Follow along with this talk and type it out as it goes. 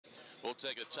We'll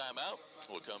take a timeout.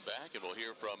 We'll come back and we'll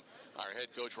hear from our head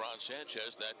coach, Ron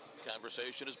Sanchez. That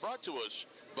conversation is brought to us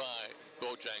by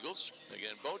Bojangles.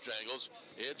 Again, Bojangles,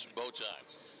 it's bow time.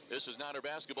 This is Niner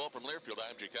basketball from Learfield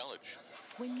IMG College.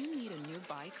 When you need a new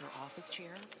bike or office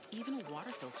chair, even a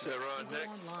water filter, you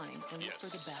go online and look for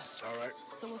the best. All right.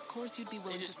 So of course you'd be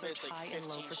willing to search high and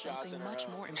low for something much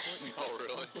more important. Oh,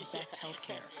 really? Like the best health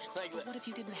care. Like, But what if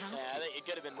you didn't have yeah, to? I think it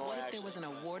could have been more. What if actually. there was an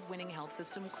award-winning health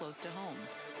system close to home?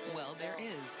 Well, there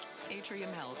is.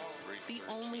 Atrium Health, the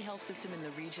only health system in the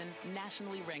region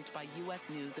nationally ranked by U.S.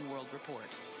 News and World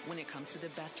Report. When it comes to the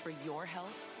best for your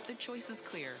health, the choice is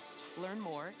clear. Learn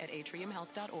more at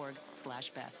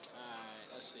atriumhealth.org/best. All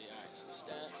right, let's see. All right, some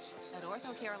stats. At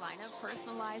Ortho Carolina,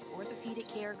 personalized orthopedic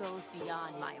care goes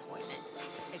beyond my appointment.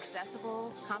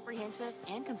 Accessible, comprehensive,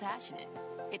 and compassionate.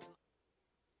 It's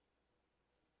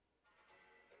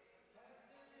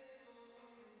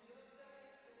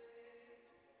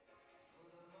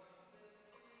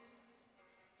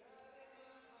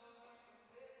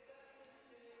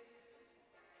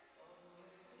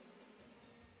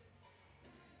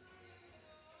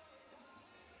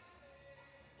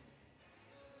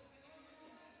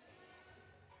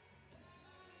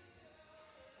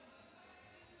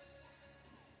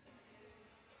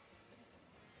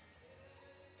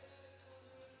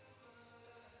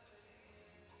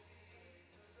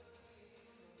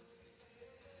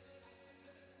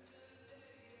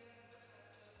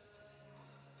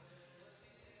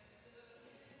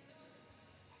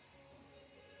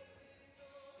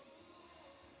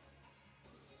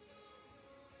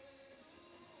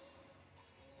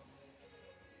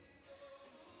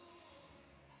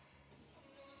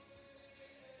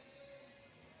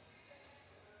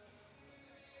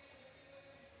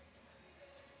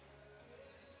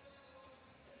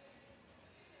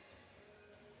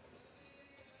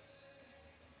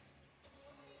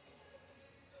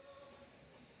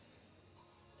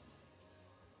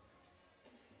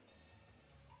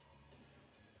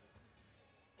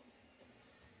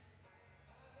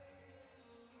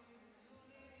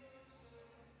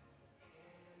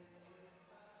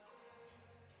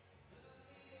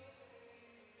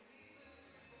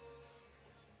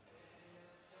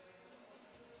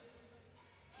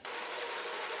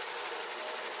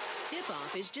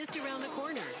Tip-off is just around the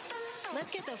corner.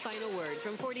 Let's get the final word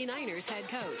from 49ers head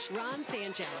coach Ron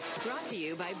Sanchez. Brought to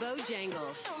you by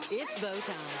Bojangles. It's bow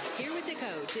time. Here with the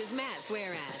coach is Matt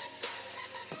Swearat.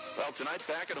 Well, tonight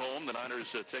back at home, the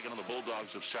Niners taking on the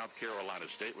Bulldogs of South Carolina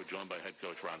State. We're joined by head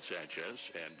coach Ron Sanchez.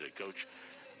 And Coach,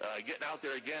 getting out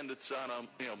there again, it's on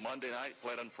Monday night,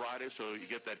 played on Friday, so you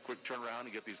get that quick turnaround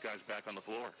and get these guys back on the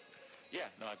floor. Yeah,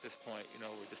 no, at this point,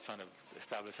 we're just trying to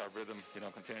establish our rhythm,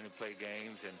 continuing to play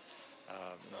games. And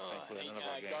thankfully none of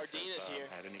our games Gardina's here.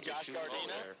 had any Josh issues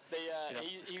Gardina. there.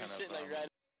 He was sitting like right.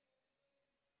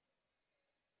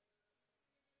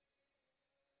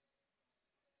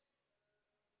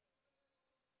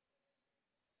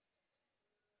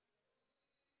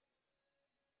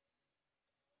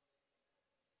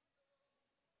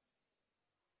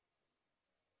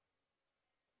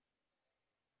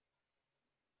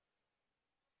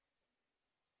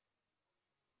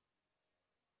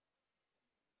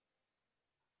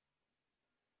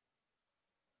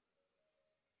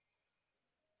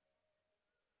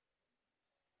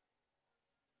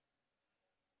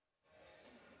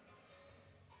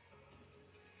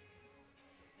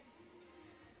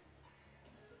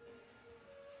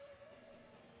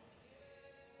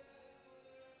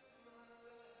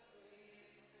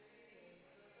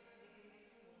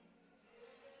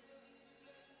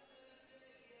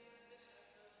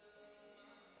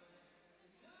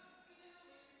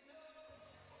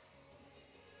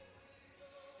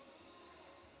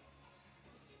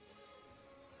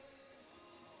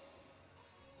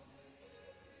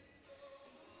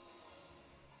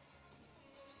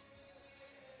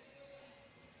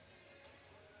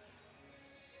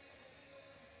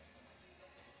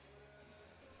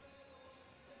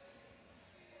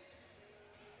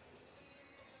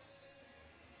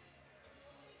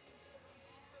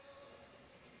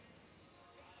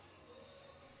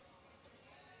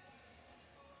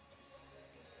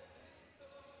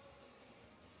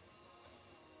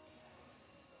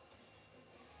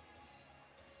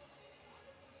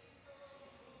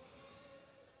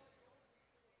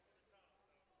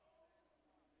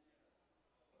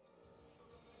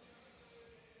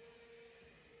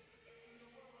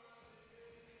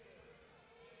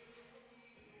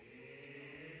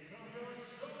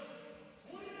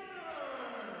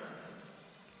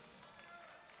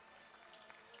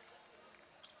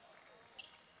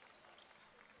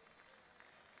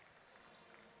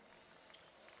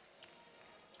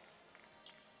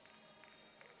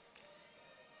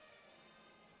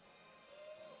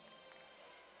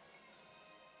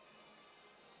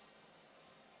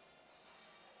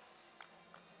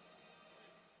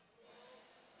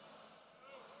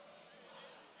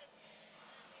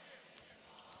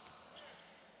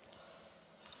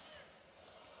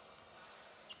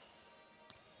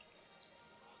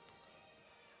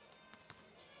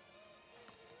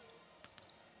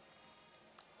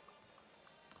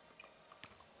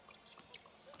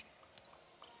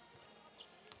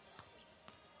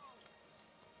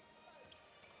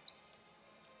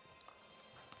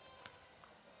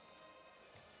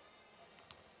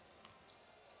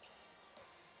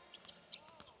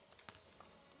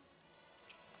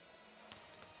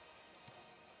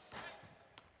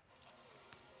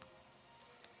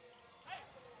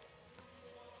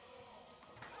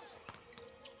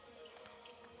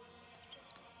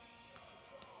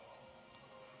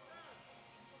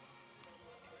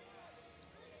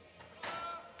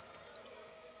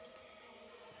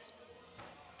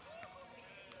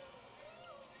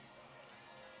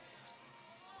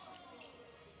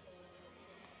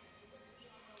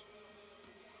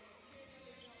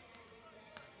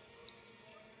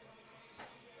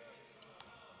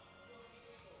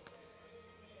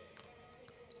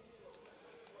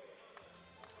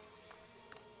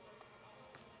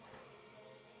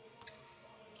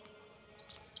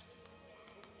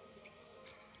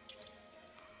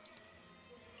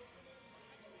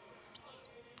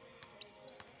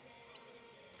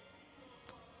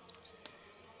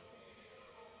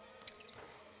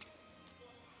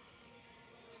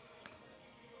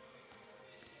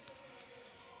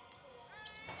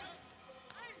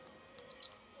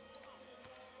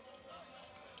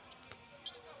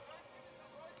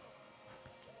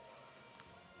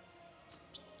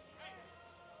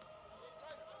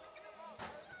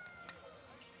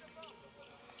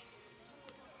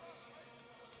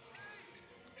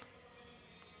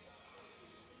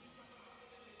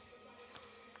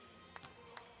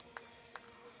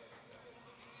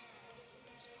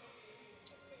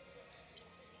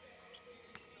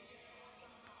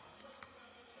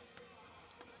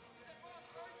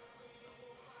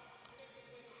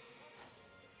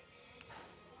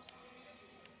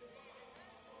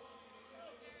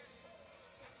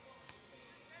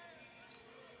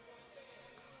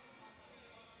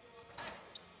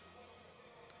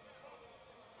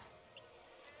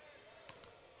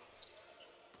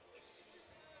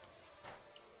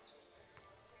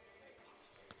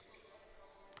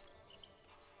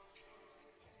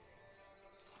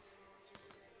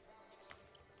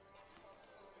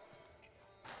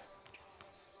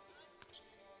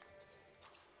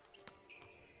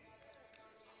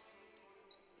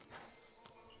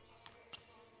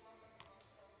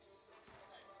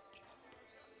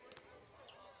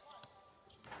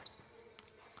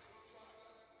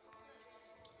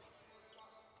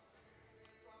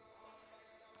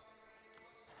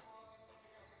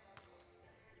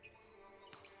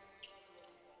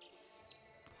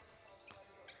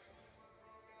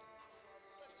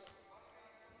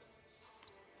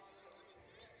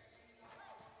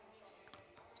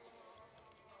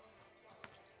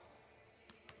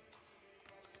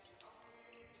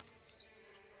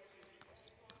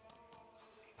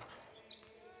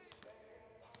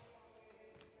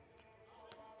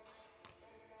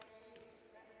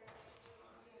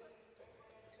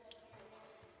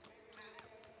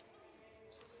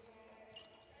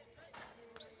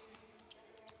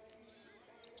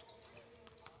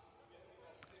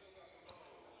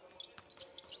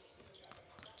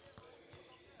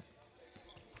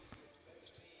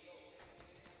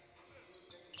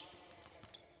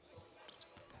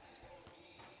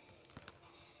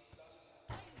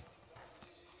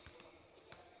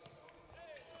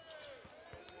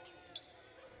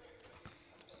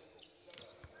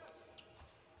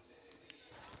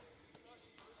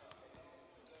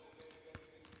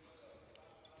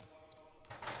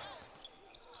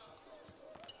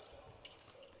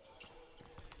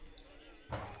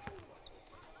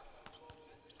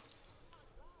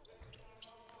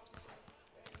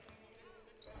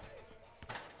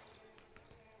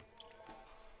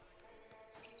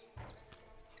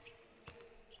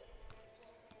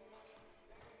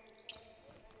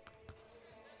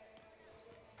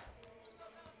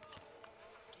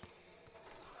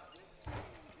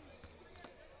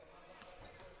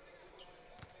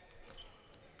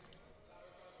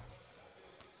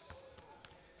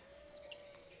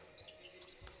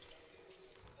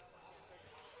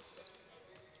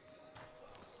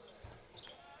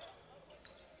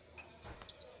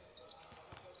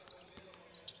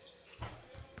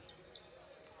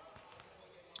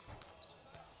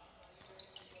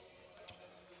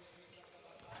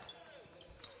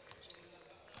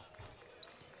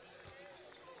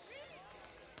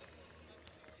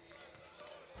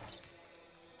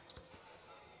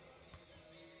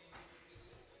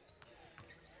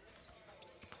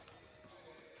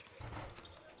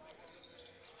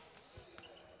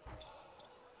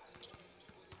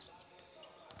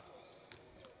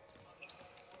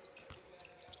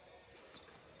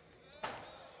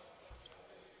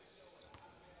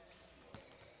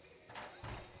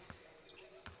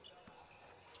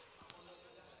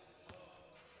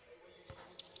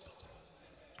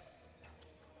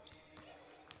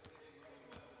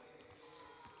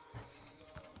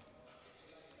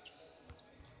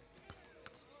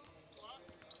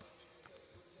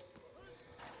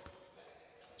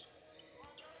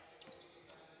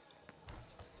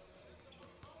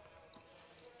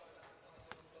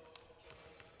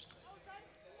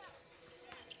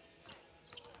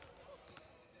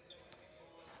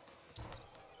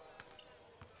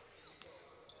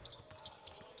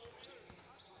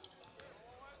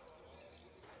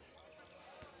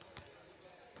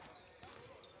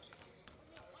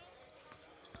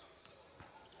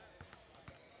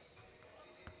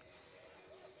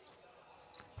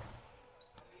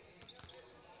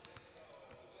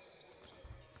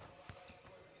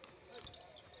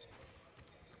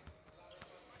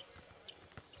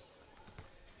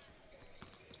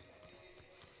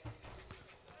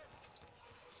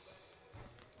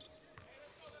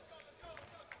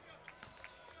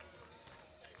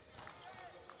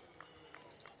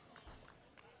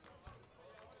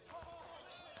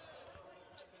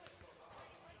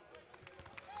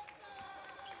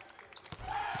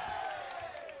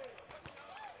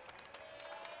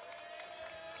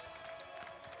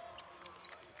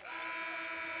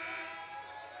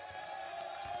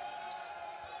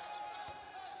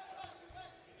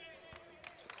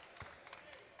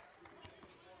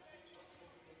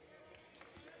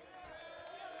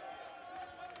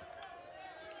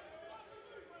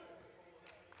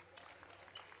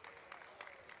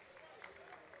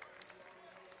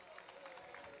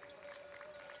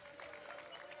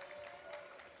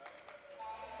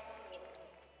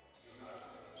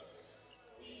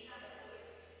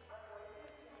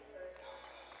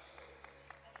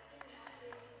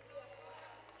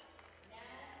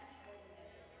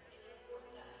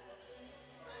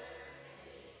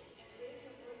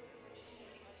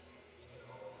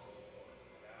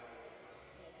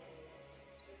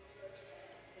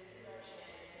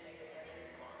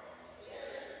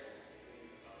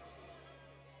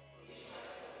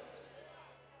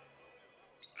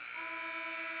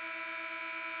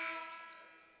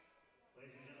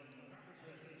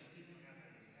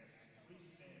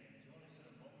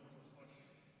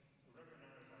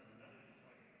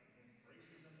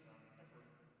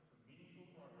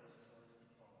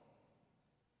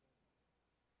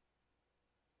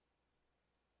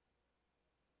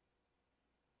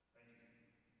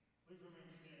 Please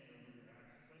remain standing and remove your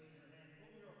hats. Placing your hand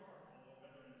over your heart, all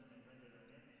veterans may render their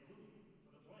hand salute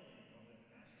for the playing of the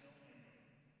national anthem.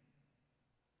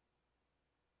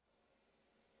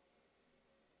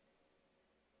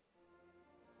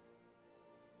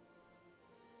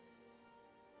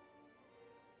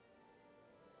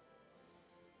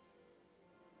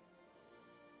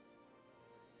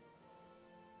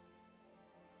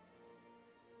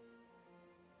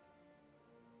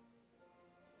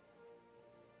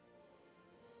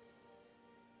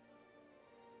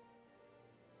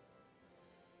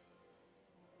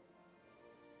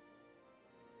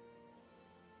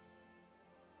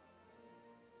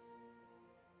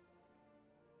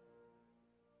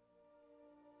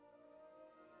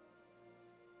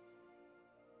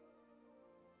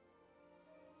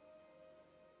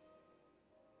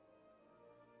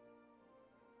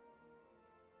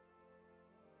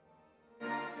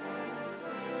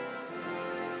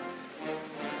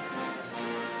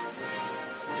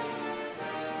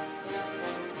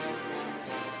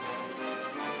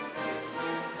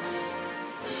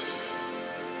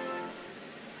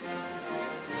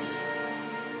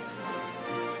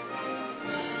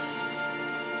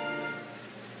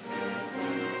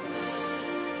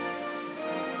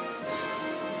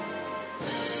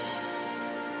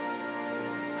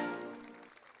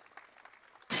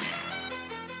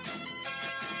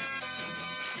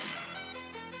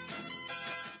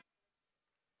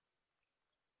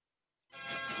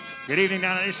 Good evening,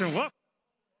 Niner Nation. Welcome.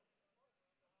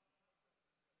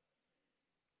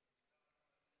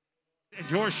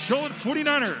 And your Charlotte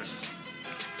 49ers.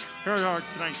 Here are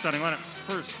tonight's starting lineups.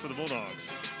 First for the Bulldogs.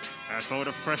 At forward,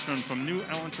 a freshman from New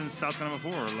Ellington, South Carolina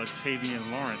 4, Latavian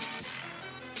Lawrence.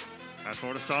 At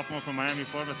forward, a sophomore from Miami,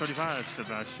 Florida 35,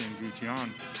 Sebastian Gutierrez.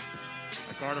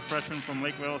 At guard, a freshman from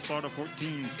Lake Wales, Florida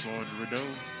 14, Floyd Rideau.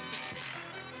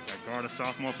 At guard, a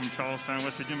sophomore from Charlestown,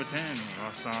 West Virginia 10,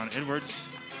 Rashawn Edwards.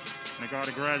 And a guard,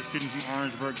 a grad student from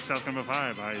Orangeburg, South Carolina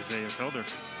 5, Isaiah Felder.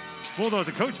 Bulldogs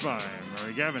are coached by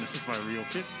Murray Gavin, assisted by Real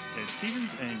Pitt, Ed Stevens,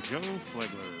 and Joe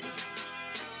Flegler.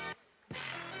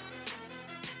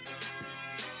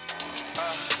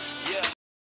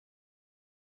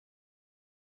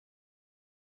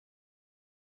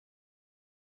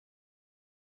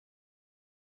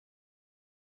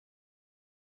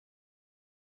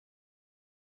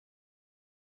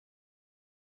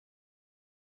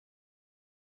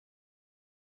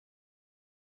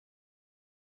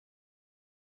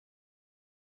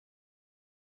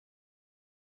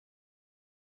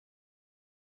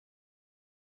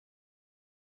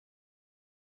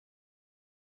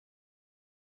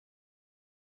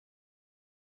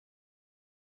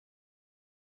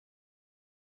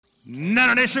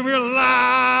 Niner Nation, we're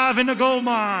live in the gold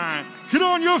mine. Get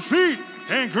on your feet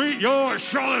and greet your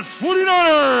Charlotte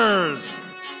 49ers.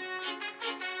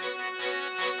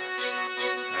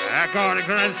 At guard, a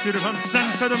grad student from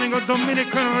Santo Domingo,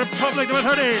 Dominican Republic, number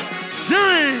 30,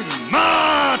 Siri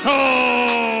Matos.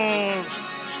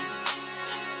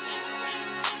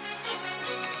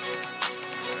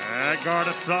 At guard,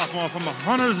 a sophomore from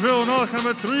Huntersville, North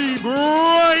Carolina, number 3,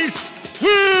 Bryce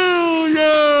Williams.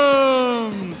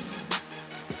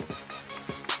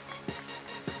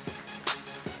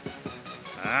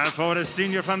 And for the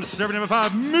senior from Serbia, number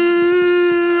 5,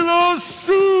 Milo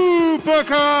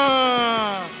Supaka.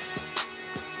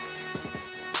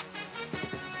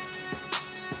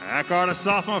 At guard, a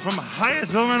sophomore from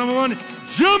Hyattsville, number 1,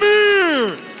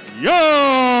 Jameer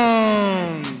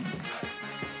Young.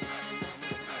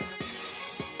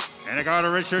 And a guard, a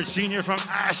redshirt senior from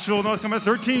Asheville, North Carolina,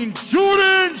 13,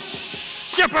 Jordan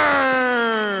Shepard.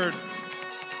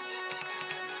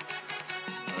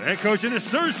 Head coach in his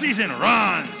 3rd season,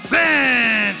 Ron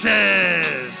Sanchez.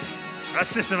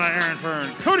 Assisted by Aaron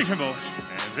Fern, Cody Kimball,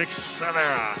 and Vic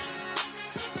Savera.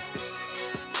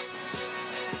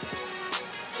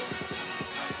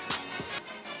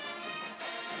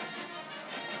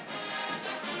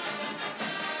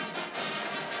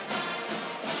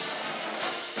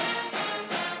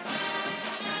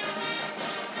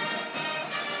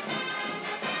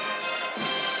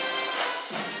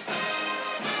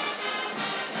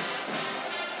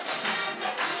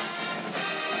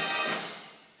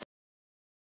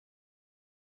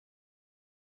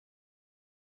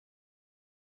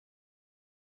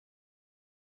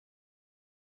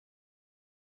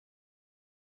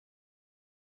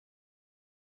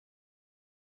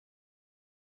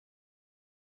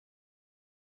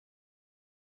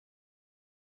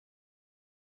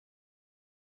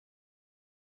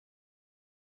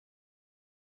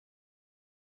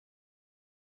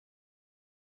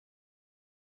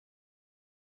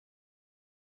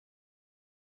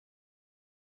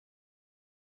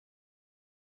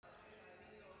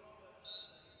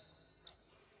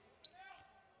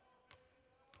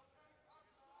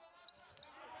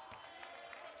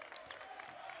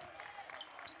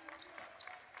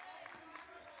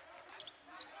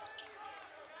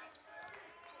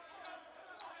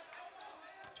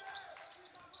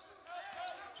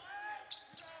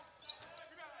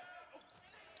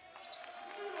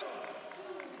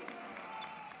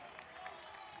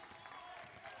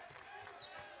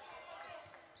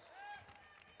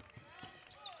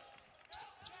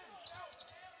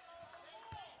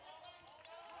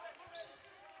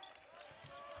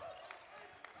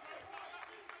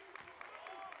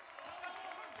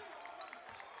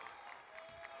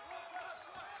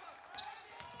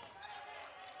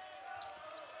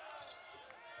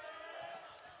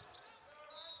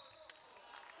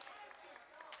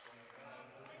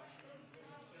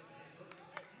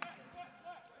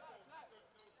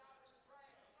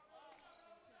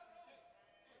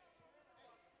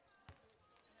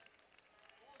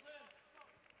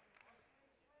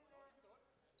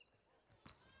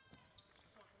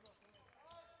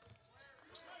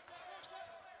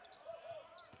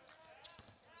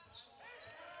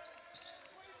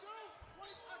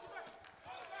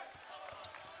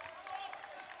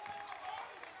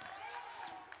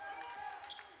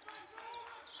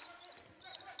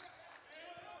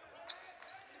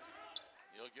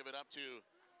 give it up to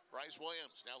Bryce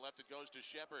Williams. Now left it goes to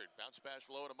Shepard. Bounce pass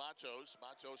low to Matos.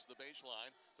 Matos to the baseline.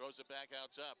 Throws it back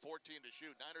out top. 14 to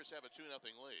shoot. Niners have a 2-0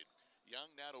 lead. Young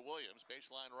now to Williams.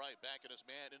 Baseline right. Back in his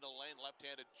man. Into the lane.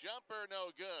 Left-handed jumper. No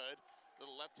good.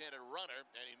 Little left-handed runner.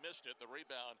 And he missed it. The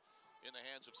rebound in the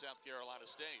hands of South Carolina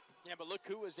State. Yeah, but look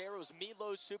who was there. It was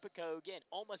Milos Supico again.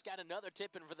 Almost got another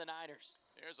tip-in for the Niners.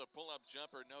 There's a pull-up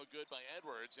jumper. No good by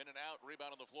Edwards. In and out.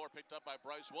 Rebound on the floor. Picked up by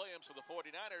Bryce Williams for the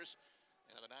 49ers.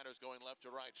 And the Niners going left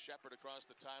to right. Shepard across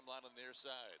the timeline on the near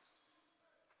side.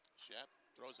 Shep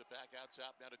throws it back out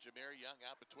top now to Jameer Young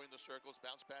out between the circles.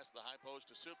 Bounce past the high post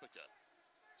to Supica.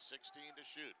 16 to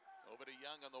shoot. Over to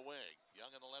Young on the wing.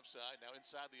 Young on the left side. Now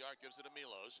inside the arc. Gives it to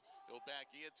Milos. He'll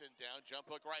back Eaton down. Jump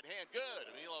hook right hand.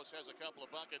 Good. Milos has a couple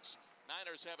of buckets.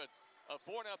 Niners have a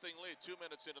 4-0 lead 2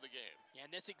 minutes into the game. Yeah,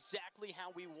 and that's exactly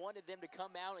how we wanted them to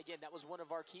come out. Again, that was one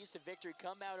of our keys to victory.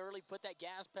 Come out early, put that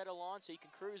gas pedal on so you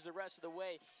can cruise the rest of the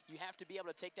way. You have to be able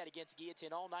to take that against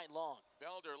Guillotine all night long.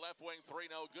 Felder, left wing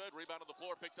three, no good. Rebound on the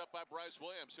floor, picked up by Bryce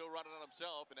Williams. He'll run it on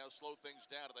himself and now slow things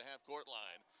down to the half-court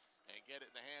line and get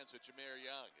it in the hands of Jameer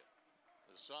Young,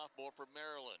 the sophomore from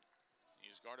Maryland.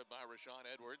 He's guarded by Rashawn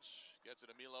Edwards. Gets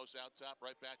it to Milos out top,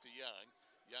 right back to Young.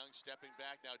 Young stepping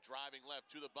back now, driving left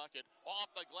to the bucket.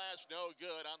 Off the glass, no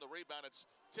good. On the rebound, it's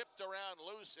tipped around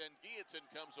loose, and Guillotine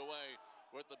comes away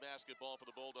with the basketball for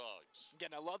the Bulldogs.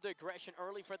 Again, I love the aggression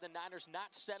early for the Niners,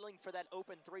 not settling for that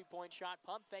open three-point shot.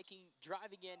 Pump faking,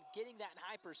 driving in, getting that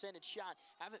high percentage shot.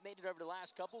 Haven't made it over the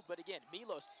last couple, but again,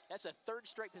 Milos, that's a third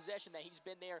straight possession that he's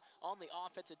been there on the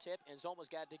offensive tip and has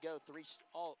almost got to go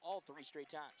all three straight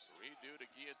times. Redo to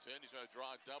Guillotine. He's going to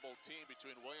draw a double team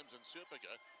between Williams and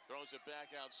Supica. Throws it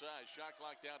back outside. Shot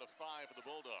clock down to 5 for the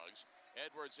Bulldogs.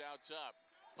 Edwards out top.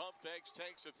 Pump fakes,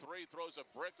 takes a three, throws a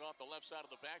brick off the left side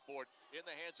of the backboard in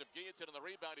the hands of Guillotine on the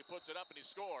rebound. He puts it up and he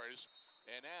scores.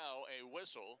 And now a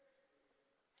whistle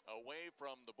away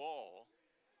from the ball.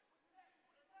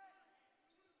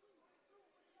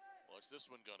 What's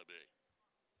this one going to be?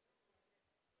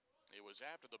 It was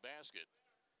after the basket.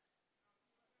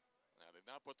 Now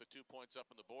they've not put the 2 points up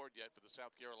on the board yet for the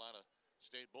South Carolina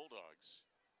State Bulldogs.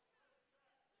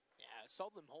 Yeah, I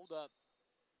saw them hold up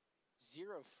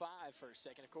 0-5 for a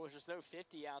second. Of course, there's no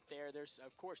 50 out there. There's,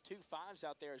 of course, 2 5s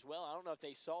out there as well. I don't know if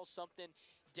they saw something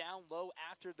down low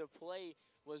after the play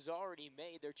was already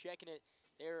made. They're checking it.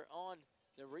 They're on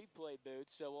the replay booth,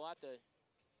 so we'll have to,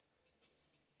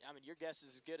 I mean, your guess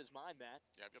is as good as mine, Matt.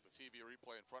 Yeah, I've got the TV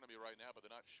replay in front of me right now, but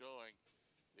they're not showing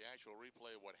the actual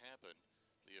replay of what happened.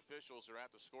 The officials are at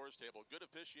the scores table. Good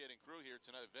officiating crew here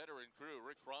tonight, veteran crew.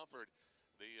 Rick Crawford,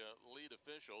 the lead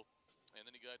official. And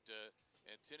then you got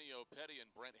Antonio Petty and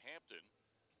Brent Hampton.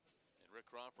 And Rick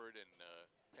Crawford and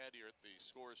Petty are at the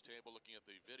scores table looking at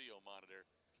the video monitor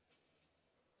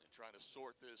and trying to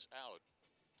sort this out.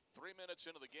 3 minutes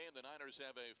into the game, the Niners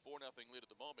have a 4-0 lead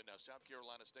at the moment. Now, South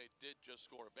Carolina State did just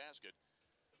score a basket,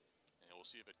 and we'll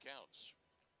see if it counts.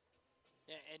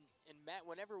 Yeah, and Matt,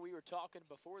 whenever we were talking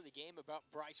before the game about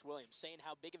Bryce Williams, saying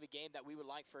how big of a game that we would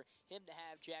like for him to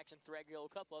have, Jackson Threadgill,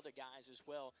 a couple other guys as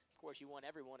well. Of course, you want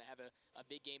everyone to have a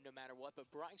big game no matter what.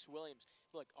 But Bryce Williams,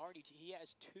 look, already he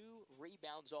has 2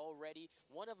 rebounds already.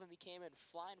 One of them he came in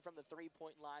flying from the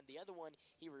three-point line. The other one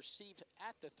he received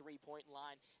at the three-point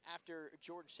line after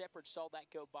Jordan Shepard saw that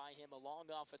go by him. A long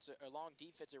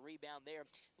defensive rebound there.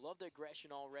 Love the aggression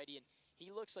already. And he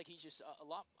looks like he's just a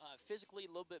lot physically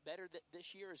a little bit better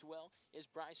this year as well, is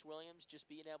Bryce Williams, just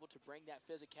being able to bring that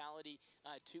physicality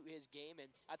to his game. And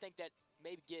I think that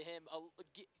maybe get him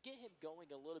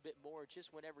going a little bit more just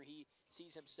whenever he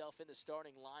sees himself in the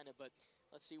starting lineup. But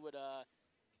let's see what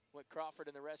Crawford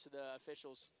and the rest of the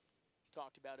officials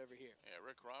talked about over here. Yeah,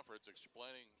 Rick Crawford's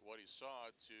explaining what he saw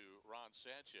to Ron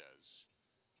Sanchez.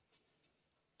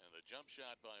 And the jump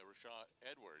shot by Rashad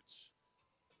Edwards.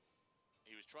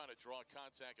 He was trying to draw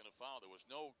contact and a foul. There was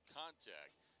no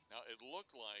contact. Now, it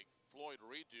looked like Floyd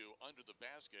Redo under the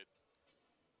basket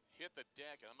hit the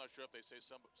deck, and I'm not sure if they said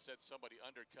somebody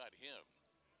undercut him.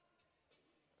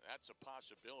 That's a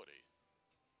possibility.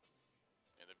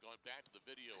 And they've gone back to the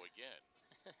video again.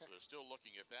 So they're still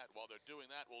looking at that. While they're doing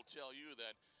that, we'll tell you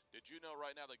that, did you know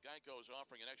right now that Geico is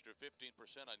offering an extra 15%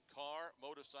 on car,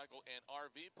 motorcycle, and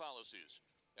RV policies?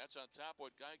 That's on top of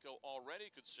what Geico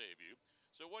already could save you.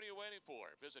 So what are you waiting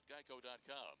for? Visit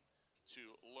geico.com to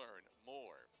learn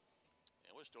more.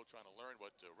 And we're still trying to learn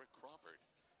what Rick Crawford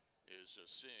is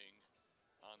seeing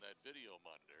on that video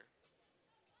monitor.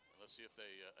 And let's see if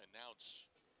they announce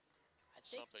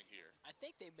something here. I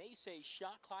think they may say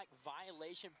shot clock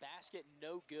violation, basket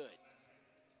no good.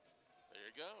 There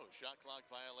you go. Shot clock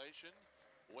violation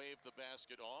waved the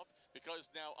basket off, because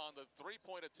now on the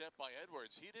three-point attempt by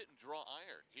Edwards, he didn't draw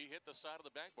iron. He hit the side of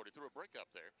the backboard. He threw a brick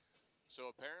up there. So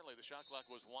apparently the shot clock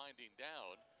was winding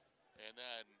down, and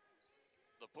then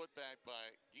the putback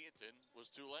by Guillotin was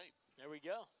too late. There we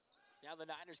go. Now the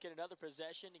Niners get another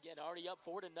possession. Again, already up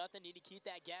 4-0. Need to keep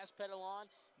that gas pedal on.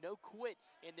 No quit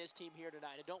in this team here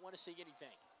tonight. I don't want to see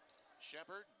anything.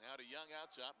 Shepard now to Young out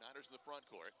top. Niners in the front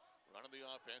court. Running the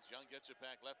offense. Young gets it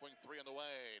back. Left wing three on the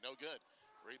way. No good.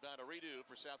 Rebound a redo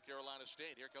for South Carolina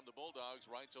State. Here come the Bulldogs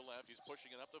right to left. He's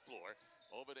pushing it up the floor.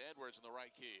 Over to Edwards in the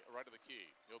right of the key.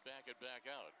 He'll back it back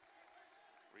out.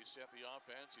 Reset the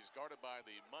offense. He's guarded by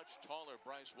the much taller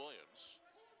Bryce Williams.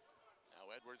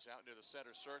 Now Edwards out near the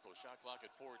center circle. Shot clock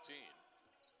at 14.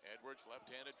 Edwards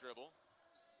left-handed dribble.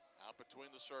 Out between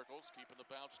the circles, keeping the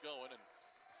bounce going, and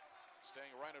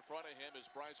staying right in front of him is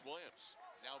Bryce Williams.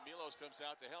 Now Milos comes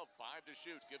out to help. 5 to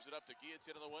shoot. Gives it up to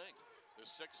Guillotin in the wing. The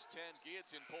 6'10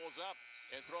 Guillotin pulls up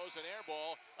and throws an air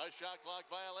ball. A shot clock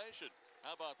violation.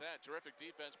 How about that? Terrific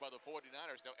defense by the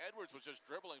 49ers. Now Edwards was just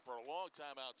dribbling for a long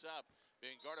time out top,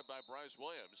 being guarded by Bryce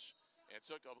Williams, and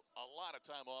took a lot of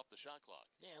time off the shot clock.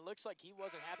 Yeah, it looks like he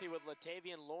wasn't happy with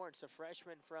Latavian Lawrence, a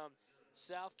freshman from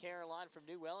South Carolina, from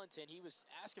New Wellington. He was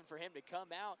asking for him to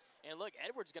come out. And look,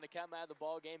 Edwards going to come out of the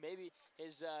ball game. Maybe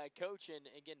his coach, and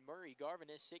again, Murray Garvin,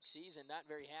 his 6th season, not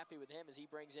very happy with him as he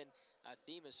brings in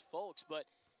Themis Folks. But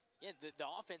yeah, the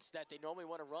offense that they normally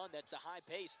want to run, that's a high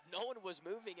pace. No one was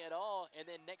moving at all. And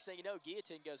then next thing you know,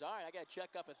 Guillotin goes, all right, I got to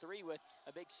chuck up a three with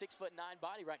a big 6'9"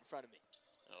 body right in front of me.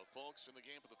 Folks in the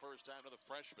game for the first time, another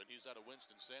freshman. He's out of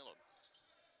Winston-Salem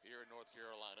here in North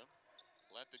Carolina.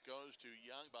 Left it goes to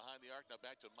Young behind the arc. Now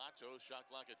back to Matos. Shot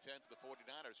clock at 10 for the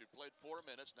 49ers, who played 4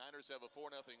 minutes. Niners have a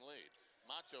 4-0 lead.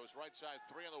 Matos right side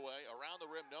three on the way. Around the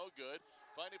rim, no good.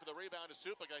 Fighting for the rebound to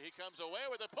Supica. He comes away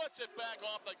with it, puts it back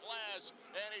off the glass,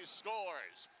 and he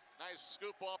scores. Nice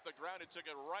scoop off the ground. He took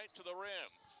it right to the rim.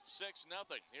 6-0.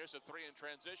 Here's a three in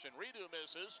transition. Redo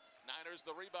misses. Niners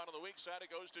the rebound on the weak side.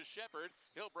 It goes to Shepard.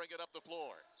 He'll bring it up the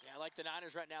floor. Yeah, I like the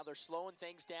Niners right now. They're slowing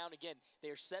things down. Again,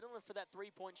 they're settling for that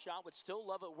three-point shot. Would still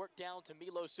love it work down to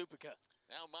Milos Supica.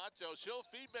 Now Matos, he'll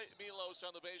feed Milos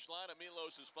on the baseline, and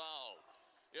Milos is fouled.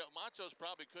 You know, Matos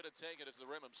probably could have taken it to the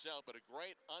rim himself, but a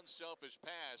great unselfish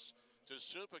pass to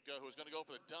Supica, who was going to go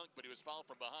for the dunk, but he was fouled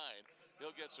from behind.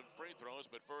 He'll get some free throws,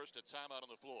 but first a timeout on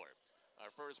the floor.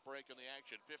 Our first break in the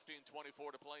action.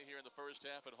 15:24 to play here in the first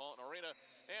half at Halton Arena.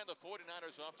 And the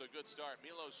 49ers off to a good start.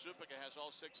 Milos Supica has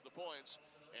all 6 of the points,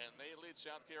 and they lead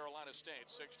South Carolina State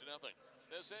 6-0.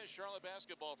 This is Charlotte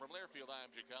basketball from Learfield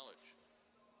IMG College.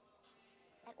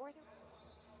 At Ortho.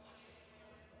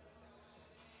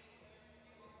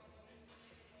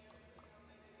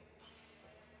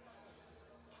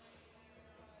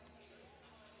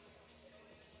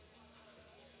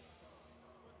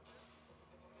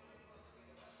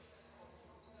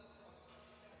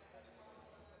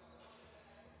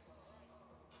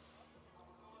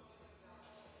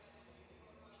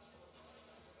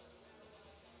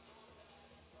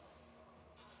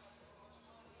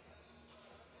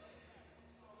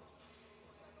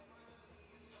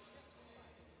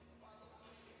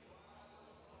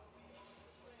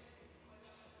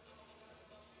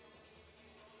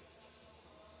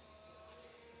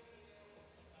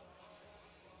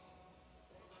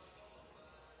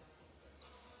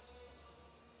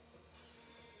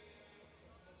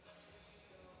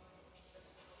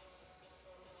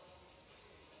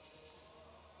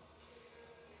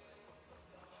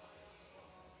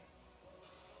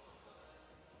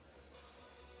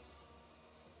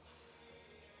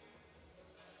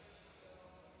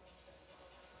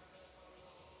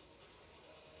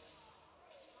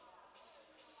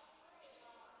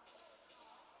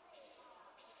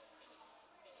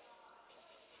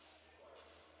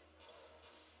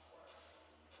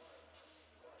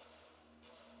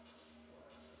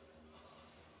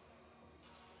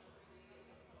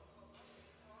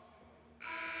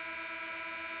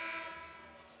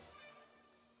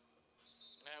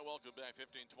 Welcome back.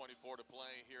 15:24 to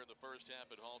play here in the first half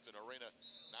at Halton Arena.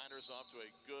 Niners off to a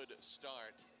good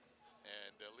start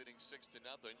and leading 6-0.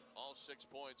 All 6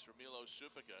 points for Milos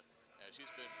Supica, as he's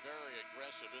been very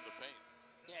aggressive in the paint.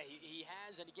 Yeah, he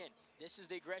has, and again, this is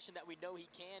the aggression that we know he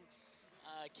can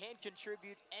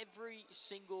contribute every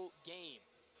single game,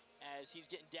 as he's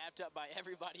getting dapped up by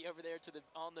everybody over there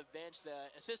on the bench. The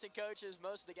assistant coaches,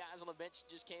 most of the guys on the bench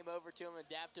just came over to him and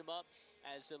dapped him up,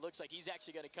 as it looks like he's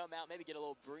actually going to come out, maybe get a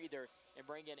little breather, and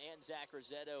bring in Anzac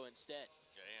Rosetto instead.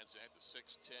 Yeah, Anzac, the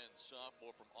 6'10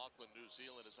 sophomore from Auckland, New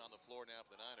Zealand, is on the floor now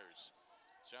for the Niners.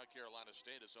 South Carolina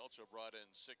State has also brought in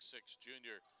 6'6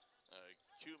 junior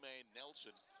Kume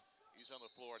Nelson He's on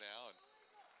the floor now, and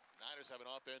Niners have an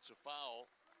offensive foul.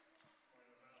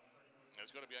 It's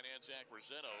going to be on Anzac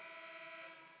Roseno.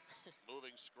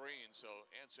 Moving screen, so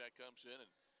Anzac comes in and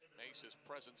makes his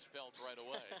presence felt right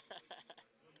away.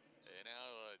 And now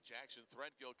Jackson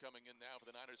Threadgill coming in now for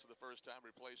the Niners for the first time,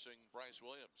 replacing Bryce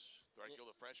Williams. Threadgill,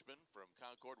 the freshman from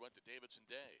Concord, went to Davidson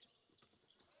Day.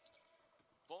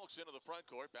 Folks into the front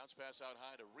court, bounce pass out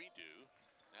high to Redo.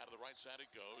 Now to the right side it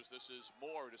goes. This is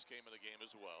Moore, who just came in the game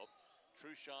as well.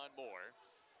 Trushawn Moore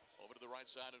over to the right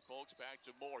side, and Folks back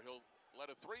to Moore. He'll let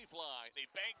a three fly, and he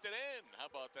banked it in. How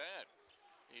about that?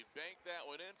 He banked that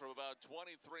one in from about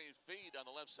 23 feet on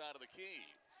the left side of the key.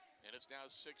 And it's now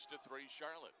 6-3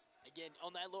 Charlotte. Again,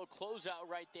 on that little closeout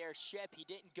right there, Shep, he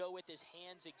didn't go with his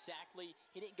hands exactly.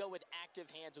 He didn't go with active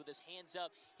hands with his hands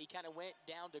up. He kind of went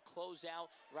down to close out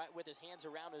right with his hands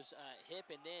around his hip.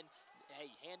 And then,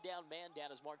 hey, hand down, man down,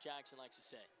 as Mark Jackson likes to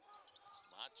say.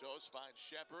 Matos finds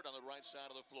Shepard on the right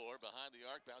side of the floor. Behind the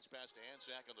arc, bounce pass to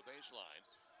Anzac on the baseline.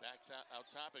 Back out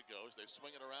top it goes. They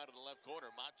swing it around to the left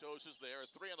corner. Matos is there.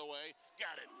 Three on the way.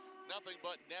 Got it. Nothing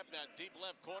but net. Now deep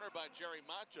left corner by Jerry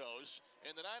Matos.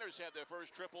 And the Niners have their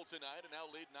first triple tonight and now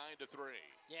lead 9-3.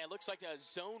 Yeah, it looks like a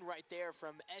zone right there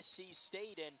from SC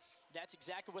State. And that's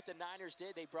exactly what the Niners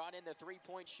did. They brought in the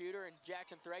three-point shooter and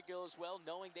Jackson Threadgill as well,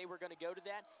 knowing they were going to go to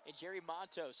that. And Jerry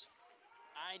Matos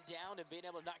eyeing down and being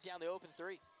able to knock down the open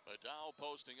three. Madal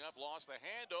posting up, lost the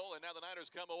handle, and now the Niners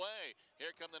come away.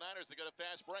 Here come the Niners. They got a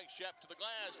fast break. Shep to the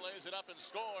glass, lays it up and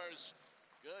scores.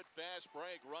 Good fast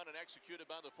break run and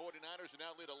executed by the 49ers, and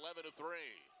now lead 11-3.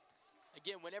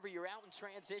 Again, whenever you're out in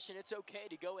transition, it's okay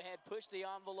to go ahead, push the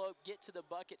envelope, get to the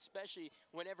bucket, especially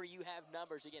whenever you have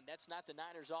numbers. Again, that's not the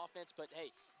Niners offense, but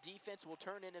hey, defense will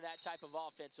turn into that type of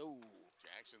offense. Ooh.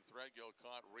 Jackson Threadgill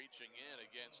caught reaching in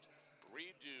against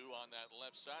Redo on that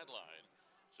left sideline.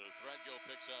 So Threadgill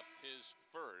picks up his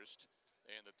first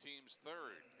and the team's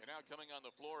third. And now coming on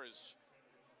the floor is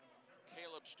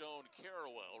Caleb Stone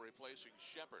Carrawell replacing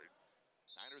Shepard.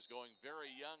 Niners going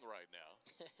very young right now.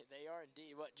 They are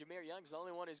indeed. What, Jameer Young's the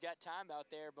only one who's got time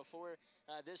out there before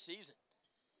this season.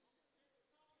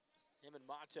 Him and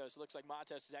Matos. Looks like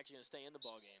Matos is actually going to stay in the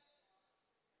ball game.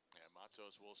 Yeah,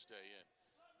 Matos will stay in.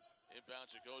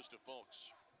 Inbounds it goes to Folks.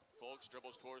 Folks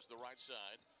dribbles towards the right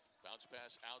side. Bounce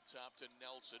pass out top to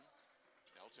Nelson.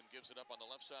 Nelson gives it up on the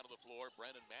left side of the floor.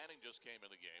 Brandon Manning just came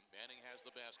in the game. Manning has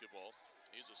the basketball.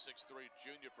 He's a 6'3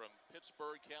 junior from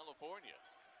Pittsburgh, California.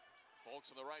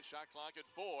 Folks on the right, shot clock at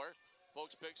 4.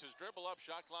 Folks picks his dribble up,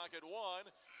 shot clock at 1.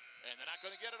 And they're not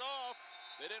going to get it off.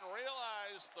 They didn't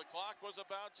realize the clock was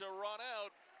about to run out.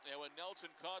 And when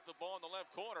Nelson caught the ball in the left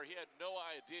corner, he had no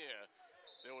idea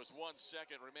there was 1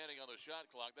 second remaining on the shot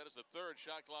clock. That is the third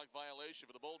shot clock violation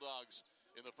for the Bulldogs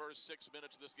in the first 6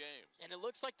 minutes of this game. And it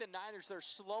looks like the Niners, they're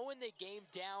slowing the game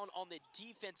down on the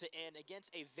defensive end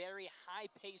against a very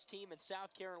high-paced team in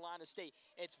South Carolina State.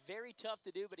 It's very tough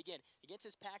to do, but again, against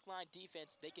this pack line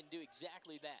defense, they can do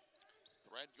exactly that.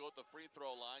 Threadgill at the free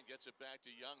throw line, gets it back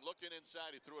to Young. Looking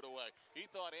inside, he threw it away. He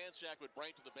thought Anzac would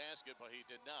break to the basket, but he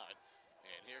did not.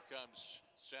 And here comes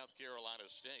South Carolina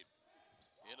State.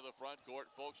 Into the front court.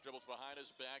 Folks dribbles behind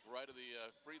his back, right of the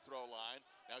free throw line.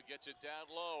 Now gets it down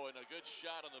low, and a good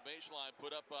shot on the baseline put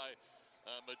up by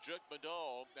Majuk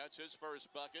Madol. That's his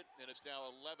first bucket, and it's now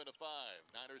 11-5.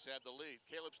 Niners have the lead.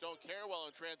 Caleb Stone Carrawell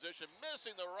in transition,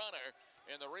 missing the runner,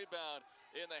 and the rebound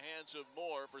in the hands of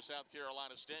Moore for South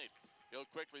Carolina State. He'll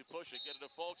quickly push it, get it to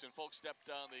Folks, and Folks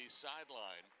stepped on the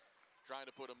sideline, trying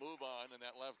to put a move on in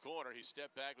that left corner. He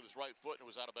stepped back with his right foot and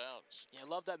was out of bounds. Yeah, I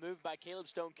love that move by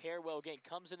Caleb Stone Carrawell. Again,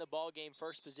 comes in the ball game,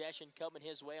 first possession, coming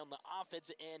his way on the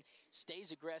offensive end,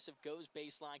 stays aggressive, goes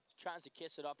baseline, tries to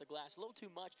kiss it off the glass. A little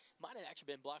too much. Might have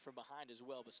actually been blocked from behind as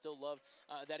well, but still love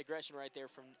that aggression right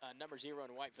there from number 0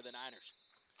 in white for the Niners.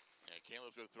 And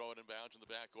Caleb's going to throw it in bounds in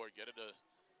the backcourt, get it to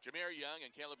Jameer Young,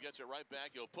 and Caleb gets it right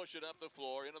back. He'll push it up the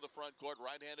floor, into the front court,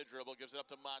 right-handed dribble, gives it up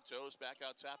to Matos. Back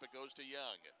out top, it goes to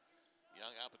Young.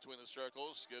 Young out between the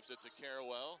circles, gives it to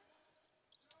Carrawell.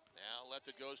 Now left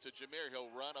it goes to Jameer.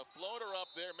 He'll run a floater up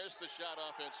there, missed the shot,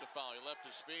 offensive foul. He left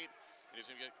his feet, and he's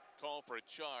going to get called for a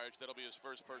charge. That'll be his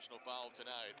first personal foul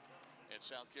tonight. And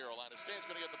South Carolina State's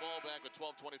going to get the ball back with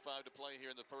 12:25 to play here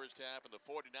in the first half, and the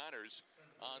 49ers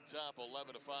on top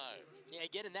 11-5. Yeah,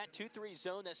 again, in that 2-3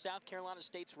 zone that South Carolina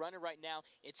State's running right now,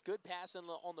 it's good passing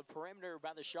on the perimeter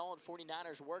by the Charlotte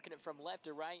 49ers, working it from left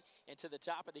to right and to the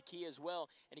top of the key as well.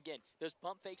 And again, those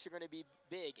pump fakes are going to be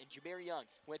big. And Jameer Young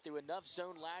went through enough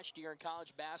zone last year in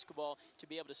college basketball to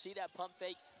be able to see that pump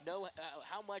fake, know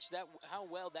how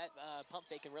well that pump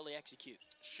fake can really execute.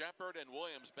 Shepard and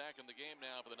Williams back in the game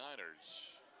now for the Niners.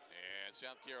 And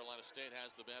South Carolina State has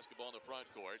the basketball in the front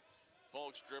court.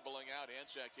 Folks dribbling out.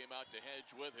 Anzac came out to hedge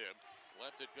with him.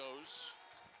 Left it goes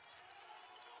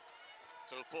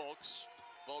to Folks.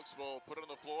 Folks will put it on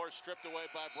the floor, stripped away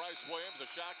by Bryce Williams. The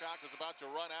shot clock is about to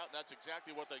run out, and that's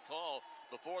exactly what they call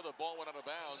before the ball went out of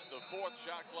bounds. The fourth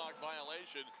shot clock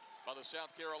violation by the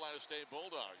South Carolina State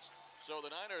Bulldogs. So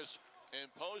the Niners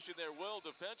imposing their will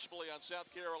defensively on South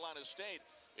Carolina State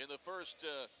in the first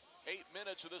 8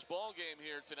 minutes of this ball game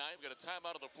here tonight. We've got a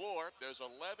timeout on the floor. There's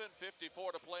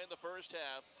 11:54 to play in the first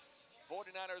half.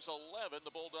 49ers 11,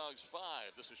 the Bulldogs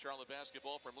 5. This is Charlotte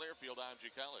basketball from Learfield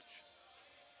IMG College.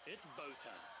 It's bow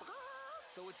time.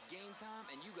 So it's game time,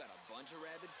 and you got a bunch of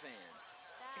rabid fans.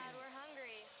 Dad, we're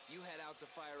hungry. You head out to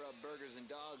fire up burgers and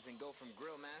dogs and go from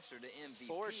grill master to MVP.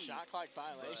 4 shot clock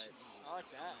violations. I like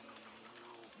that.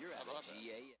 You're at a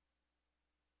GA.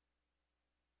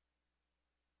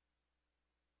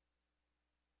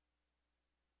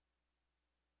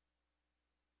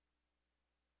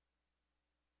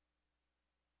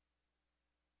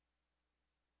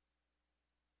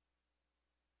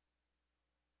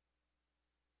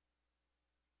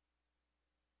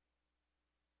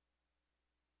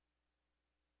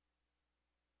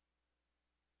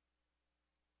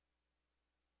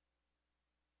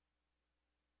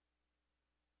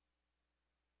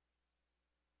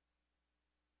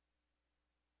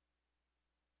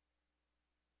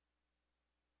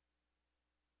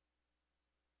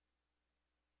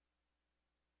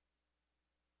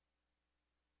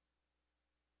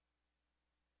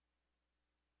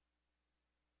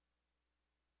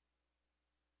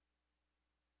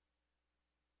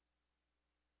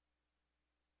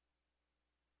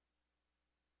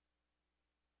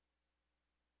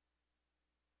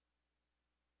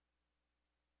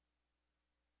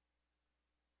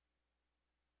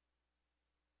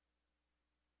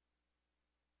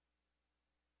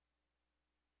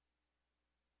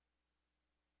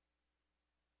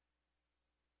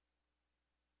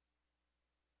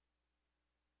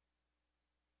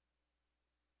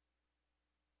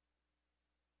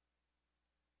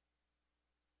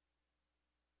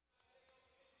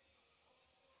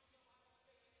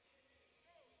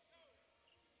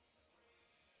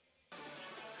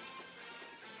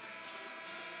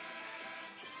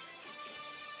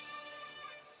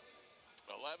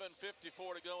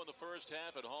 $11:54 to go in the first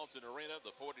half at Halton Arena.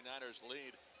 The 49ers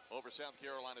lead over South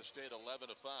Carolina State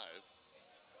 11-5.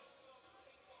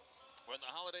 When the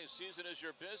holiday season is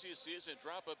your busiest season,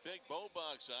 drop a big bow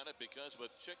box on it, because with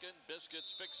chicken,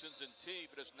 biscuits, fixins, and tea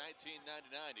for just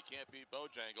 $19.99, you can't beat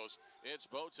Bojangles. It's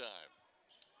bow time.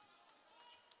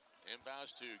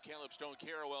 Inbounds to Caleb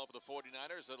Stone-Carrawell for the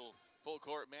 49ers. Little full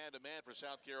court man-to-man for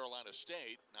South Carolina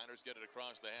State. Niners get it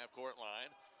across the half-court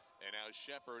line. And now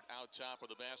Shepard out top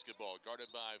of the basketball, guarded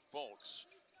by Folks.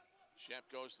 Shep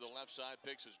goes to the left side,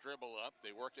 picks his dribble up.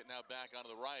 They work it now back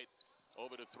onto the right,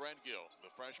 over to Threadgill,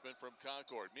 the freshman from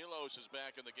Concord. Milos is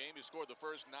back in the game. He scored the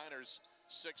first Niners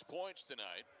 6 points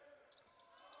tonight.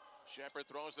 Shepard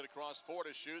throws it across 4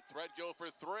 to shoot. Threadgill for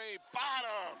 3.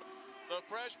 Bottom! The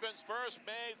freshman's first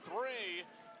made 3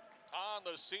 on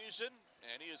the season.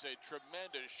 And he is a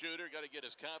tremendous shooter. Got to get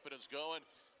his confidence going.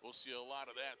 We'll see a lot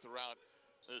of that throughout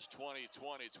this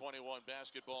 2020-21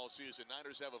 basketball season.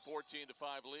 Niners have a 14-5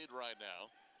 lead right now.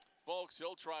 Folks,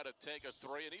 he'll try to take a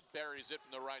 3, and he buries it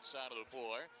from the right side of the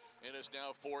floor. And it's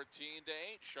now 14-8,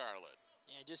 Charlotte.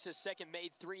 Yeah, just his second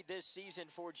made 3 this season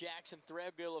for Jackson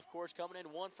Threadgill, of course, coming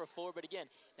in 1 for 4. But again,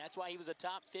 that's why he was a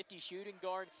top 50 shooting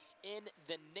guard in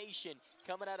the nation.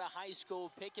 Coming out of high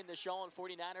school, picking the Charlotte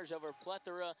 49ers over a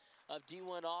plethora of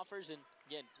D1 offers. And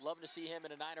again, loving to see him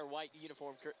in a Niner white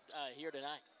uniform here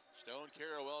tonight.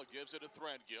 Stone-Carrawell gives it to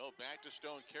Threadgill. Back to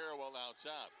Stone-Carrawell out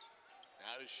top.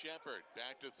 Now to Shepard.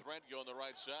 Back to Threadgill on the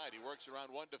right side. He works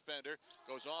around one defender.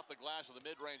 Goes off the glass with a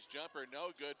mid-range jumper.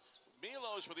 No good.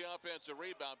 Milos for the offensive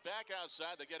rebound. Back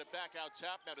outside. They get it back out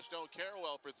top. Now to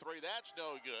Stone-Carrawell for 3. That's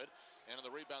no good. And on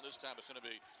the rebound this time, it's going to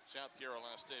be South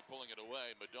Carolina State pulling it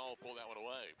away. Madol pulled that one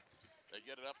away. They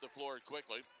get it up the floor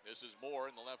quickly. This is Moore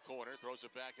in the left corner. Throws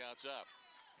it back out top.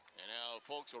 And now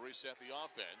Folks will reset the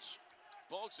offense.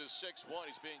 Folks is 6'1".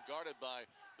 He's being guarded by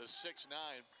the 6'9"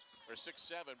 or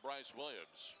 6'7" Bryce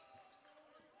Williams.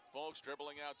 Folks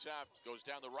dribbling out top. Goes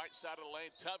down the right side of the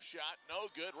lane. Tough shot.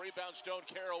 No good. Rebound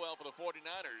Stone-Carrawell for the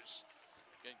 49ers.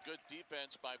 Again, good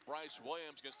defense by Bryce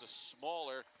Williams against the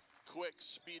smaller, quick,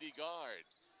 speedy guard.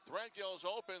 Threadgill's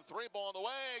open. 3 ball in the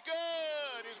way.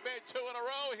 Good! He's made 2 in a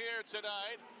row here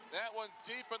tonight. That one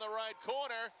deep in the right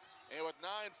corner. And with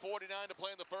 9:49 to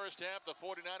play in the first half, the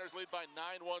 49ers lead by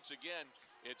 9 once again.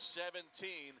 It's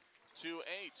 17-8.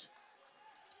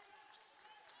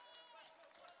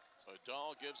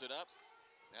 Madol gives it up.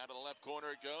 Now to the left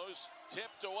corner it goes.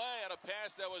 Tipped away on a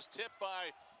pass that was tipped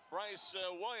by Bryce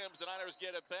Williams. The Niners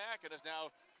get it back, and it's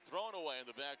now thrown away in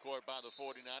the backcourt by the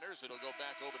 49ers. It'll go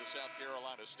back over to South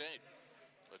Carolina State.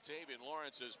 Latavian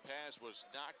Lawrence's pass was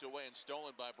knocked away and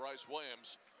stolen by Bryce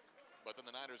Williams, but then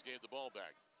the Niners gave the ball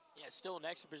back. Yeah, still an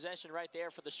extra possession right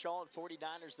there for the Charlotte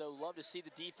 49ers, though. Love to see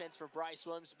the defense for Bryce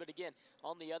Williams. But again,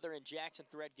 on the other end, Jackson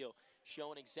Threadgill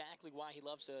showing exactly why he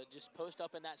loves to just post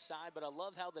up in that side. But I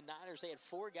love how the Niners, they had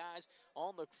 4 guys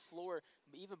on the floor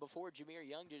even before Jameer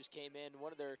Young just came in,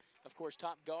 one of their, of course,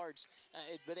 top guards.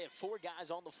 But they have 4 guys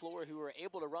on the floor who were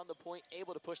able to run the point,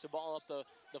 able to push the ball up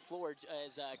the floor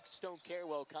as Stone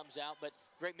Carewell comes out. But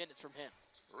great minutes from him.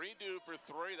 Redo for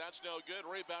 3. That's no good.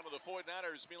 Rebound to the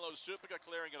 49ers. Milo Supica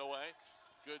clearing it away.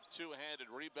 Good two-handed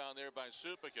rebound there by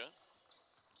Supica.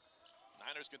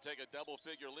 Niners can take a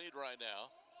double-figure lead right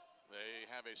now. They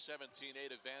have a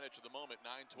 17-8 advantage at the moment.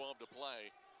 9:12 to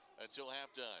play until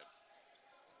halftime.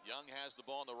 Young has the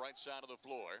ball on the right side of the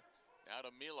floor. Now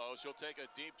to Milos. He'll take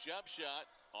a deep jump shot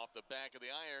off the back of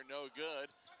the iron. No good.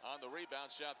 On the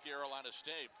rebound, South Carolina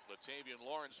State. Latavian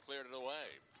Lawrence cleared it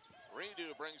away.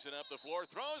 Redo brings it up the floor,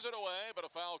 throws it away, but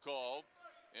a foul call.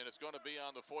 And it's going to be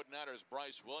on the 49ers,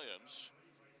 Bryce Williams.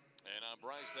 And on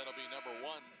Bryce, that'll be number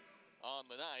 1 on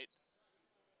the night.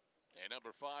 And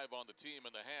number 5 on the team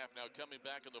in the half. Now coming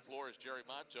back on the floor is Jerry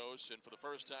Matos. And for the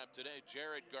first time today,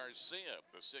 Jared Garcia,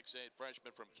 the 6'8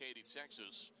 freshman from Katy,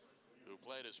 Texas, who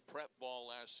played his prep ball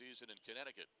last season in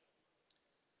Connecticut.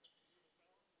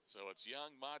 So it's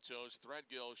Young, Matos,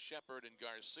 Threadgill, Shepard, and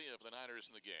Garcia for the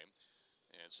Niners in the game.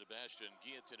 And Sebastian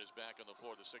Guillotin is back on the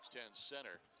floor, the 6'10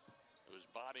 center, who is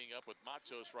bodying up with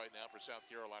Matos right now for South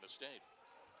Carolina State.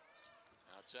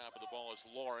 Now top of the ball is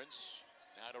Lawrence.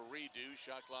 Now to Redo,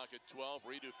 shot clock at 12.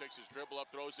 Redo picks his dribble up,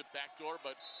 throws it backdoor,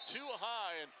 but too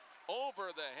high and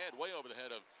over the head, way over the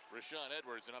head of Rashawn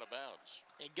Edwards and out of bounds.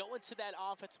 And going to that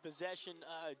offensive possession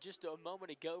just a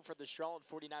moment ago for the Charlotte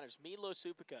 49ers, Milo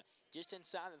Supica just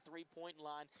inside the three-point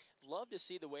line. Love to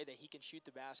see the way that he can shoot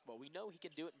the basketball. We know he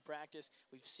can do it in practice.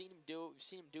 We've seen him do it. We've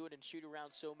seen him do it and shoot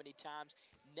around so many times.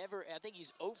 Never, I think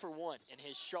he's 0 for 1 in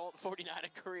his Charlotte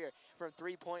 49er career from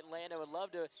three-point land. I would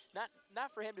love to, not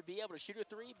for him to be able to shoot a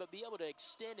 3, but be able to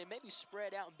extend and maybe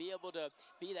spread out and be able to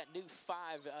be that new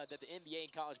 5 that the NBA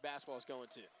and college basketball is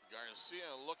going to. Garcia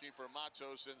looking for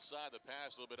Matos inside. The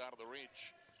pass a little bit out of the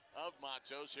reach of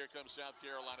Matos. Here comes South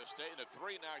Carolina State, and a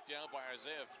 3 knocked down by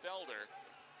Isaiah Felder.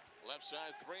 Left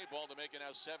side 3 ball to make it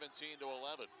now 17-11.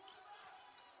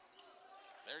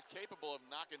 They're capable of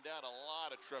knocking down a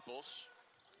lot of triples.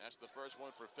 That's the first one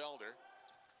for Felder.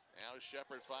 Now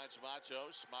Shepard finds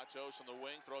Matos. Matos on the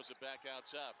wing, throws it back out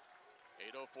top.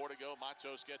 8:04 to go.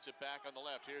 Matos gets it back on the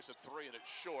left. Here's a 3, and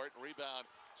it's short. Rebound,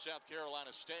 South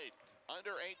Carolina State.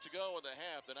 Under 8 to go in the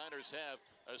half. The Niners have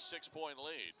a 6-point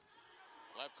lead.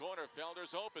 Left corner,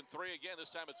 Felder's open. 3 again. This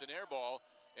time it's an air ball.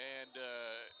 And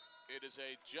it is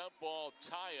a jump ball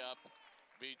tie-up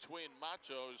between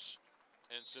Matos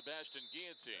and Sebastian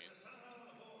Guillotin.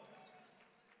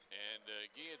 And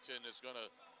Guillotin is going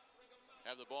to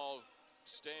have the ball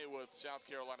stay with South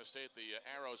Carolina State. The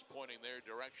arrows pointing their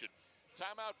direction.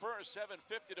 Timeout first,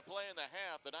 7:50 to play in the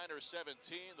half. The Niners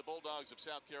 17, the Bulldogs of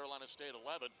South Carolina State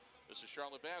 11. This is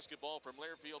Charlotte basketball from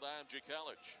Learfield IMG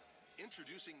College.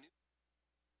 Introducing new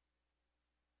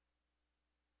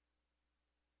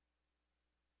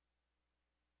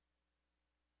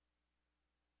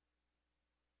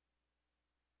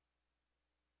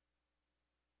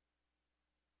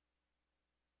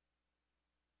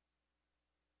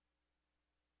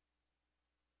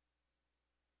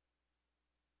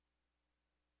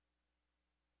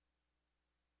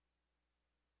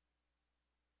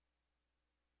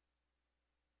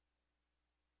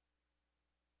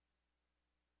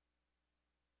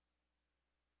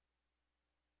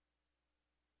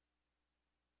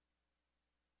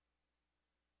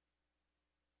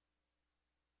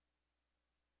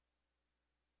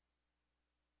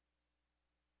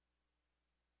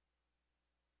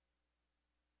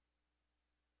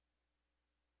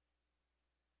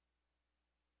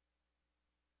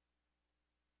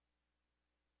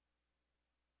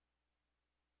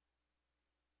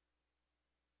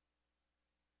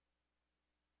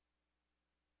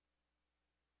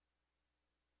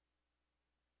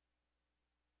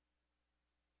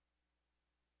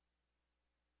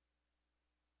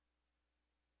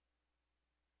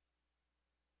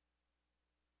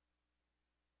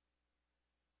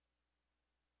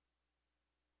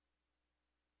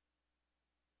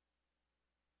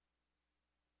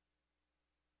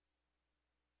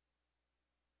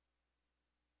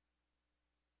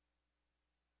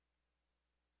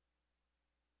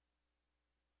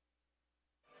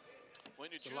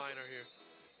the liner here.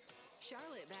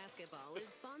 Charlotte basketball is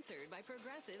sponsored by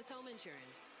Progressive's Home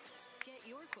Insurance. Get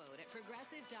your quote at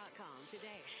progressive.com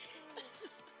today.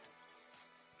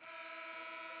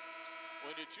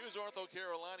 When you choose Ortho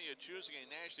Carolina, you're choosing a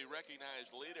nationally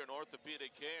recognized leader in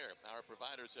orthopedic care. Our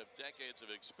providers have decades of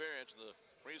experience in the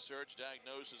research,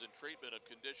 diagnosis, and treatment of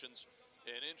conditions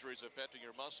and injuries affecting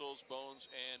your muscles, bones,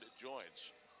 and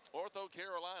joints. Ortho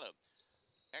Carolina.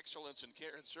 Excellence in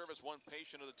care and service, one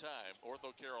patient at a time.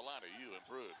 Ortho Carolina, you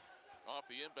improve. Off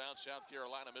the inbound, South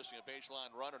Carolina missing a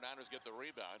baseline runner. Niners get the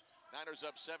rebound. Niners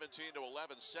up 17-11.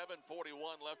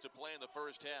 7:41 left to play in the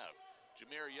first half.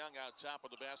 Jameer Young out top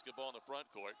of the basketball in the front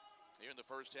court. Here in the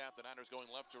first half, the Niners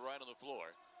going left to right on the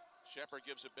floor. Shepard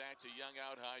gives it back to Young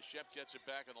out high. Shep gets it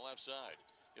back on the left side.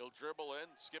 He'll dribble in,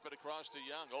 skip it across to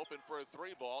Young. Open for a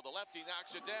three ball. The lefty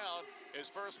knocks it down.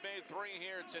 His first made three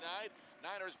here tonight.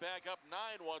 Niners back up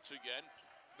 9 once again.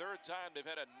 Third time they've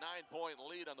had a 9-point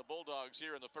lead on the Bulldogs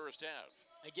here in the first half.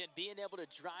 Again, being able to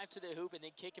drive to the hoop and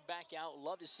then kick it back out.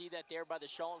 Love to see that there by the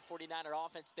Charlotte 49er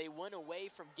offense. They went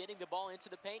away from getting the ball into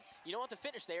the paint. You don't want to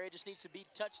finish there. It just needs to be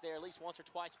touched there at least once or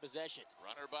twice possession.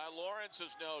 Runner by Lawrence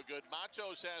is no good.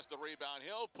 Matos has the rebound.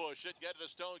 He'll push it. Get it to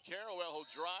Stone Carrawell, who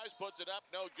drives, puts it up.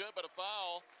 No good, but a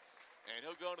foul. And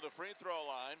he'll go to the free throw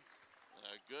line.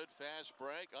 A good fast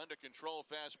break. Under control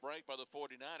fast break by the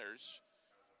 49ers.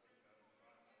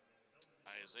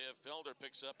 Isaiah Felder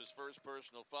picks up his first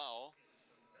personal foul.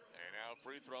 And now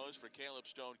free throws for Caleb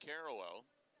Stone Carrawell,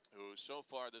 who so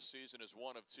far this season is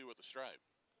 1 of 2 at the stripe.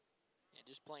 Yeah,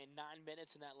 just playing 9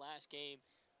 minutes in that last game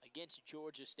against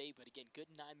Georgia State. But again, good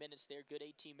 9 minutes there, good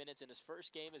 18 minutes in his first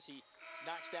game as he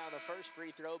knocks down the first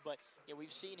free throw. But you know,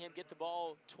 we've seen him get the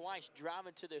ball twice,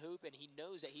 driving to the hoop, and he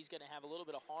knows that he's going to have a little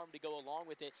bit of harm to go along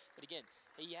with it. But again,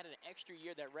 he had an extra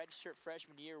year, that redshirt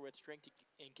freshman year, with strength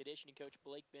and conditioning coach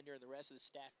Blake Bender and the rest of the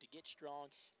staff to get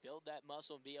strong, build that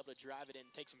muscle, and be able to drive it in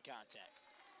and take some contact.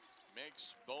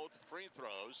 Makes both free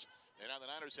throws, and now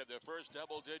the Niners have their first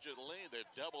double-digit lead.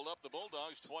 They've doubled up the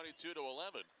Bulldogs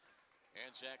 22-11.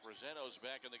 And Zach Rossetto's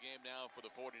back in the game now for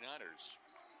the 49ers.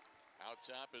 Out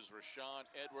top is Rashawn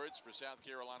Edwards for South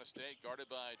Carolina State,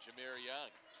 guarded by Jameer Young.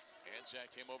 Anzac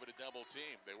came over to double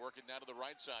team. They work it down to the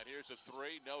right side. Here's a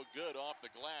three, no good, off the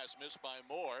glass, missed by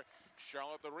Moore.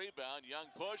 Charlotte the rebound,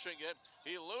 Young pushing it.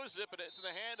 He loses it, but it's in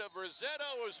the hand of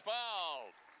Rossetto, who's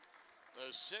fouled. The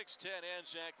 6'10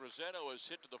 Anzac Rossetto is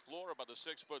hit to the floor by the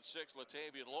 6'6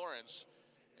 Latavian Lawrence.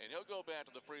 And he'll go back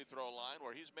to the free throw line,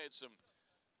 where he's made some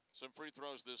free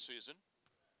throws this season.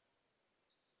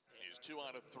 He's 2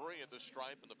 out of 3 at the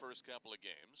stripe in the first couple of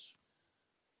games.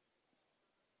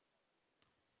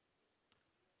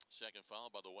 Second foul,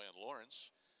 by the way, on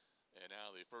Lawrence. And now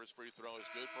the first free throw is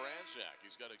good for Anzac.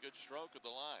 He's got a good stroke at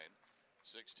the line.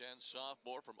 6'10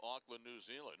 sophomore from Auckland, New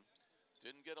Zealand.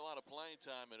 Didn't get a lot of playing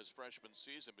time in his freshman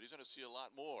season, but he's going to see a lot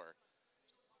more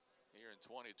here in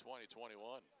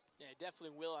 2020-21. Yeah,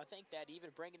 definitely will. I think that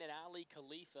even bringing in Ali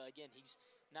Khalifa, again, he's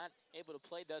not able to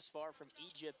play thus far from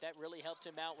Egypt. That really helped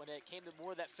him out when it came to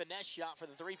more of that finesse shot for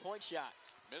the three-point shot.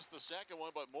 Missed the second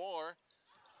one, but more.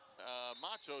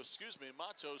 Matos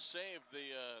saved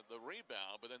the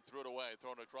rebound, but then threw it away,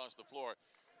 thrown it across the floor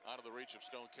out of the reach of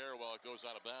Stone Carrawell. It goes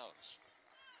out of bounds.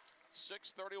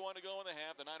 6:31 to go in the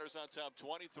half. The Niners on top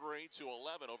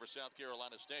 23-11 over South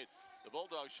Carolina State. The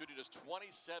Bulldogs shooting just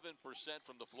 27%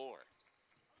 from the floor.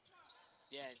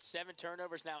 Yeah, and 7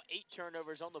 turnovers, now 8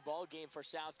 turnovers on the ball game for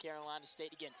South Carolina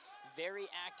State. Again, very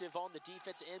active on the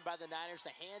defensive end by the Niners.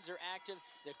 The hands are active,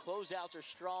 the closeouts are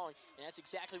strong, and that's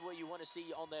exactly what you want to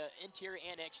see on the interior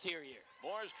and exterior.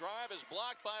 Moore's drive is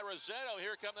blocked by Rossetto.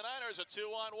 Here come the Niners, a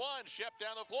 2-on-1. Shep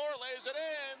down the floor, lays it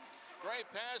in. Great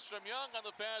pass from Young on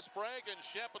the fast break, and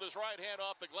Shep with his right hand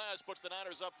off the glass puts the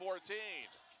Niners up 14.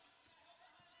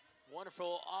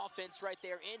 Wonderful offense right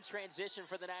there in transition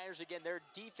for the Niners. Again, their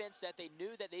defense that they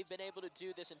knew that they've been able to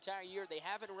do this entire year. They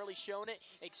haven't really shown it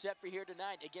except for here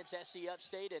tonight against SC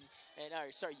Upstate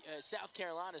South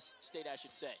Carolina State, I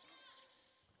should say.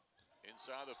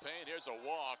 Inside the paint, here's a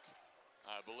walk.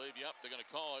 I believe, yep, they're going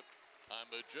to call it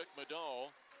on Majuk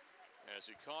Madol as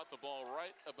he caught the ball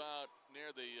right about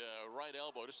near the right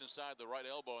elbow, just inside the right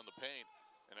elbow in the paint.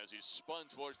 And as he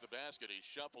spun towards the basket, he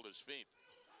shuffled his feet.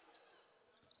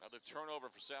 Another turnover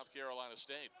for South Carolina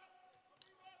State.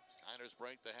 Niners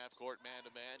break the half-court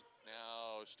man-to-man.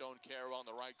 Now Stone Carrawell on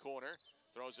the right corner.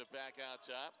 Throws it back out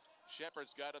top.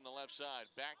 Shepard's got it on the left side.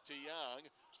 Back to Young.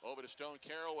 Over to Stone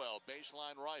Carrawell.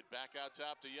 Baseline right. Back out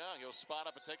top to Young. He'll spot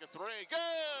up and take a three.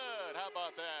 Good! How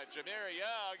about that? Jameer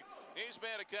Young. He's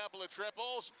made a couple of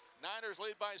triples. Niners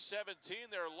lead by 17,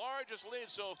 their largest lead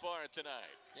so far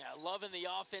tonight. Yeah, loving the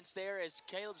offense there as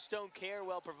Caleb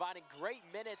Stone-Carewell providing great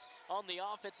minutes on the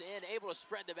offensive end, able to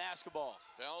spread the basketball.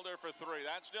 Felder for three.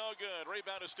 That's no good.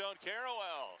 Rebound to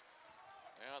Stone-Carewell.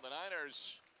 Now the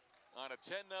Niners on a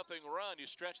 10-0 run. You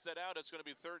stretch that out, it's going to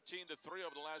be 13-3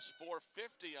 over the last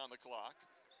 4:50 on the clock.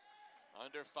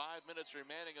 Under 5 minutes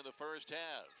remaining in the first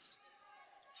half.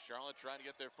 Charlotte trying to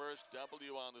get their first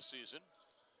W on the season.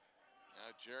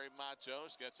 Now Jerry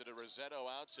Matos gets it to Rossetto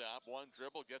out top. One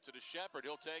dribble, gets it to Shepard.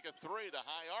 He'll take a three. The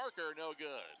high arcer, no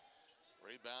good.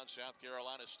 Rebound, South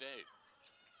Carolina State.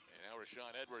 And now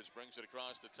Rashawn Edwards brings it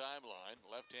across the timeline.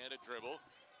 Left-handed dribble.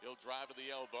 He'll drive to the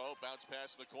elbow. Bounce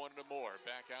pass in the corner to Moore.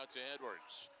 Back out to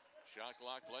Edwards. Shot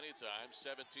clock plenty of time.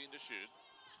 17 to shoot.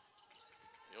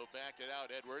 He'll back it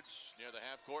out. Edwards near the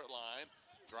half-court line.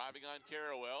 Driving on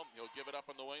Carewell. He'll give it up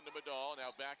on the wing to Medall.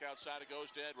 Now back outside it goes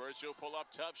to Edwards. He'll pull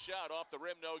up. Tough shot off the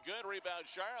rim. No good. Rebound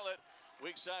Charlotte.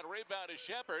 Weak side rebound to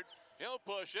Shepard. He'll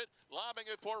push it.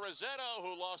 Lobbing it for Rossetto,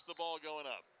 who lost the ball going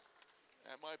up.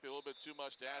 That might be a little bit too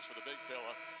much to ask for the big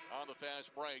fella on the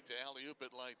fast break to alley-oop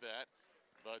it like that.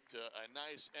 But a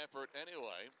nice effort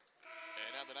anyway. And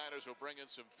now the Niners will bring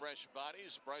in some fresh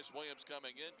bodies. Bryce Williams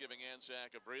coming in, giving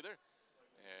Anzac a breather.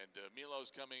 And Milo's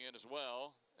coming in as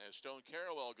well as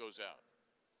Stone-Carewell goes out.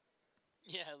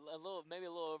 Yeah, maybe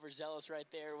a little overzealous right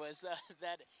there was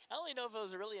that. I don't even know if it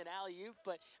was really an alley-oop,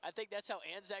 but I think that's how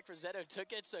Anzac Rossetto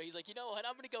took it. So he's like, you know what,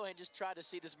 I'm going to go ahead and just try to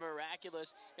see this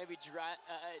miraculous, maybe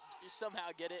somehow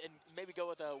get it and maybe go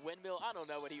with a windmill. I don't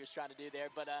know what he was trying to do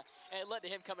there, but it led to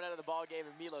him coming out of the ball game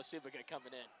and Milo Subica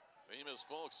coming in. Famous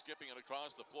Folks skipping it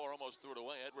across the floor, almost threw it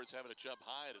away. Edwards having to jump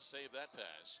high to save that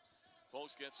pass.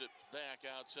 Folks gets it back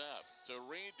out top to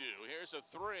Redo. Here's a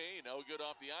three, no good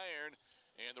off the iron.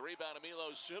 And the rebound of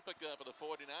Milos Subica for the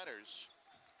 49ers.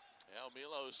 Now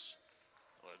Milos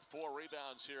with 4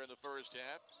 rebounds here in the first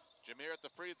half. Jameer at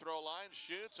the free throw line,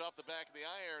 shoots off the back of the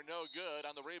iron, no good.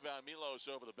 On the rebound,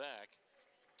 Milos over the back.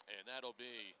 And that'll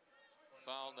be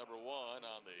foul number 1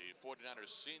 on the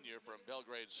 49ers senior from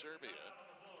Belgrade, Serbia.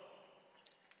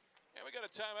 And we got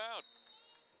a timeout.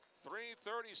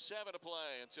 3:37 to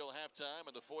play until halftime,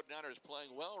 and the 49ers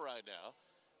playing well right now.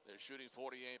 They're shooting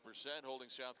 48%, holding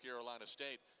South Carolina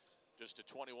State just to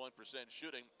 21%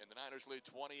 shooting, and the Niners lead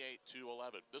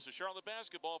 28-11. This is Charlotte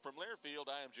basketball from Learfield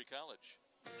IMG College.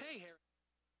 Hey, Harry.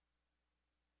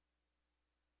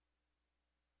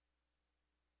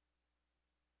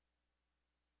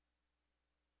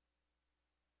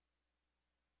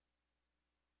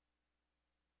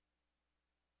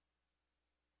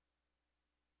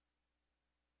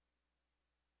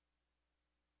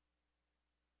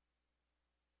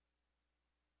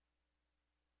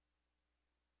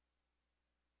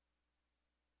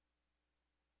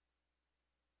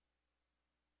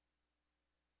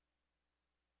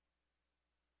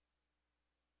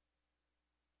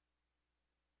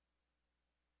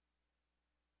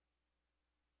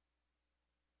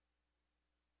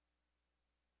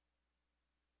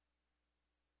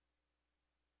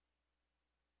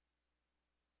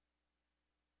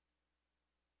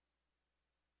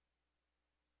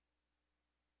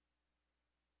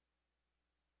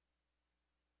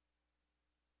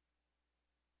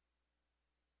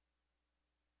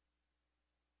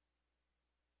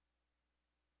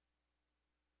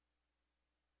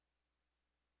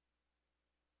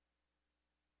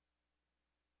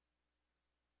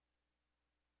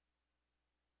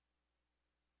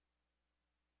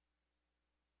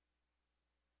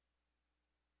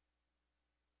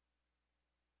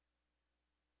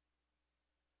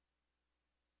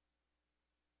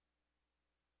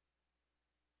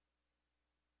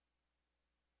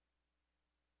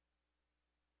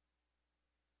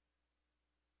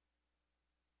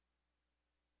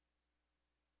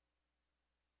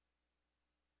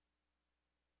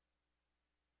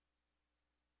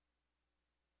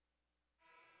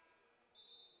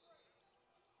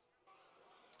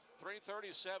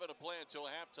 .337 to play until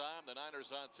halftime. The Niners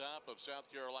on top of South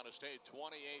Carolina State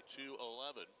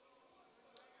 28-11.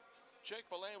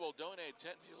 Chick-fil-A will donate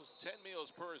 10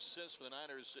 meals per assist for the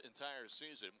Niners' entire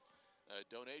season.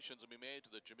 Donations will be made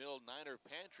to the Jamil Niner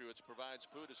Pantry, which provides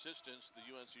food assistance to the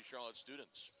UNC Charlotte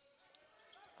students.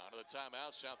 Out of the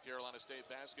timeout, South Carolina State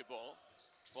basketball.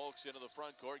 Folks into the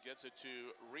front court, gets it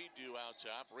to Redo out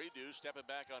top. Redo stepping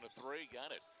back on a three, got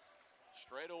it.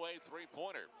 Straight away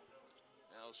three-pointer.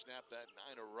 Now snap that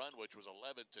Niner run, which was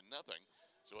 11-0.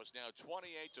 So it's now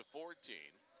 28-14.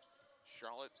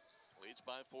 Charlotte leads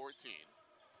by 14.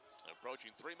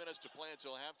 Approaching 3 minutes to play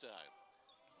until halftime.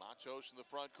 Matos in the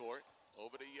front court.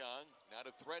 Over to Young. Now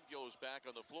to Threadgill, who's back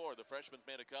on the floor. The freshman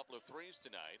made a couple of threes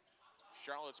tonight.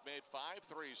 Charlotte's made 5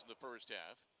 threes in the first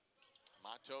half.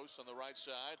 Matos on the right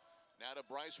side. Now to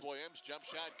Bryce Williams. Jump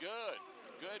shot good.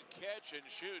 Good catch and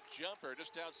shoot jumper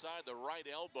just outside the right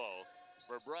elbow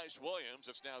for Bryce Williams.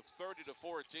 It's now 30-14.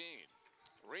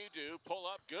 Redo, pull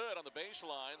up good on the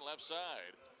baseline, left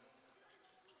side.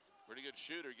 Pretty good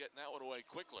shooter getting that one away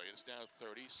quickly. It's now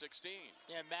 30-16.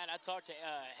 Yeah, Matt, I talked to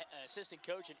assistant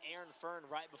coach and Aaron Fern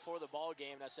right before the ball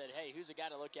game, and I said, hey, who's the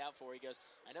guy to look out for? He goes,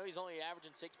 I know he's only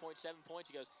averaging 6.7 points.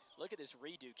 He goes, look at this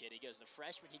Redo kid. He goes, the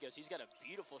freshman, he goes, he's got a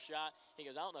beautiful shot. He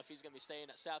goes, I don't know if he's going to be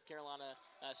staying at South Carolina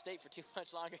State for too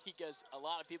much longer. He goes, a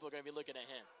lot of people are going to be looking at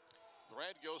him.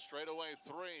 Threadgill straight away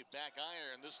 3, back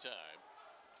iron this time.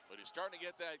 But he's starting to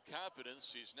get that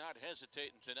confidence. He's not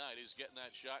hesitating tonight. He's getting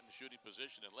that shot in shooting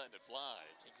position and letting it fly.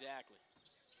 Exactly.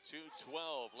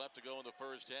 2:12 left to go in the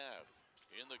first half.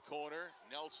 In the corner,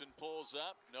 Nelson pulls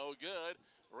up, no good.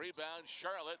 Rebound,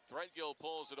 Charlotte. Threadgill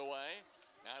pulls it away.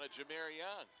 Now to Jameer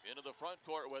Young. Into the front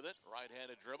court with it.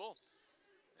 Right-handed dribble.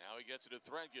 Now he gets it to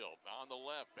Threadgill. On the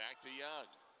left, back to Young.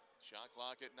 Shot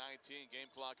clock at 19. Game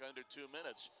clock under 2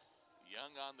 minutes.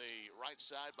 Young on the right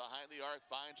side behind the arc,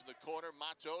 finds in the corner.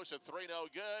 Matos, a 3, no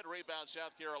good. Rebound,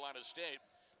 South Carolina State.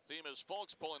 Themis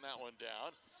Folks pulling that one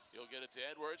down. He'll get it to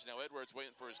Edwards. Now Edwards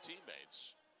waiting for his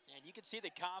teammates. And you can see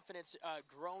the confidence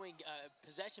growing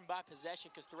possession by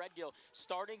possession because Threadgill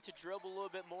starting to dribble a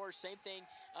little bit more. Same thing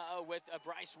with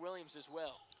Bryce Williams as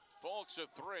well. Folks,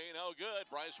 a 3, no good.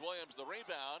 Bryce Williams, the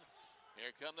rebound.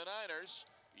 Here come the Niners.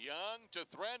 Young to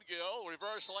Threadgill.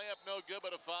 Reverse layup, no good,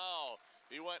 but a foul.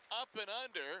 He went up and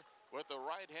under with the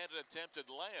right-handed attempted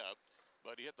layup,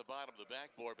 but he hit the bottom of the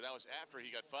backboard, but that was after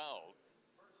he got fouled.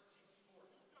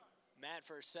 Matt,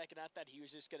 for a second, I thought he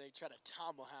was just going to try to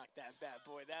tomahawk that bad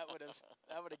boy. That would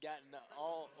have gotten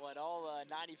all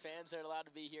 90 fans that are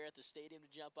allowed to be here at the stadium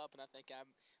to jump up, and I think I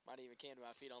might even came to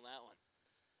my feet on that one.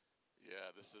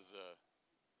 Yeah, this is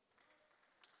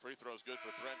free throws good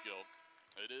for Threadgill.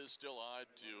 It is still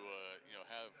odd to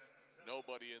have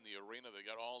nobody in the arena. They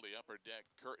got all the upper deck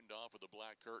curtained off with a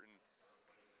black curtain.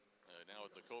 Now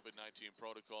with the COVID-19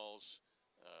 protocols,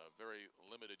 very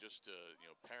limited just to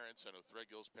parents. I know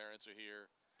Threadgill's parents are here.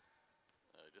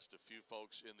 Just a few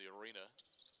folks in the arena.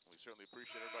 We certainly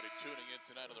appreciate everybody tuning in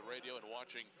tonight on the radio and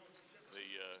watching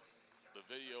the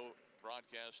video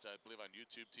broadcast, I believe, on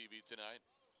YouTube TV tonight.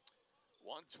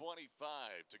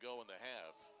 1:25 to go in the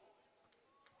half.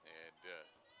 And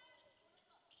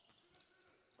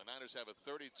the Niners have a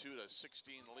 32-16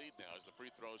 lead now as the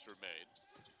free throws are made.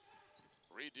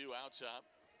 Redo out top.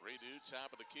 Redo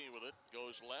top of the key with it.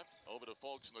 Goes left over to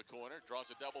Folks in the corner. Draws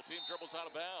a double team. Dribbles out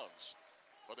of bounds.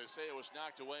 But they say it was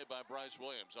knocked away by Bryce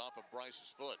Williams off of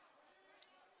Bryce's foot.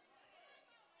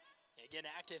 Again,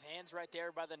 active hands right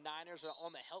there by the Niners on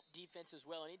the help defense as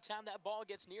well. Anytime that ball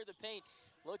gets near the paint,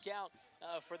 look out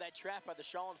for that trap by the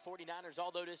Charlotte 49ers.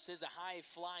 Although this is a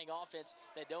high-flying offense,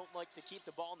 they don't like to keep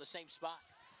the ball in the same spot.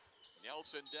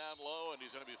 Nelson down low, and he's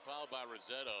going to be fouled by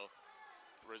Rossetto.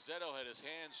 Rossetto had his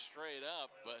hands straight up,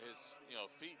 but his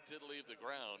feet did leave the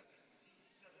ground.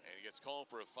 And he gets called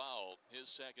for a foul, his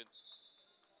second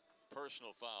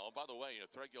personal foul. By the way,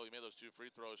 Threadgill, he made those 2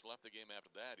 free throws, left the game after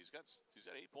that. He's got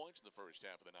 8 points in the first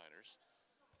half of the Niners,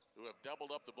 who have doubled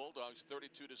up the Bulldogs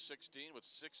 32-16 with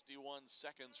 61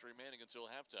 seconds remaining until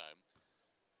halftime.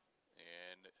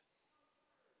 And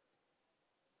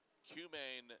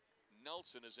Cumane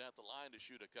Nelson is at the line to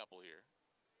shoot a couple here.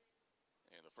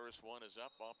 And the first one is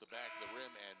up off the back of the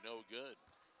rim and no good.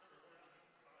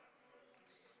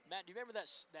 Matt, do you remember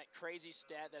that crazy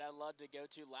stat that I loved to go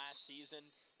to last season?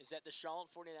 Is that the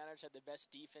Charlotte 49ers had the best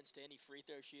defense to any free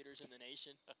throw shooters in the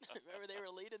nation? Remember they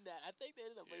were leading that. I think they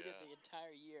ended up leading the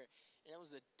entire year. And that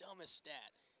was the dumbest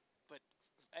stat. But,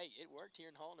 hey, it worked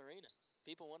here in Halton Arena.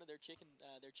 People wanted their chicken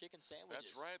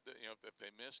sandwiches. That's right. If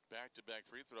they missed back-to-back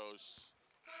free throws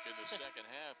in the second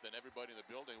half, then everybody in the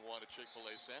building wanted a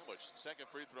Chick-fil-A sandwich. Second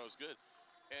free throw is good.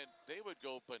 And they would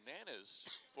go bananas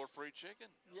for free chicken.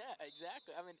 Yeah,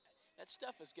 exactly. I mean, that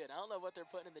stuff is good. I don't know what they're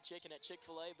putting in the chicken at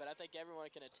Chick-fil-A, but I think everyone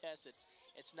can attest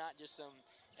it's not just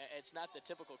it's not the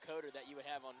typical coater that you would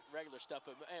have on regular stuff.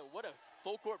 But man, what a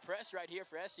full court press right here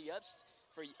for SC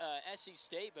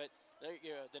State. But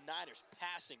the Niners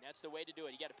passing, that's the way to do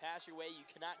it. You got to pass your way. You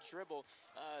cannot dribble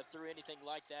through anything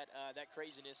like that. That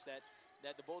craziness that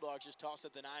the Bulldogs just tossed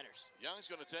at the Niners.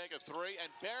 Young's going to take a 3 and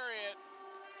bury it.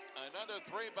 Another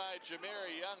three by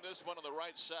Jameer Young, this one on the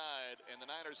right side, and the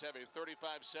Niners have a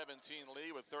 35-17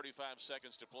 lead with 35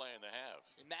 seconds to play in the half.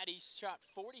 And Matt, he shot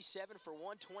 47 for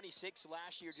 126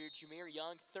 last year to Jameer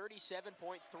Young,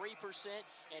 37.3%,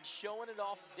 and showing it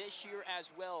off this year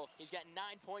as well. He's got 9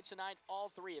 points tonight.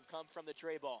 All three have come from the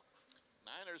tray ball.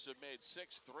 Niners have made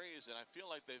 6 threes, and I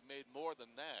feel like they've made more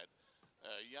than that.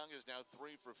 Young is now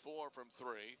 3 for 4 from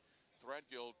 3.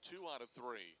 Threadgill 2 out of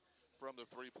 3 from the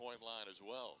three-point line as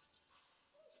well.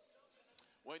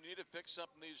 When you need to fix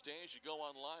something these days, you go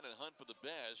online and hunt for the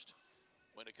best.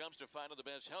 When it comes to finding the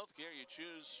best health care,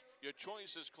 your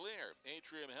choice is clear.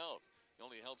 Atrium Health, the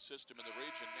only health system in the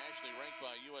region, nationally ranked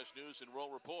by U.S. News and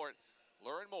World Report.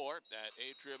 Learn more at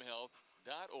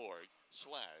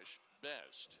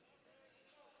atriumhealth.org/best.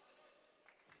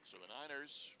 So the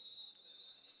Niners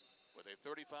with a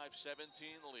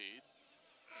 35-17 lead,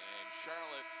 and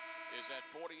Charlotte is at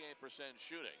 48%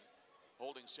 shooting,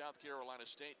 holding South Carolina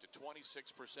State to 26%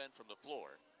 from the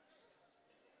floor.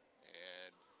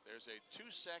 And there's a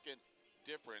 2-second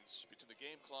difference between the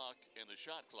game clock and the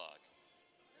shot clock.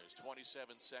 There's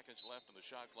 27 seconds left on the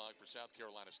shot clock for South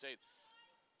Carolina State.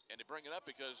 And they bring it up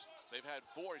because they've had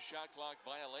 4 shot clock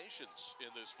violations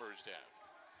in this first half.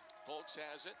 Folks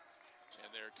has it, and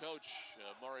their coach,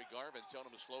 Murray Garvin, telling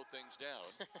him to slow things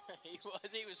down. He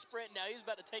was sprinting now. He's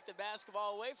about to take the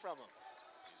basketball away from him.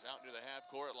 He's out near the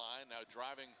half-court line, now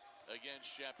driving against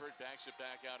Shepard, backs it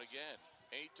back out again.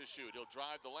 8 to shoot. He'll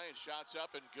drive the lane, shots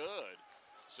up and good.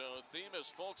 So Themis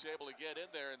Folks able to get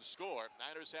in there and score.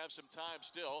 Niners have some time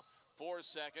still, 4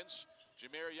 seconds.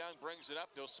 Jameer Young brings it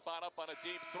up. He'll spot up on a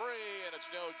deep 3, and it's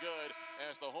no good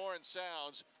as the horn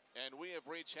sounds. And we have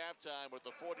reached halftime with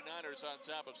the 49ers on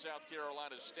top of South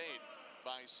Carolina State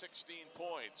by 16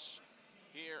 points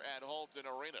here at Halton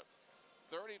Arena.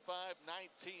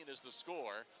 35-19 is the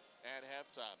score at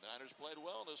halftime. The Niners played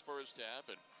well in this first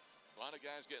half, and a lot of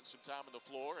guys getting some time on the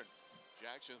floor, and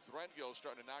Jackson Threadgill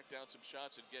starting to knock down some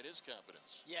shots and get his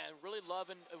confidence. Yeah, really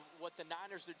loving what the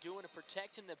Niners are doing and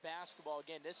protecting the basketball.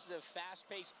 Again, this is a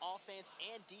fast-paced offense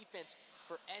and defense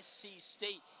for SC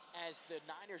State, as the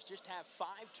Niners just have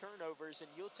 5 turnovers, and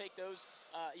you'll take those,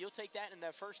 you'll take that in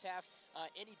the first half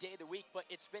any day of the week. But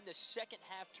it's been the second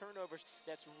half turnovers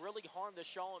that's really harmed the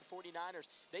Charlotte 49ers.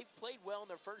 They've played well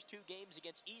in their first 2 games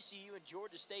against ECU and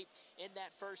Georgia State in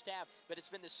that first half, but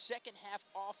it's been the second half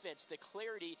offense, the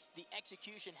clarity, the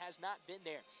execution has not been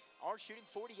there. Are shooting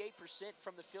 48%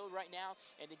 from the field right now,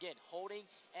 and again, holding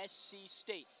SC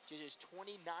State to just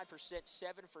 29%, 7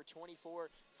 for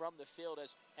 24 from the field,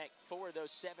 as heck, 4 of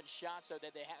those 7 shots that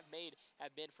they have made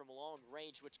have been from long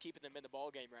range, which keeping them in the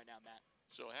ball game right now, Matt.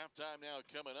 So halftime now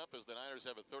coming up as the Niners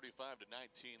have a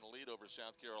 35-19 lead over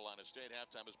South Carolina State.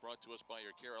 Halftime is brought to us by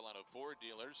your Carolina Ford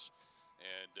dealers.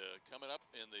 And coming up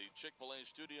in the Chick-fil-A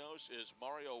studios is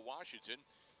Mario Washington.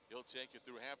 He'll take you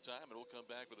through halftime, and we'll come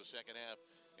back with the second half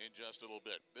in just a little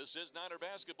bit. This is Niner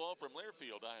basketball from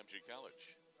Learfield IMG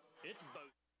College. It's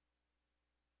both.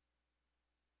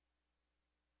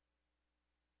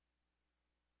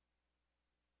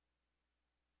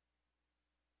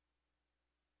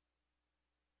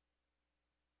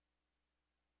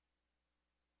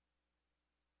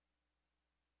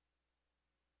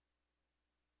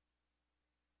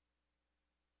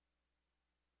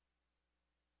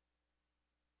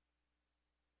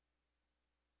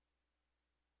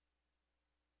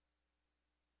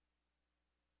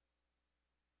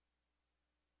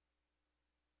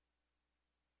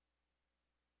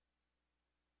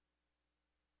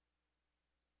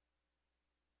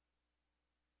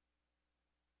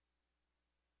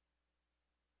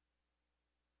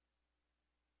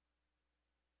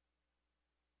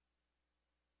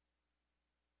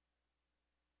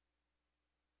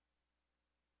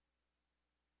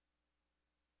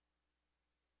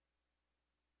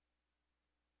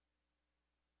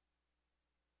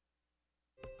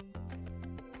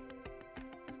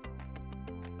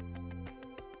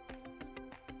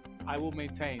 I will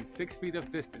maintain 6 feet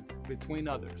of distance between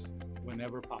others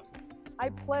whenever possible. I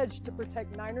pledge to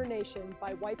protect Niner Nation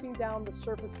by wiping down the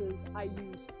surfaces I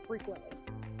use frequently.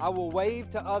 I will wave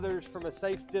to others from a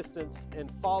safe distance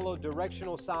and follow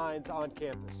directional signs on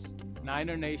campus.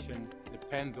 Niner Nation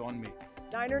depends on me.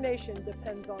 Niner Nation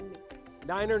depends on me.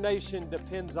 Niner Nation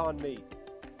depends on me.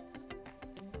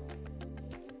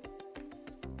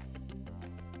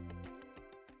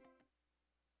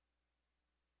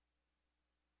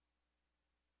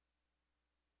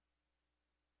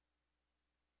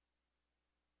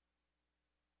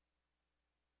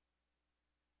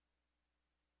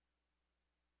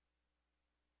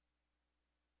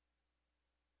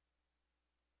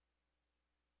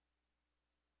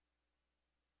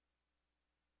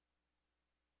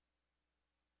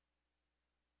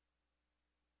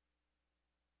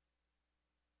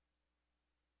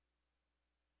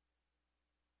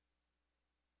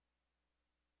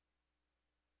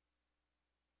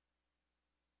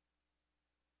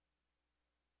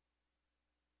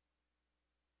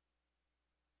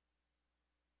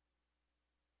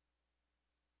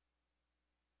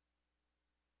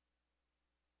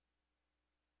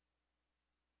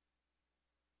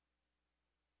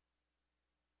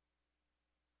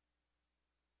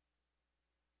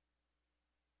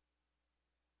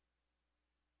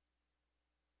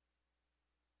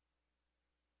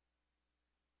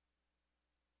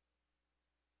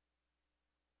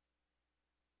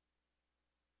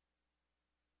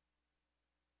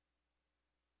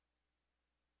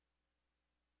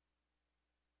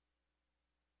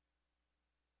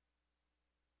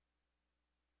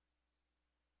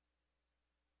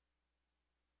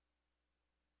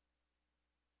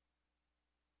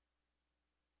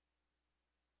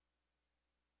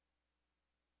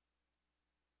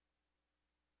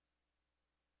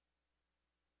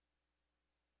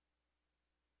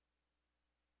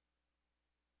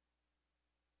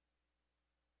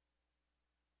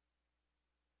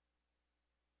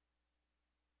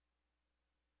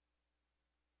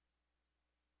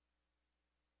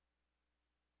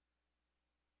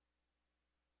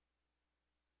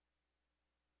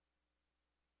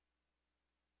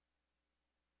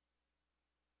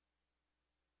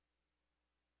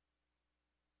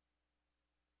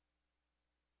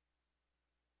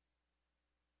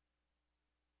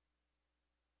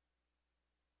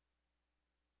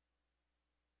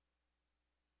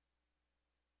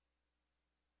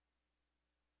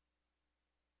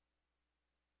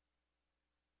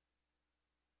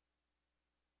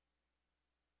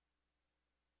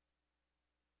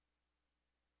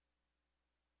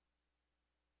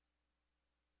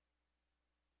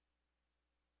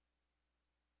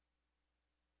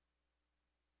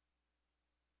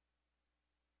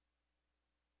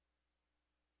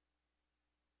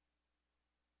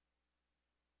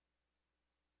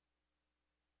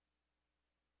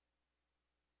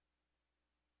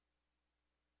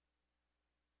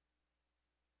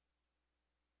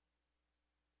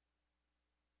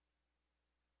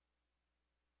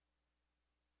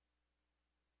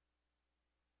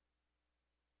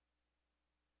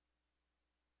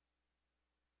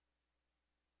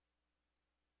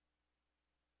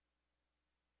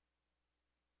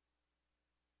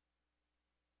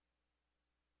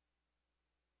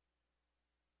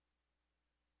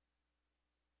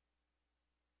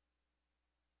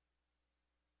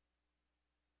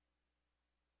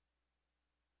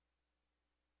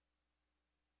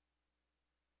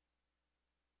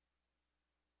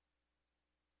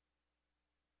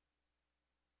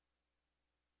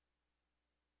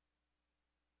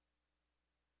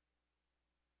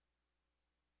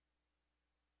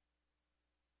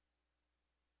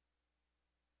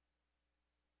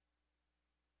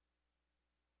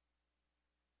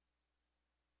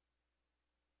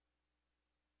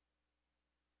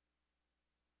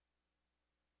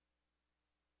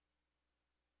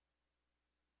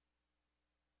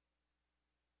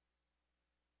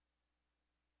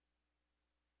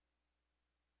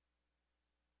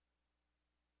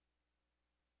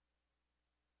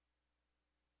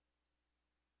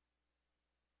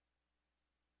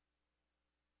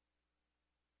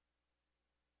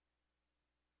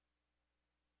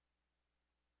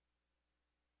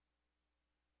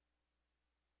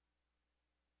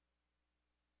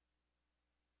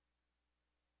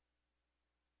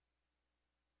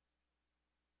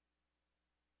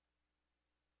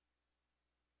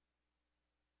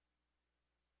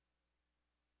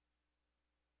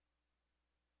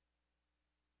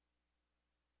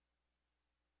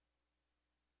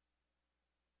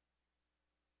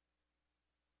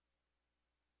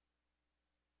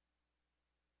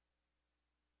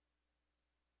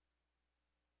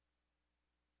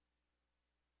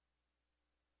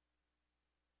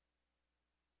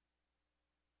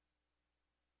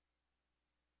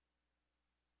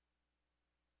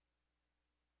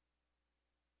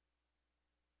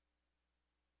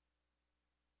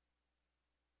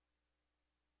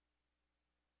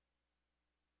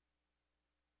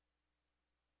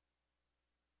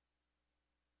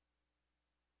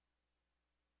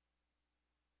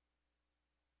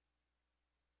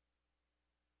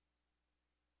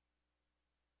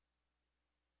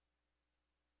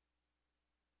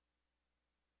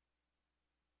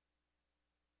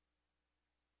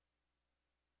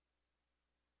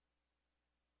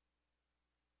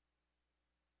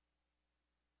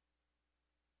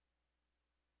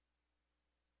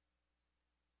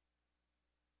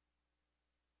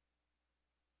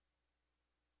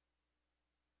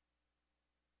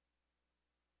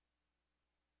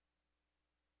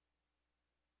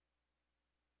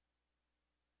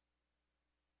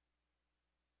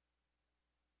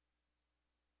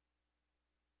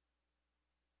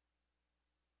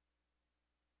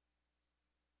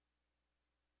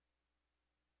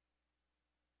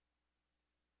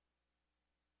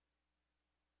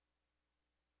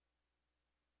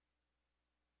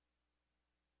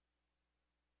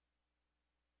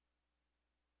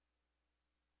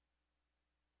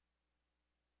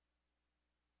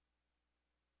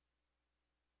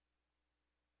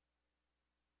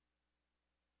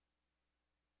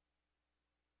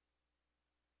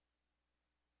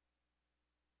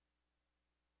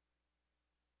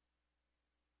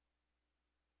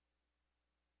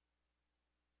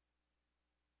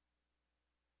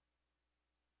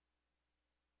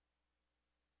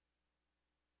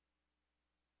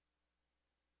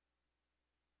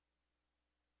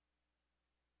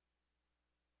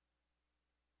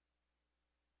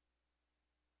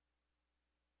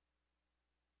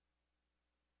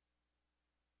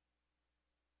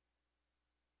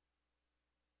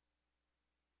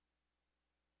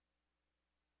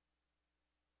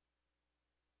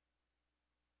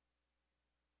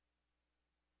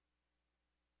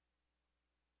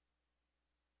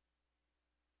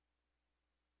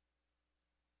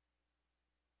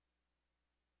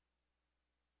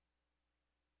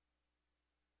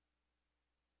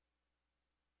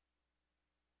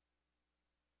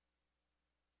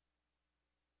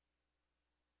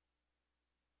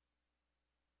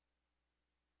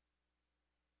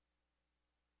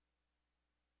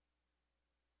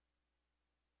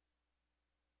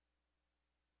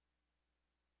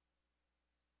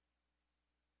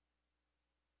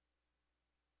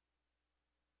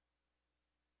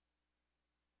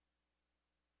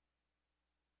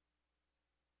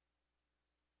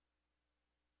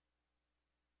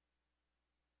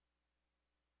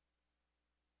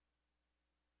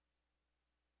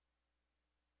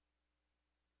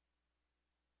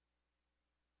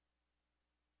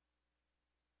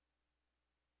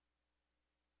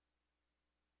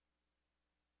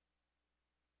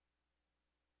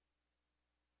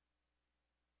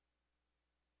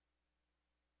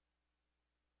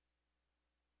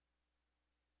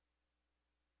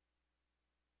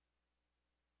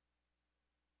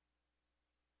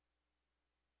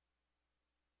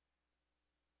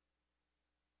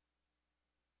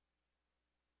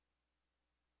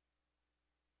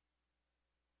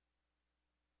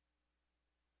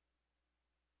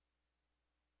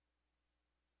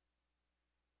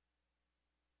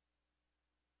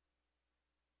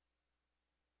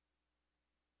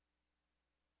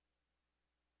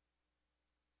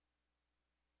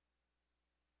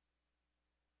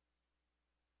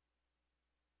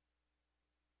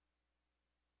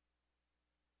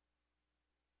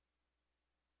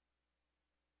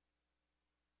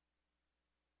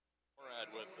 side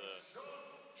with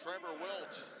Trevor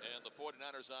Wilt and the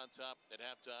 49ers on top at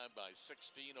halftime by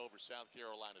 16 over South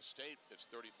Carolina State. It's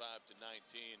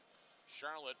 35-19.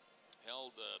 Charlotte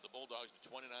held the Bulldogs to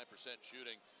 29%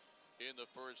 shooting in the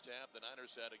first half. The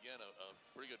Niners had, again, a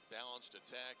pretty good balanced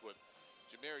attack with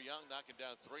Jameer Young knocking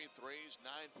down 3 threes,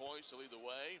 9 points to lead the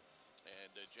way.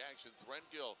 And Jackson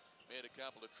Threngill made a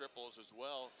couple of triples as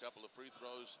well, a couple of free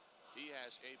throws. He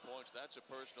has 8 points. That's a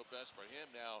personal best for him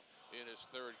now in his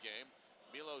third game.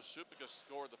 Milo Supica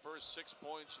scored the first 6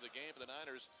 points of the game for the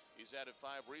Niners. He's added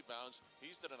 5 rebounds.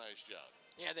 He's done a nice job.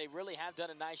 Yeah, they really have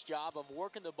done a nice job of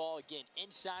working the ball, again,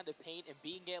 inside the paint and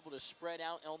being able to spread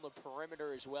out on the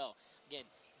perimeter as well. Again,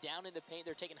 down in the paint,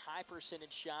 they're taking high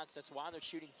percentage shots. That's why they're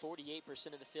shooting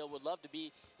 48% of the field. Would love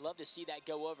to see that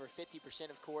go over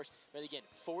 50%, of course. But again,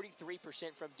 43%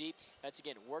 from deep. That's,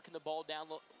 again, working the ball down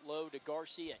low to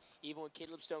Garcia, even when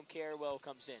Caleb Stone-Carrawell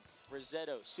comes in.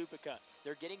 Rosetto, Supica,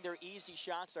 they're getting their easy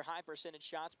shots, their high percentage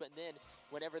shots, but then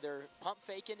whenever they're pump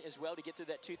faking as well to get through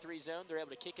that 2-3 zone, they're able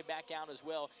to kick it back out as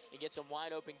well and get some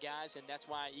wide open guys, and that's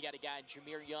why you got a guy,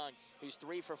 Jameer Young, who's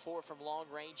 3 for 4 from long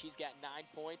range. He's got 9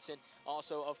 points, and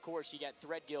also, of course, you got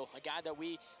Threadgill, a guy that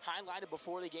we highlighted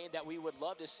before the game that we would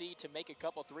love to see to make a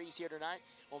couple threes here tonight.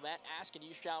 Well, Matt, ask and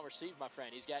you shall receive, my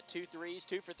friend. He's got 2 threes,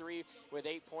 2 for 3 with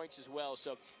 8 points as well.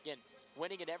 So, again,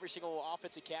 winning in every single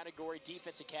offensive category,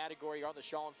 defensive category are the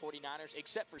Charlotte 49ers,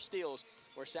 except for steals,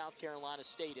 where South Carolina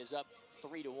State is up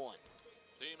 3-1.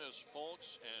 Team is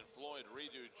Folks and Floyd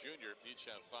Redu Jr.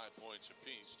 each have 5 points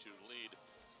apiece to lead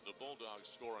the Bulldogs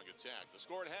scoring attack. The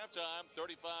score at halftime,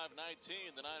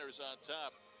 35-19. The Niners on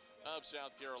top of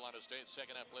South Carolina State.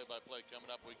 Second half play-by-play coming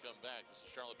up. We come back. This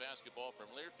is Charlotte basketball from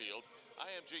Learfield,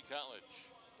 IMG College.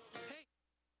 Hey.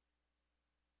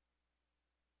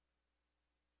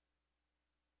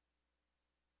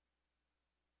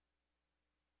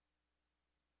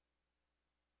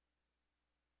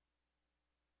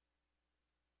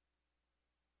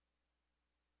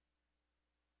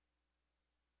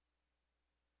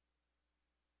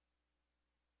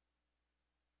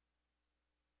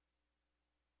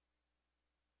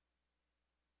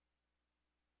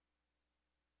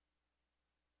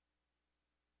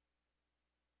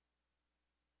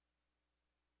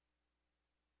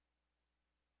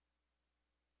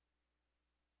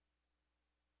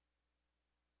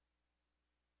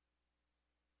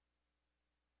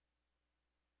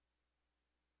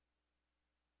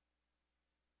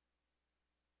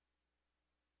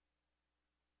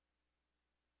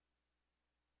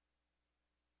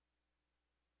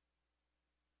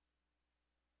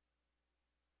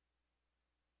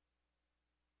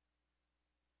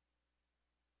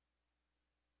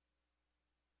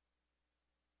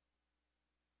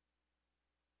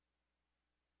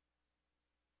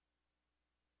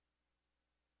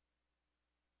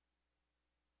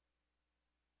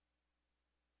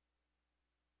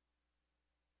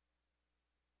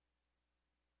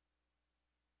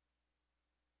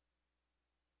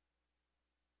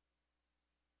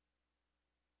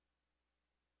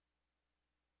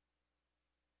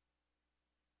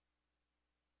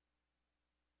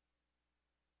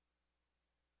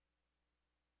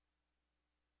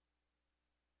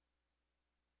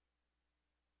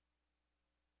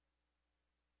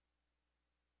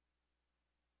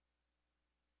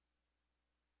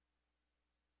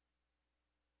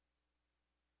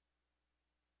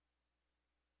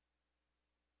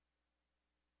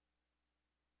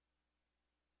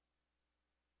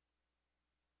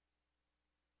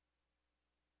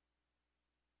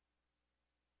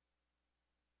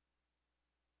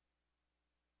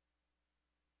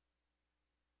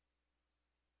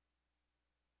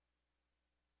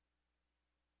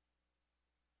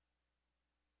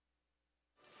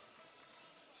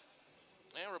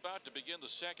 And we're about to begin the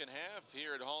second half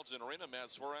here at Halton Arena.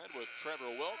 Matt Swerat with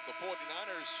Trevor Wilt. The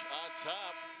 49ers on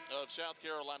top of South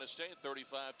Carolina State,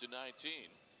 35-19.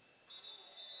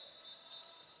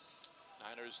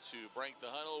 Niners to break the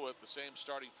huddle with the same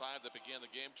starting 5 that began the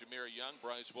game. Jameer Young,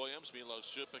 Bryce Williams, Milo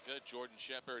Supica, Jordan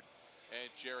Shepard, and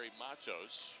Jerry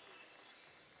Matos.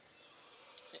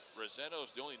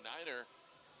 Rosetto's the only Niner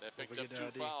that picked up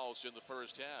 2 fouls in the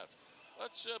first half.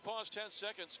 Let's pause 10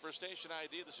 seconds for station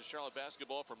ID. This is Charlotte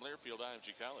basketball from Learfield,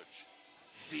 IMG College.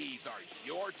 These are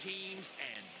your teams,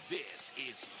 and this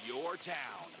is your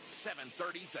town.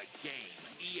 7:30 The Game.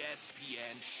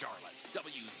 ESPN Charlotte.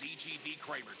 WZGV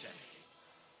Cramerton.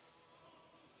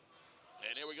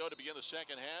 And here we go to begin the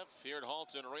second half here at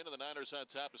Halton Arena. The Niners on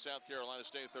top of South Carolina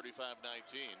State,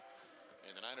 35-19.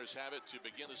 And the Niners have it to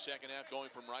begin the second half,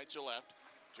 going from right to left.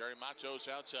 Jerry Matos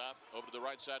out top. Over to the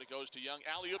right side, it goes to Young.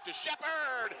 Alley-oop to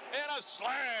Shepard, and a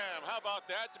slam. How about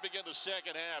that to begin the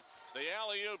second half? The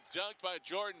alley-oop dunk by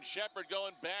Jordan Shepard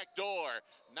going back door.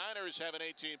 Niners have an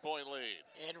 18-point lead.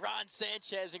 And Ron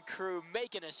Sanchez and crew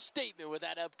making a statement with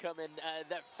that upcoming,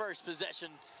 that first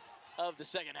possession of the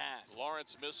second half.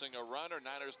 Lawrence missing a runner.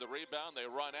 Niners the rebound. They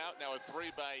run out. Now a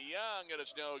three by Young, and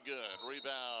it's no good.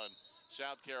 Rebound,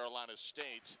 South Carolina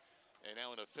State. And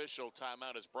now an official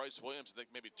timeout as Bryce Williams, I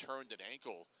think, maybe turned an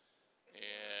ankle.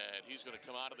 And he's going to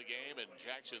come out of the game, and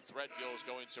Jackson Threadgill is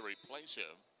going to replace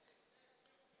him.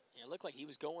 Yeah, it looked like he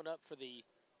was going up for the,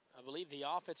 I believe, the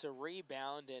offensive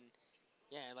rebound. And,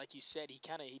 yeah, like you said, he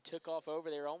took off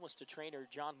over there almost to trainer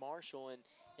John Marshall and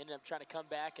ended up trying to come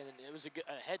back. And it was a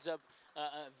heads-up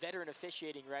veteran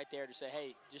officiating right there to say,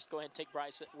 hey, just go ahead and take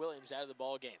Bryce Williams out of the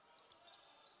ball game.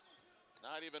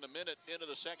 Not even a minute into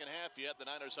the second half yet. The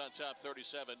Niners on top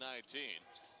 37-19.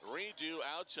 Redo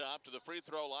out top to the free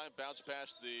throw line. Bounce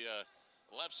past the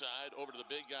left side over to the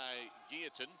big guy,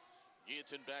 Guillotin.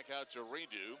 Guillotin back out to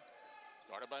Redo.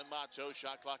 Guarded by Mato.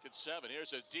 Shot clock at 7.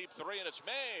 Here's a deep three, and it's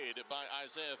made by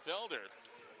Isaiah Felder.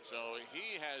 So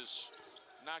he has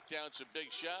knocked down some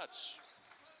big shots.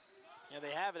 Yeah,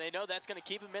 they have, and they know that's going to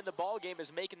keep them in the ball game,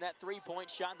 is making that three-point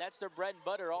shot. That's their bread and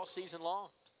butter all season long.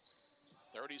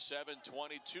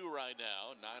 37-22 right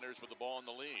now. Niners with the ball in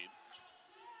the lead.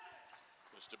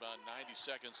 Just about 90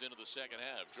 seconds into the second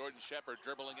half. Jordan Shepard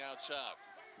dribbling out top.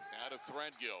 Now to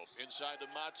Threadgill. Inside to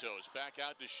Matos. Back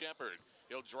out to Shepard.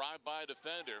 He'll drive by a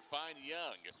defender. Find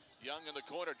Young. Young in the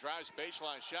corner. Drives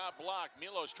baseline. Shot blocked.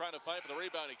 Milos trying to fight for the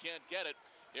rebound. He can't get it.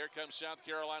 Here comes South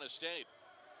Carolina State.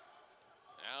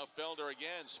 Now Felder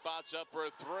again. Spots up for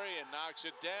a three and knocks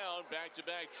it down.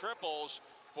 Back-to-back triples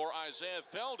for Isaiah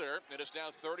Felder. It is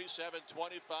now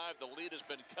 37-25. The lead has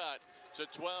been cut to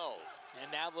 12. And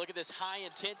now look at this high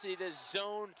intensity, this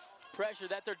zone pressure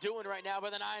that they're doing right now by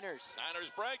the Niners.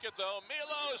 Niners break it though.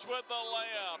 Milos with the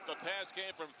layup. The pass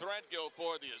came from Threadgill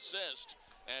for the assist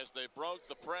as they broke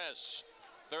the press.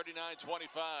 39-25.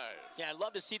 Yeah, I'd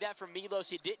love to see that from Milos.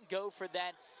 He didn't go for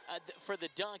that for the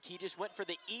dunk. He just went for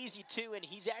the easy two, and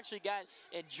he's actually got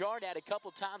and jarred at a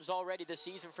couple times already this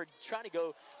season for trying to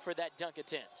go for that dunk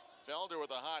attempt. Felder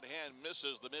with a hot hand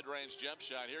misses the mid-range jump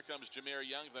shot. Here comes Jameer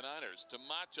Young, the Niners. To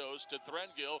Matos, to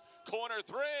Threadgill. Corner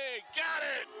three. Got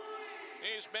it!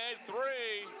 He's made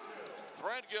three.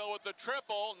 Threadgill with the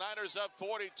triple. Niners up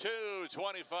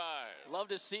 42-25. Love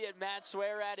to see it, Matt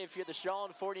Swearat, if you're the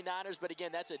Charlotte 49ers. But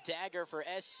again, that's a dagger for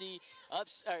SC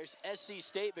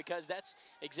State, because that's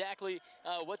exactly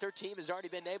what their team has already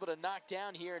been able to knock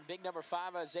down here in big number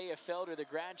 5, Isaiah Felder, the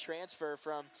grad transfer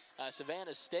from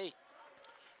Savannah State.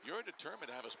 You're determined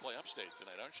to have us play upstate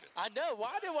tonight, aren't you? I know.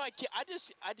 Why do I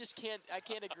just can't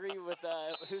agree with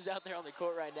who's out there on the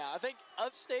court right now. I think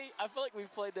upstate, I feel like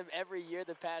we've played them every year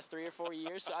the past 3 or 4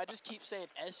 years, so I just keep saying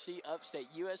SC upstate,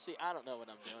 USC. I don't know what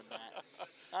I'm doing, Matt.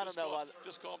 I don't know why.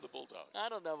 Just call them the Bulldogs. I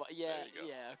don't know. Yeah,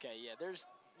 okay, yeah. There's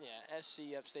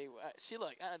SC upstate. See,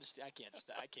 look, I can't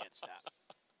stop.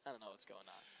 I don't know what's going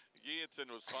on.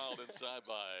 Guillotin was fouled inside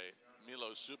by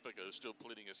Milos Supica, who's still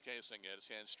pleading his case and got his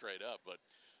hands straight up, but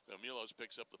Milos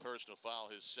picks up the personal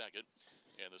foul, his second.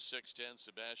 And the 6'10",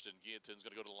 Sebastian Guillotin's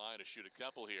going to go to the line to shoot a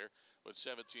couple here with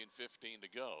 17:15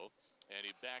 to go. And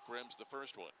he back rims the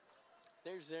first one.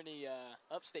 There's any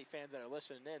upstate fans that are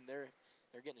listening in, they're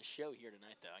getting a show here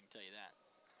tonight, though, I can tell you that.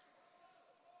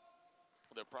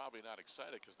 Well, they're probably not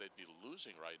excited because they'd be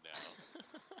losing right now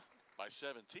by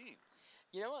 17.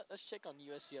 You know what? Let's check on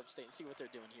USC Upstate and see what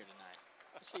they're doing here tonight.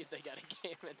 Let's see if they got a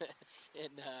game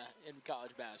in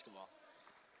college basketball.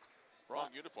 Wrong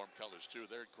uniform colors, too.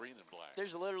 They're green and black.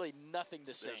 There's literally nothing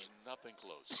the same. There's nothing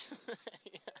close.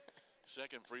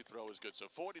 Second free throw is good.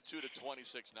 So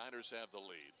 42-26, Niners have the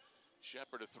lead.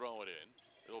 Shepard to throw it in.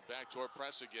 Little backdoor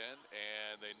press again,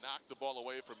 and they knock the ball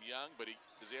away from Young, but he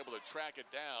is able to track it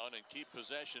down and keep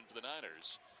possession for the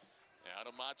Niners. Now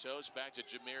to Matos, back to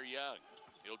Jameer Young.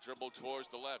 He'll dribble towards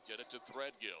the left, get it to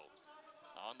Threadgill.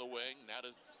 On the wing, now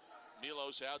to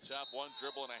Milos out top, one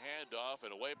dribble and a handoff,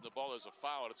 and away from the ball is a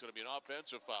foul. It's going to be an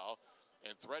offensive foul,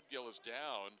 and Threadgill is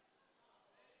down,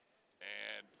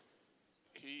 and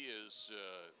he is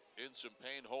in some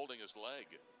pain holding his leg.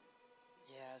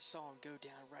 Yeah, I saw him go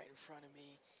down right in front of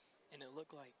me, and it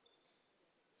looked like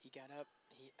he got up.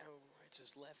 It's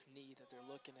his left knee that they're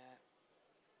looking at.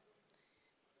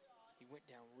 He went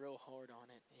down real hard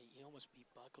on it. He almost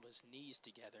buckled his knees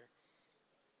together.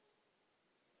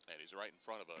 And he's right in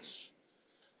front of us.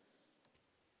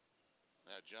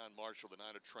 Now John Marshall, the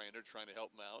Niner trainer, trying to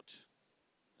help him out.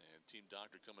 And team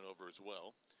doctor coming over as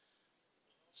well.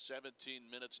 17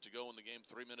 minutes to go in the game,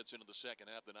 3 minutes into the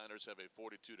second half. The Niners have a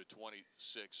 42-26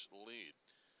 lead.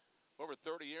 For over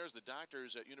 30 years, the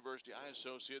doctors at University Eye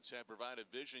Associates have provided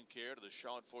vision care to the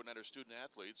Charlotte 49ers student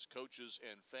athletes, coaches,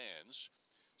 and fans.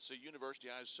 See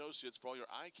University Eye Associates for all your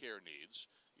eye care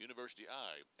needs. University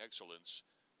Eye, excellence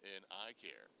in eye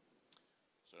care.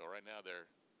 So right now they're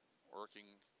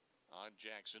working on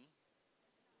Jackson,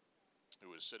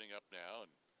 who is sitting up now,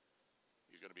 and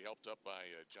he's going to be helped up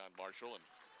by John Marshall, and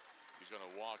he's going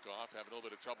to walk off, having a little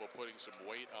bit of trouble putting some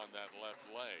weight on that left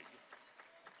leg.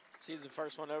 See, the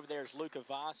first one over there is Luka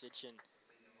Vasic, and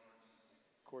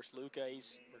of course Luka,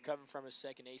 he's recovering from his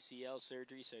second ACL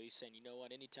surgery, so he's saying, you know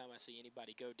what, anytime I see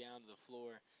anybody go down to the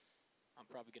floor, I'm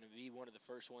probably going to be one of the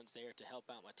first ones there to help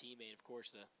out my teammate. Of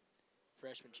course, the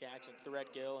freshman Jackson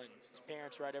Threadgill and his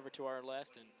parents right over to our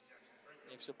left, and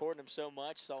they've supported him so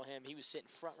much. Saw him, he was sitting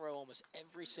front row almost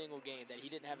every single game. That he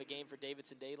didn't have a game for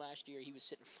Davidson Day last year, he was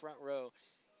sitting front row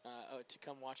to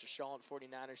come watch the Charlotte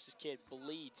 49ers. This kid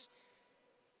bleeds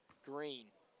green,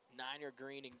 Niner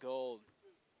green and gold.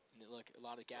 And look, a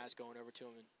lot of guys going over to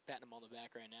him and patting him on the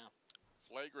back right now.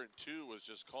 Flagrant 2 was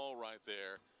just called right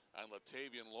there on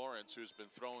Latavian Lawrence, who's been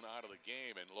thrown out of the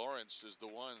game. And Lawrence is the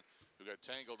one who got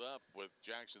tangled up with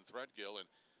Jackson Threadgill, and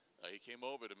he came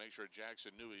over to make sure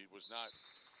Jackson knew he was not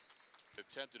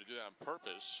attempted to do that on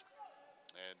purpose,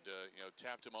 and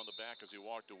tapped him on the back as he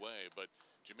walked away. But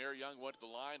Jameer Young went to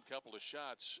the line, couple of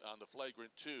shots on the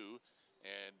flagrant 2,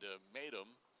 and made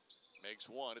him. Makes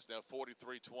one. It's now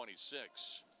 43-26.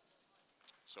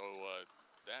 So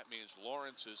that means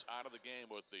Lawrence is out of the game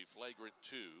with the flagrant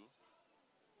 2.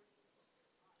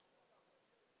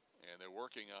 And they're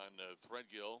working on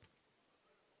Threadgill.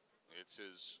 It's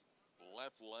his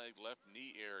left leg, left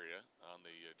knee area on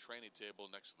the training table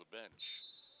next to the bench.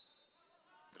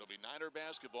 It'll be Niner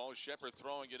basketball. Shepard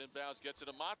throwing it inbounds, gets it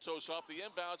to Matos off the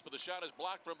inbounds, but the shot is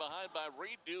blocked from behind by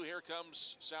Redo. Here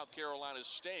comes South Carolina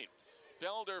State.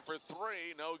 Felder for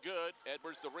 3, no good.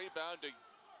 Edwards the rebound to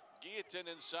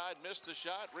Guillotin inside, missed the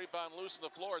shot. Rebound loose on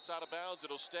the floor. It's out of bounds.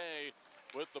 It'll stay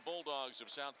with the Bulldogs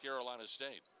of South Carolina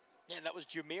State. Yeah, that was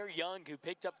Jameer Young who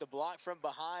picked up the block from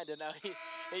behind, and now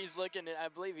he's looking at, I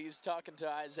believe he's talking to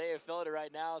Isaiah Felder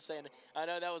right now, saying, I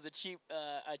know that was a cheap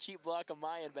block on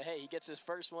my end, but hey, he gets his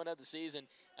first one of the season.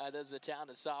 That's the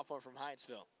talented sophomore from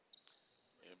Hyattsville.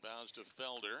 Inbounds to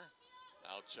Felder.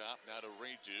 Out top, now to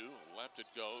Redo. Left it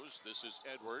goes. This is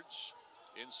Edwards.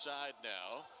 Inside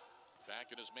now.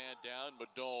 Backing his man down.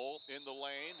 Madole in the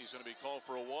lane. He's going to be called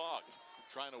for a walk.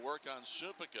 Trying to work on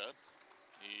Supica.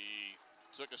 He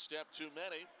took a step too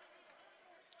many.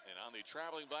 And on the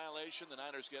traveling violation, the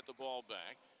Niners get the ball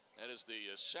back. That is the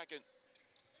second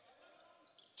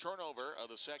turnover of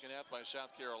the second half by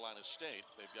South Carolina State.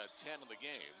 They've got 10 in the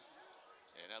game.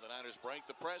 And now the Niners break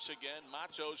the press again.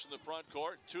 Matos in the front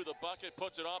court, to the bucket,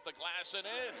 puts it off the glass and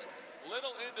in.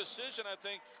 Little indecision, I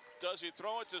think. Does he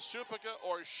throw it to Supica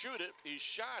or shoot it? He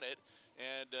shot it,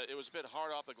 and it was a bit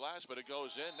hard off the glass, but it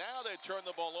goes in. Now they turn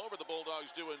the ball over. The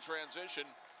Bulldogs do in transition.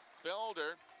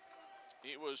 Felder,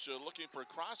 he was looking for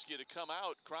Krosky to come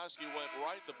out. Krosky went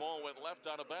right. The ball went left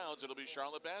out of bounds. It'll be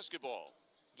Charlotte basketball.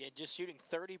 Yeah, just shooting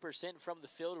 30% from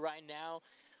the field right now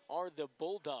are the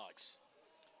Bulldogs.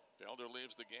 Felder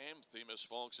leaves the game. Themis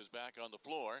Folks is back on the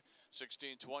floor.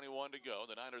 16:21 to go.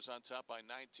 The Niners on top by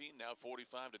 19, now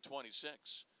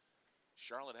 45-26.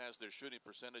 Charlotte has their shooting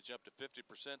percentage up to 50%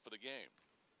 for the game.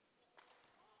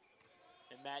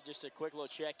 And Matt, just a quick little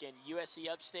check in. USC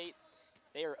Upstate,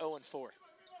 they are 0-4.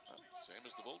 Same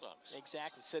as the Bulldogs.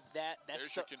 Exactly. So that's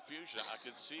there's your confusion. I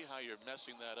can see how you're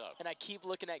messing that up. And I keep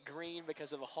looking at green because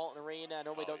of a Halton Arena. I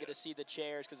normally don't get to see the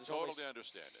chairs because it's totally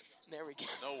understand it. There we go.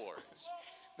 No worries.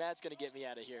 Matt's going to get me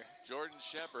out of here. Jordan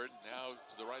Shepard now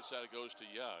to the right side. It goes to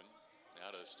Young.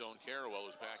 Now to Stone Carrawell,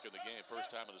 who's back in the game.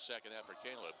 First time in the second half for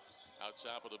Caleb. Out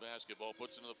top of the basketball,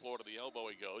 puts it to the floor, to the elbow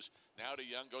he goes. Now to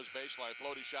Young, goes baseline.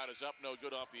 Floating shot is up, no good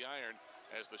off the iron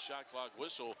as the shot clock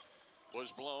whistle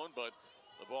was blown, but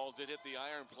the ball did hit the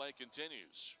iron. Play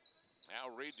continues.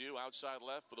 Now Redo outside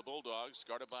left for the Bulldogs,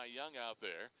 guarded by Young out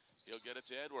there. He'll get it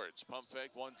to Edwards. Pump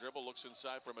fake, one dribble, looks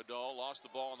inside for Madole. Lost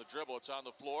the ball on the dribble. It's on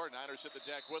the floor. Niners hit the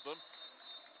deck with them.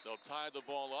 They'll tie the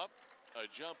ball up. A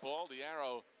jump ball. The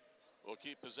arrow will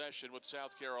keep possession with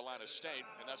South Carolina State,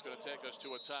 and that's going to take us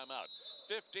to a timeout.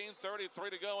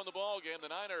 15:33 to go in the ball game. The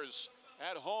Niners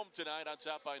at home tonight on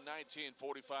top by 19,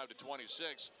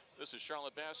 45-26. This is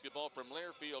Charlotte basketball from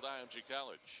Learfield IMG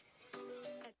College.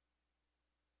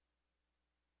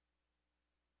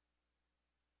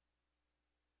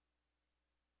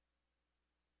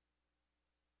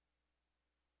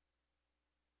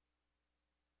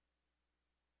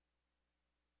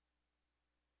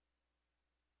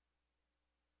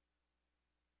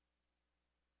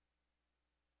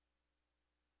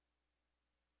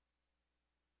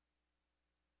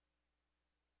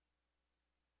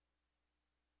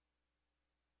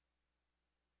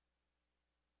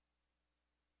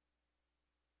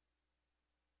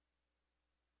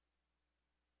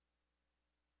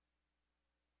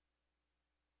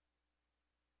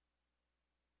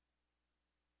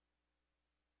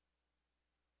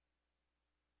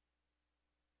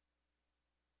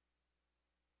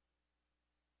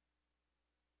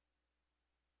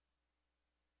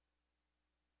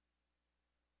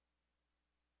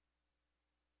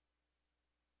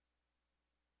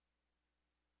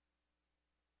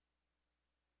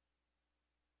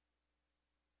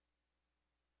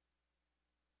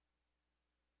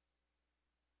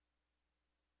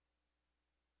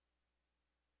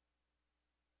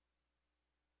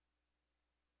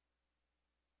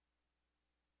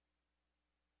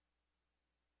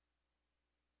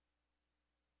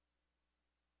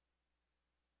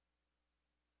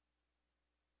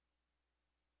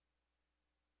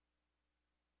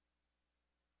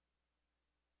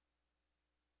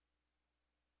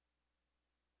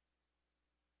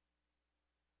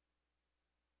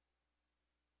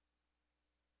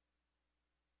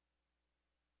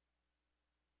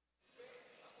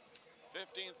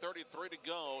 15:33 to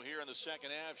go here in the second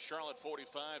half. Charlotte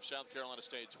 45, South Carolina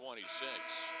State 26.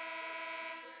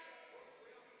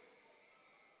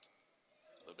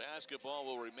 The basketball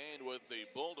will remain with the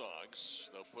Bulldogs.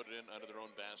 They'll put it in under their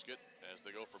own basket as they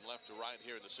go from left to right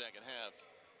here in the second half.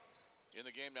 In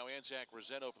the game now, Anzac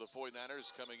Rosetto for the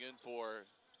 49ers coming in for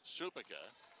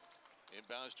Supica.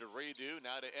 Inbounds to Redo,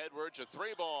 now to Edwards, a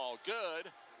three ball,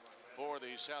 good for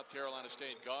the South Carolina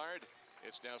State guard.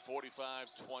 It's now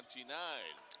 45-29.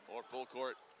 More full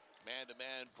court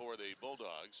man-to-man for the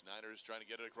Bulldogs. Niners trying to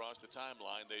get it across the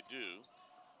timeline. They do.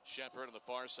 Shepard on the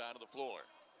far side of the floor.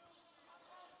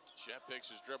 Shep picks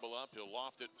his dribble up. He'll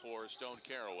loft it for Stone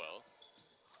Carrawell.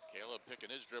 Caleb picking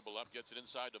his dribble up, gets it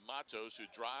inside to Matos, who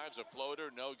drives a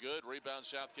floater, no good. Rebound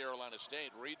South Carolina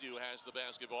State. Redo has the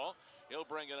basketball. He'll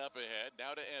bring it up ahead.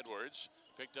 Now to Edwards.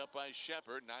 Picked up by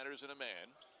Shepard. Niners in a man.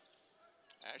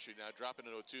 Actually now dropping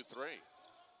into a 2-3.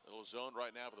 Little zone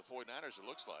right now for the 49ers, it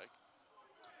looks like.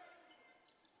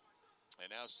 And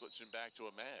now switching back to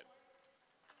a man.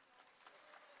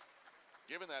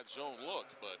 Giving that zone look,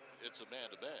 but it's a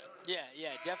man-to-man.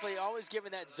 Yeah, definitely always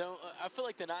giving that zone. I feel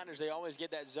like the Niners, they always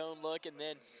get that zone look, and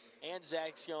then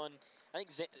Anzac's going. I think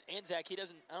Anzac, he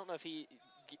doesn't. I don't know if he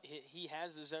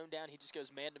has the zone down. He just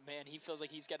goes man-to-man. He feels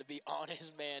like he's got to be on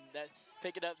his man. That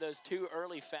picking up those two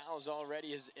early fouls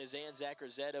already is Anzac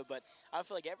Rosetto, but I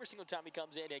feel like every single time he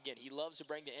comes in, again, he loves to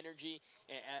bring the energy.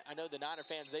 And I know the Niner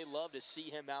fans, they love to see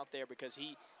him out there because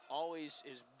he always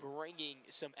is bringing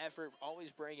some effort, always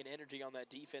bringing energy on that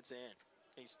defense end.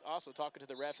 He's also talking to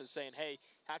the ref and saying, hey,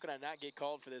 how can I not get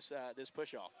called for this this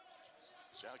push-off?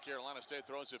 South Carolina State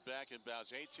throws it back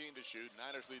inbounds, 18 to shoot.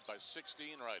 Niners lead by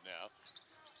 16 right now.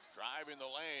 Driving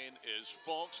the lane is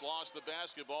Fulks, lost the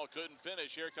basketball, couldn't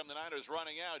finish. Here come the Niners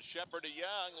running out. Shepard to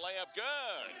Young, layup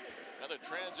good. Another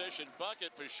transition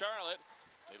bucket for Charlotte.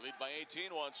 They lead by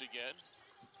 18 once again.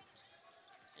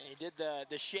 And he did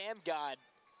the sham god.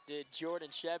 Did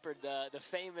Jordan Shepard, the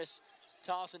famous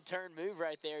toss and turn move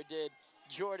right there, did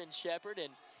Jordan Shepard,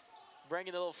 and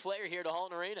bringing a little flair here to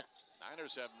Halton Arena.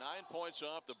 Niners have 9 points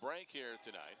off the break here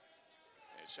tonight.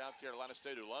 And South Carolina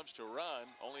State, who loves to run,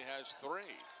 only has 3.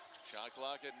 Shot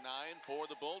clock at 9 for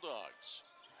the Bulldogs.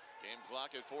 Game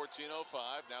clock at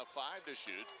 14:05. Now 5 to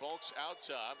shoot. Fulks out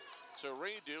top. So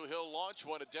Redo, he'll launch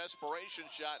one, a desperation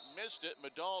shot, missed it.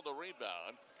 Medall the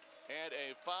rebound, and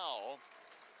a foul.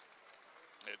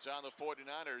 It's on the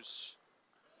 49ers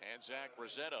and Zach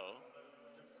Rosetto.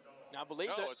 Now, I believe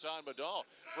it's on Medall.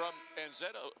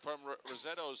 From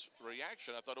Rosetto's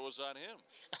reaction, I thought it was on him.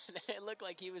 It looked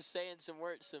like he was saying some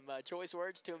choice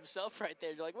words to himself right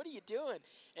there. You're like, what are you doing?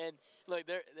 And look,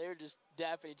 they're just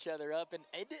dapping each other up, and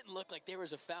it didn't look like there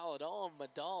was a foul at all on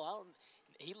Medall.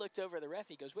 He looked over at the ref.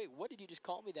 He goes, wait, what did you just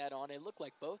call me that on? It looked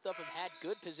like both of them had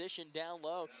good position down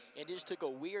low and just took a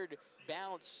weird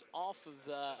bounce off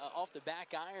the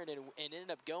back iron and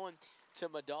ended up going to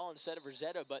Medall instead of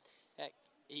Rosetto. But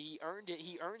he earned it.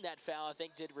 He earned that foul, I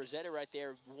think, did Rosetto right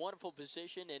there. Wonderful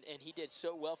position, and he did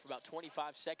so well for about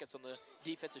 25 seconds on the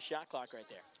defensive shot clock right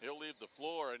there. He'll leave the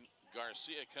floor, and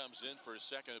Garcia comes in for his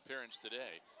second appearance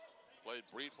today. Played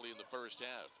briefly in the first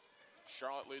half.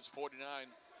 Charlotte leads 47-29.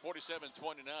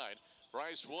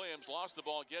 Bryce Williams lost the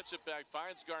ball, gets it back,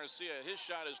 finds Garcia. His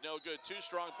shot is no good, too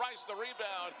strong. Bryce the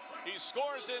rebound. He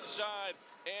scores inside,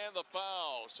 and the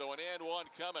foul. So an and one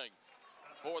coming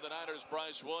for the Niners,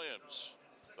 Bryce Williams.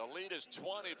 The lead is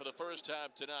 20 for the first time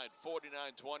tonight,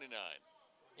 49-29.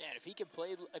 Yeah, and if he can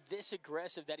play this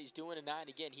aggressive that he's doing tonight,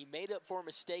 again, he made up for a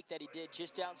mistake that he did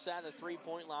just outside the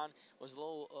three-point line, was a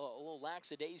little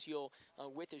lackadaisical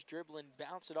with his dribbling,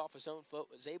 bounced it off his own foot,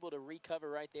 was able to recover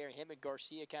right there. Him and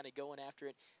Garcia kind of going after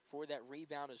it for that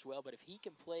rebound as well. But if he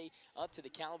can play up to the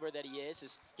caliber that he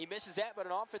is he misses that, but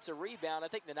an offensive rebound, I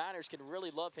think the Niners can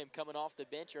really love him coming off the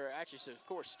bench, or actually, of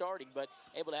course, starting, but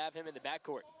able to have him in the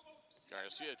backcourt.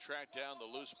 Garcia tracked down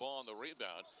the loose ball on the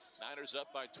rebound. Niners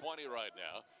up by 20 right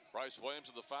now. Bryce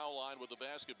Williams at the foul line with the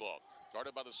basketball.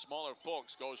 Guarded by the smaller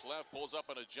Fulks. Goes left, pulls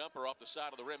up on a jumper off the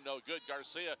side of the rim. No good.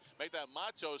 Garcia make that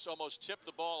Matos almost tip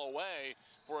the ball away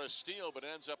for a steal, but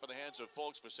ends up in the hands of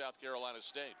Fulks for South Carolina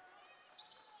State.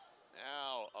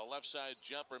 Now a left side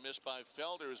jumper missed by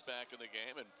Felder is back in the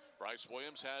game, and Bryce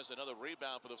Williams has another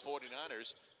rebound for the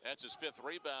 49ers. That's his 5th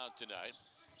rebound tonight.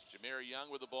 Jameer Young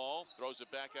with the ball, throws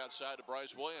it back outside to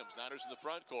Bryce Williams. Niners in the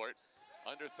front court,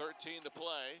 under 13 to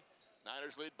play.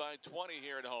 Niners lead by 20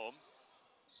 here at home.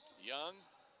 Young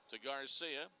to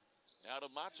Garcia, now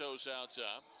to Matos out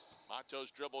top.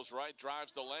 Matos dribbles right,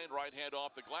 drives the lane, right hand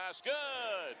off the glass.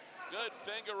 Good! Good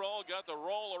finger roll, got the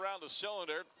roll around the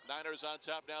cylinder. Niners on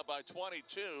top now by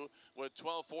 22 with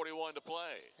 12:41 to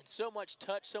play. And so much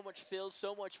touch, so much feel,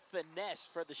 so much finesse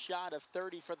for the shot of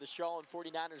 30 for the Charlotte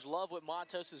 49ers. Love what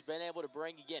Matos has been able to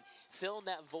bring again. Filling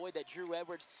that void that Drew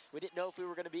Edwards, we didn't know if we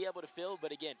were going to be able to fill,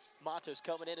 but again, Matos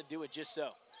coming in and doing just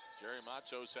so. Jerry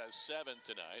Matos has 7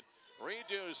 tonight.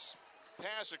 Reduce.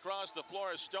 Pass across the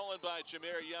floor is stolen by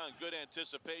Jameer Young. Good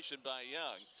anticipation by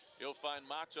Young. He'll find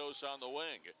Matos on the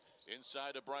wing.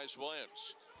 Inside to Bryce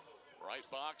Williams. Right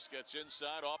box gets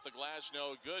inside, off the glass,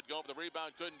 no good. Going for the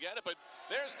rebound, couldn't get it, but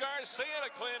there's Garcia to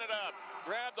clean it up.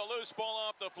 Grabbed the loose ball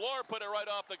off the floor, put it right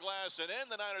off the glass, and in.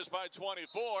 The Niners by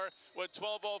 24 with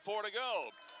 12:04 to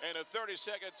go. And a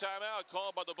 30-second timeout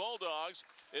called by the Bulldogs.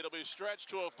 It'll be stretched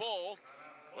to a full,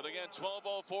 with again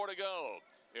 12:04 to go.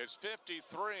 It's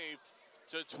 53-29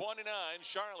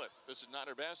 Charlotte. This is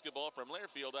Niner basketball from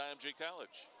Learfield IMG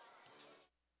College.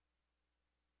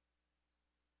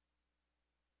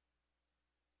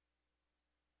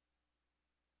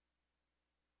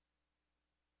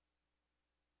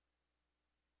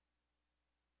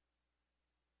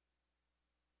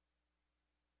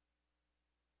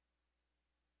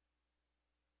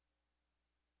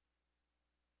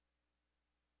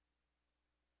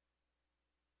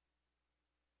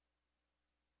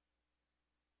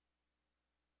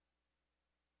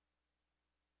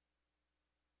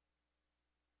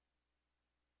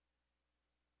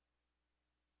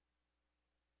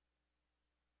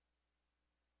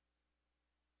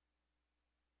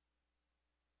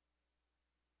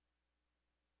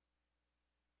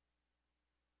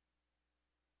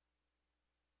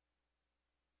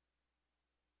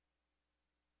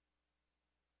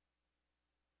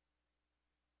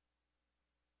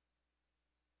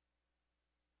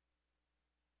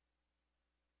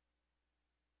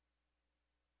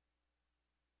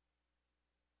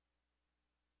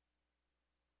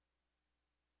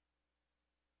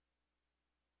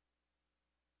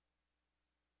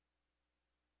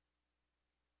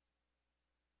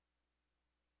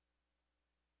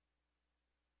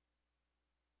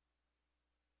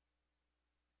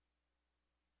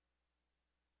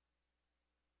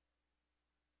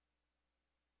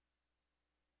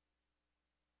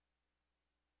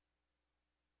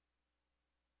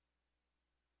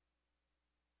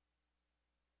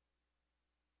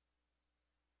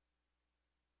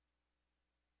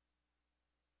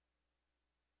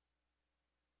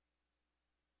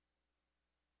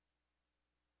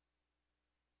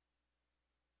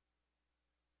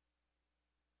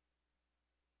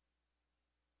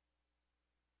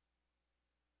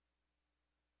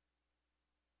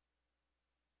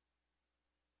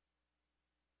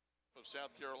 Of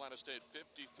South Carolina State,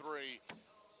 53-29.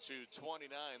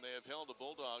 They have held the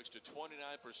Bulldogs to 29%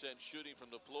 shooting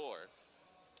from the floor.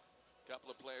 A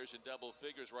couple of players in double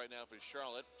figures right now for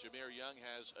Charlotte. Jameer Young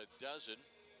has a dozen.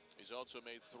 He's also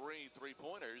made 3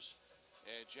 3-pointers.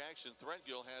 And Jackson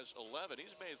Threadgill has 11.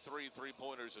 He's made 3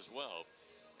 3-pointers as well.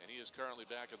 And he is currently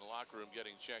back in the locker room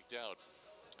getting checked out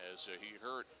as he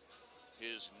hurt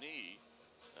his knee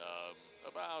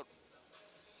about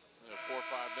 4 or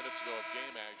 5 minutes ago of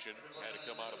game action. Had to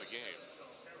come out of the game.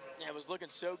 Yeah, it was looking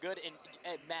so good. And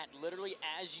Matt, literally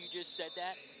as you just said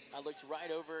that, I looked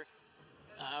right over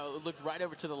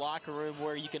to the locker room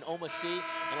where you can almost see, and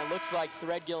it looks like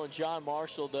Threadgill and John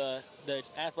Marshall, the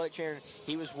athletic trainer,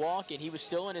 he was walking. He was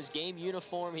still in his game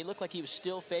uniform. He looked like he was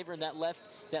still favoring that left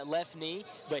knee,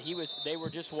 but they were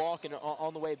just walking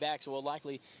on the way back. So we'll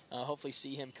likely, hopefully,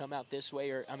 see him come out this way.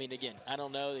 Or I mean, again, I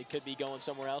don't know. They could be going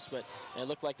somewhere else, but it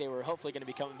looked like they were hopefully going to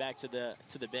be coming back to the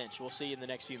bench. We'll see in the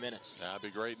next few minutes. That'd be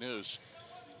great news.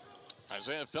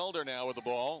 Isaiah Felder now with the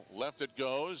ball. Left it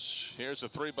goes. Here's a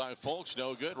 3 by Fulks.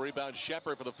 No good. Rebound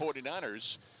Shepard for the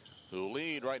 49ers, who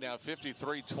lead right now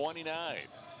 53-29.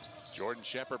 Jordan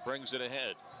Shepard brings it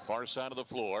ahead. Far side of the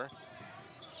floor.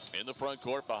 In the front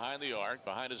court, behind the arc.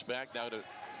 Behind his back now to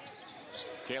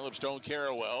Caleb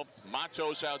Stone-Carrawell.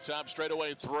 Matos out top.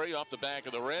 Straightaway 3 off the back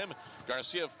of the rim.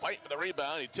 Garcia fighting for the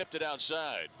rebound. He tipped it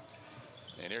outside.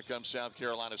 And here comes South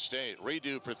Carolina State.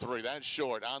 Redo for 3. That's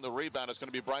short. On the rebound, it's going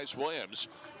to be Bryce Williams.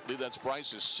 I believe that's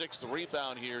Bryce's 6th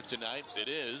rebound here tonight. It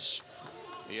is.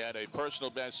 He had a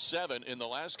personal best 7 in the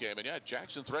last game. And yeah,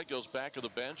 Jackson Threadgill's back on the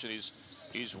bench, and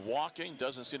he's walking.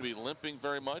 Doesn't seem to be limping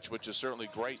very much, which is certainly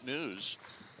great news.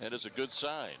 And is a good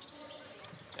sign.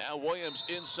 Now Williams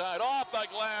inside, off the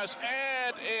glass,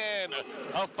 and in.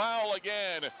 A foul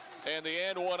again. And the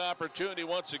and one opportunity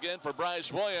once again for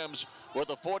Bryce Williams, with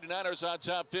the 49ers on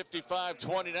top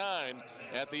 55-29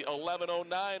 at the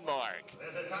 11:09 mark.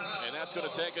 And that's going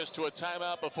to take us to a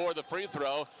timeout before the free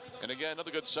throw. And again, another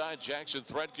good sign, Jackson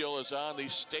Threadgill is on the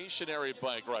stationary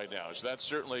bike right now. So that's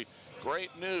certainly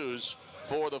great news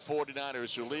for the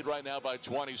 49ers, who lead right now by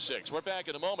 26. We're back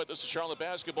in a moment. This is Charlotte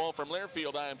basketball from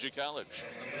Learfield IMG College.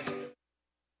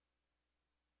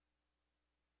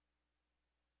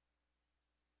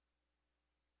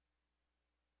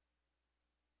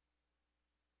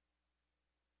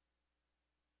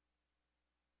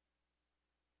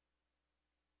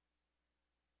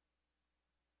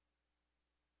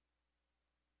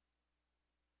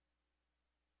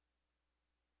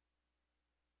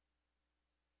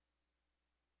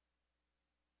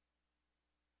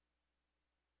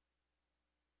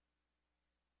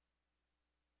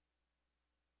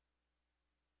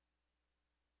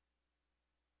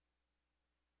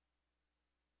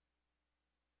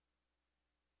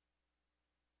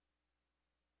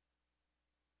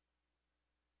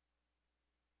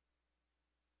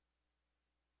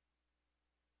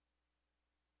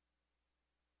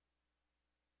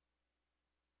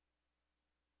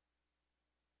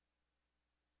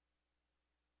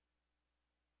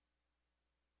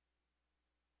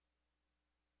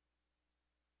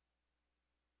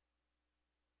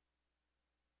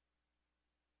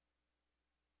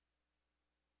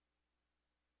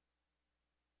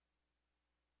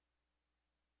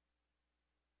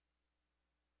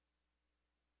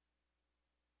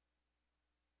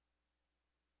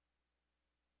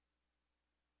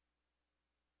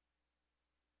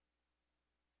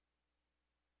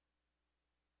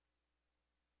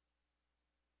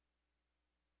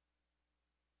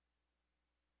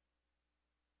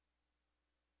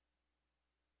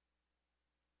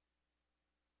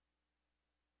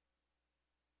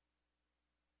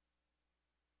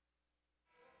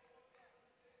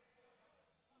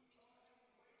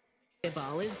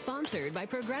 Basketball is sponsored by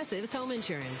Progressive's Home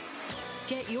Insurance.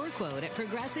 Get your quote at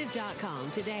progressive.com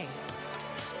today.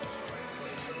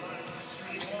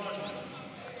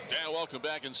 And welcome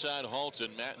back inside Halton.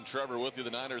 Matt and Trevor with you.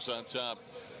 The Niners on top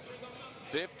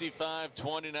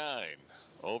 55-29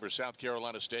 over South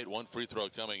Carolina State. One free throw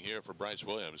coming here for Bryce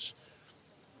Williams.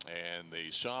 And the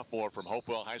sophomore from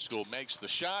Hopewell High School makes the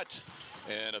shot.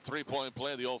 And a three-point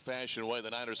play the old-fashioned way.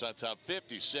 The Niners on top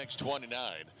 56-29.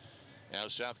 Now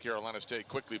South Carolina State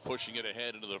quickly pushing it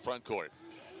ahead into the front court.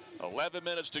 11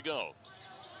 minutes to go.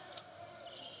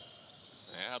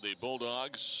 Now the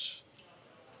Bulldogs,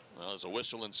 well, there's a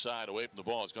whistle inside away from the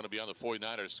ball. It's going to be on the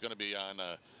 49ers. It's going to be on,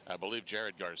 I believe,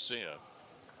 Jared Garcia.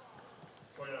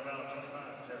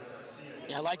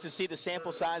 Yeah, I'd like to see the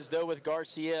sample size, though, with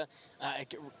Garcia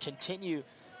continue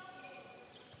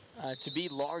to be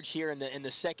large here in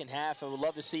the second half. I would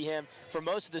love to see him for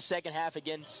most of the second half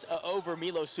against over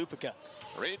Milo Supica.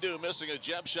 Redo missing a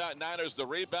jump shot. Niners the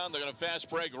rebound. They're going to fast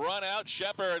break, run out.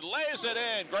 Shepard lays it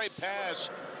in. Great pass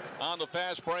on the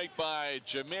fast break by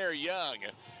Jameer Young.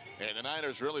 And the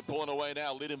Niners really pulling away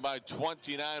now, leading by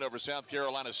 29 over South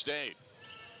Carolina State.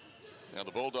 Now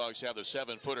the Bulldogs have the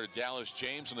 7-footer Dallas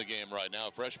James in the game right now,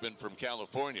 a freshman from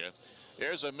California.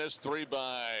 Here's a missed three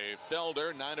by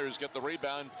Felder. Niners get the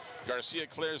rebound. Garcia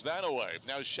clears that away.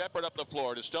 Now Shepard up the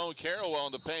floor to Stone Carroll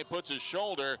in the paint, puts his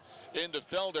shoulder into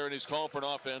Felder, and he's called for an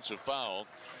offensive foul.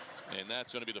 And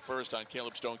that's going to be the first on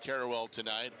Caleb Stone Carroll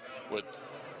tonight. With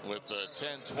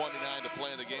 10:29 to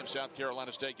play in the game, South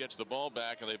Carolina State gets the ball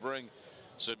back, and they bring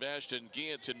Sebastian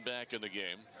Guillotin back in the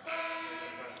game.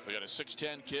 We got a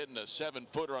 6'10" kid and a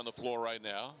 7-footer on the floor right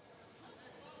now.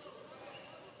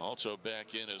 Also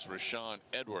back in is Rashawn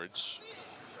Edwards.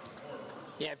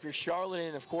 Yeah, if you're Charlotte,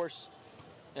 and of course,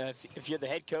 if you're the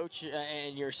head coach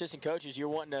and your assistant coaches, you're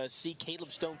wanting to see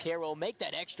Caleb Stone Carroll make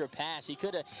that extra pass. He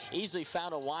could have easily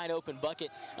found a wide open bucket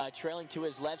trailing to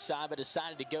his left side, but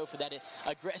decided to go for that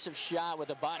aggressive shot with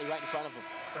a body right in front of him.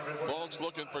 Folks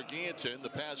looking for Guillotin. The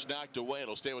pass knocked away.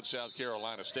 It'll stay with South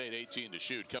Carolina State. 18 to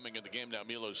shoot. Coming in the game now,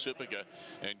 Milo Supica,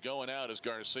 and going out is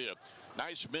Garcia.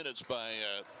 Nice minutes by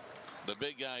the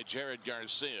big guy, Jared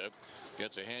Garcia.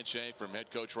 Gets a handshake from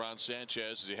head coach Ron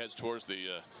Sanchez as he heads towards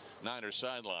the Niners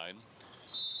sideline.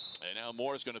 And now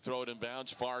Moore's going to throw it in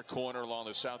bounds, far corner along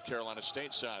the South Carolina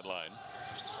State sideline.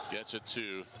 Gets it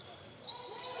to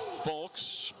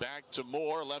Folks. Back to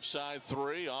Moore, left side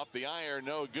three, off the iron,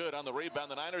 no good. On the rebound,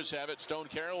 the Niners have it. Stone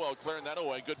Carroll clearing that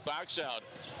away. Good box out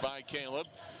by Caleb.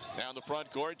 Now in the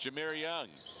front court, Jameer Young.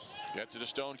 Gets it to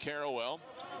Stone Carroll.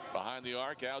 Behind the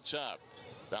arc, out top.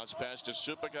 Bounce pass to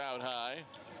Supica out high.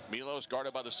 Milos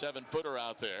guarded by the 7-footer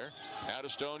out there. Now to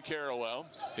Stone Carrawell.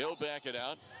 He'll back it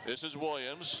out. This is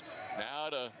Williams. Now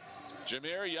to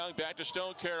Jameer Young, back to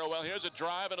Stone Carrawell. Here's a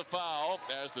drive and a foul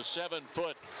as the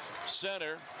 7-foot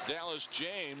center, Dallas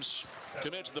James,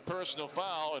 commits the personal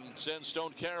foul and sends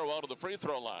Stone Carrawell to the free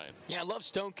throw line. Yeah, I love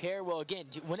Stone Carrawell. Again,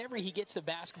 whenever he gets the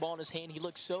basketball in his hand, he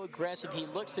looks so aggressive. He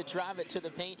looks to drive it to the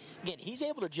paint. Again, he's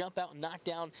able to jump out and knock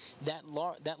down that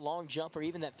long jump or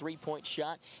even that three-point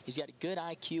shot. He's got a good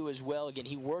IQ as well. Again,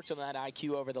 he worked on that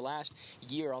IQ over the last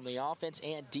year on the offense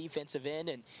and defensive end,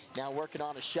 and now working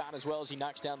on a shot as well as he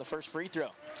knocks down the first free throw.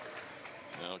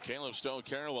 Now, Caleb Stone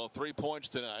Carrawell, 3 points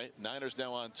tonight. Niners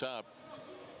now on top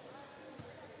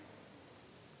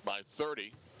by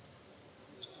 30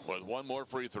 with one more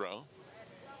free throw.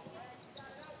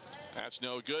 That's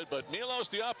no good, but Milos,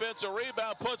 the offensive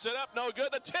rebound, puts it up. No good.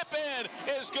 The tip in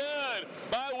is good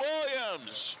by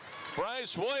Williams.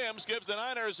 Bryce Williams gives the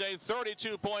Niners a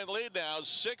 32-point lead now,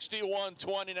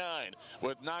 61-29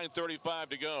 with 9:35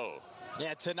 to go.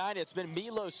 Yeah, tonight it's been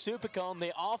Milos Supic on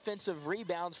the offensive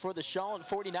rebounds for the Charlotte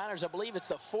 49ers. I believe it's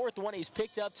the fourth one he's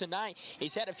picked up tonight.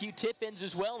 He's had a few tip-ins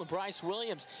as well, and Bryce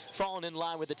Williams falling in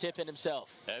line with the tip-in himself.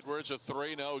 Edwards, a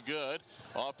three, no good.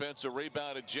 Offensive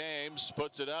rebound to James,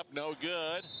 puts it up, no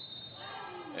good.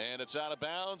 And it's out of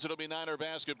bounds. It'll be Niner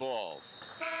basketball.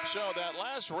 So that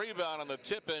last rebound on the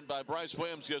tip-in by Bryce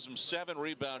Williams gives him 7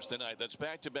 rebounds tonight. That's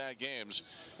back-to-back games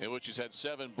in which he's had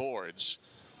 7 boards.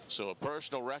 So a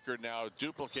personal record now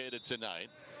duplicated tonight.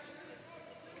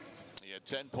 He had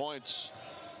 10 points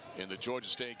in the Georgia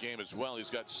State game as well. He's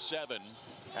got 7,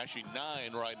 actually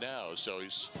 9 right now. So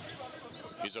he's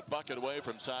a bucket away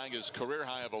from tying his career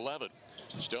high of 11.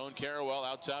 Stone Carrawell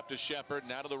out top to Shepard.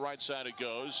 Now to the right side it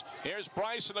goes. Here's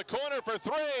Bryce in the corner for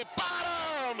 3.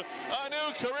 Bottom! A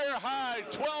new career high.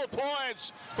 12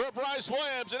 points for Bryce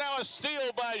Williams. And now a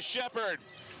steal by Shepard.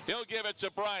 He'll give it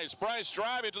to Bryce. Bryce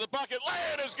driving to the bucket.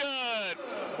 Lay-in is good.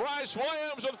 Bryce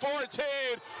Williams with 14.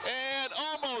 And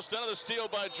almost another steal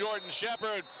by Jordan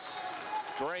Shepard.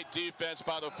 Great defense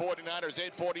by the 49ers.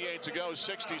 8:48 to go.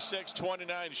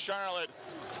 66-29 Charlotte.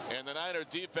 And the Niner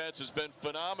defense has been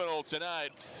phenomenal tonight.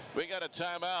 We got a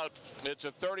timeout. It's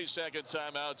a 30-second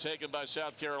timeout taken by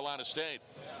South Carolina State.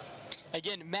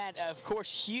 Again, Matt, of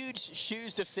course, huge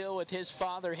shoes to fill with his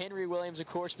father, Henry Williams, of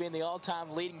course, being the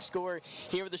all-time leading scorer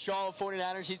here with the Charlotte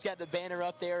 49ers. He's got the banner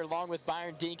up there along with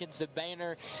Byron Dinkins, the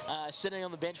banner sitting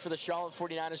on the bench for the Charlotte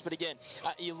 49ers. But again,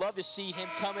 you love to see him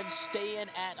coming, staying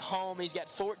at home. He's got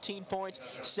 14 points,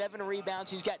 7 rebounds.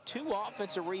 He's got 2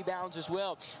 offensive rebounds as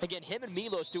well. Again, him and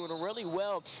Milos doing really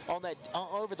well on that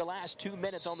over the last 2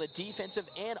 minutes on the defensive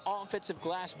and offensive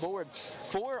glass board.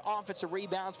 4 offensive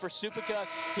rebounds for Supica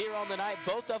here on the night.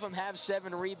 Both of them have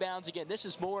 7 rebounds. Again, this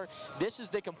is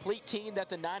the complete team that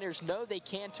the Niners know they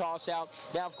can toss out.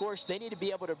 Now, of course, they need to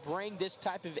be able to bring this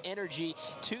type of energy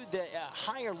to the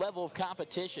higher level of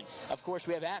competition. Of course,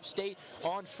 we have App State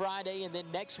on Friday, and then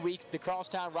next week, the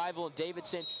crosstown rival in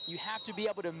Davidson. You have to be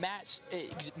able to match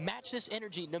this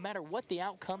energy no matter what the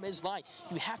outcome is like.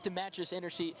 You have to match this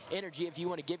energy if you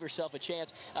want to give yourself a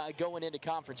chance going into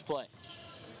conference play.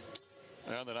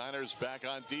 Well, the Niners back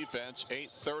on defense.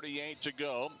 8:38 to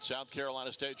go. South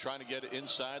Carolina State trying to get it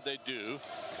inside. They do.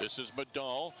 This is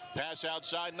Madall. Pass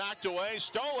outside, knocked away,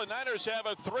 stolen. Niners have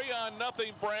a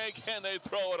 3-on-0 break, and they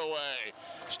throw it away.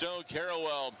 Stone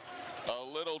Carrawell a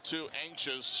little too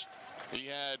anxious. He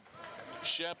had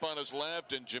Shep on his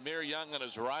left and Jameer Young on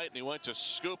his right, and he went to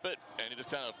scoop it, and he just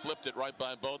kind of flipped it right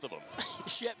by both of them.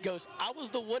 Shep goes, I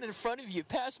was the one in front of you.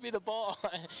 Pass me the ball.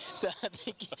 So I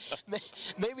think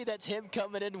maybe that's him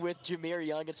coming in with Jameer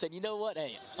Young and saying, you know what?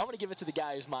 Hey, I'm going to give it to the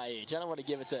guy who's my age. I don't want to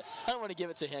give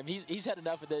it to him. He's had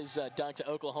enough of those dunks at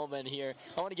Oklahoma in here.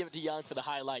 I want to give it to Young for the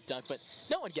highlight dunk, but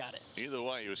no one got it. Either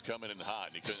way, he was coming in hot,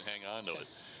 and he couldn't hang on to it.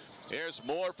 Here's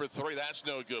Moore for 3. That's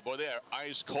no good. Boy, they are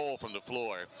ice cold from the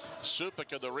floor.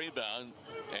 Supic of the rebound,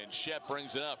 and Shep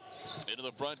brings it up into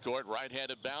the front court.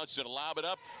 Right-handed bounce and lob it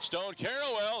up. Stone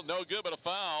Carrawell, no good, but a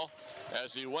foul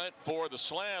as he went for the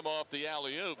slam off the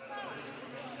alley-oop.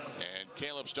 And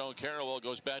Caleb Stone Carrawell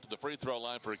goes back to the free throw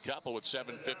line for a couple with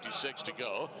 7:56 to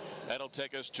go. That'll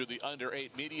take us to the under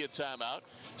 8 media timeout.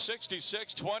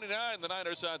 66-29, the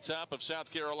Niners on top of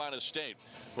South Carolina State.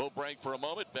 We'll break for a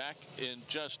moment. Back in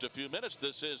just a few minutes.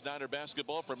 This is Niner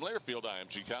basketball from Learfield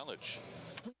IMG College.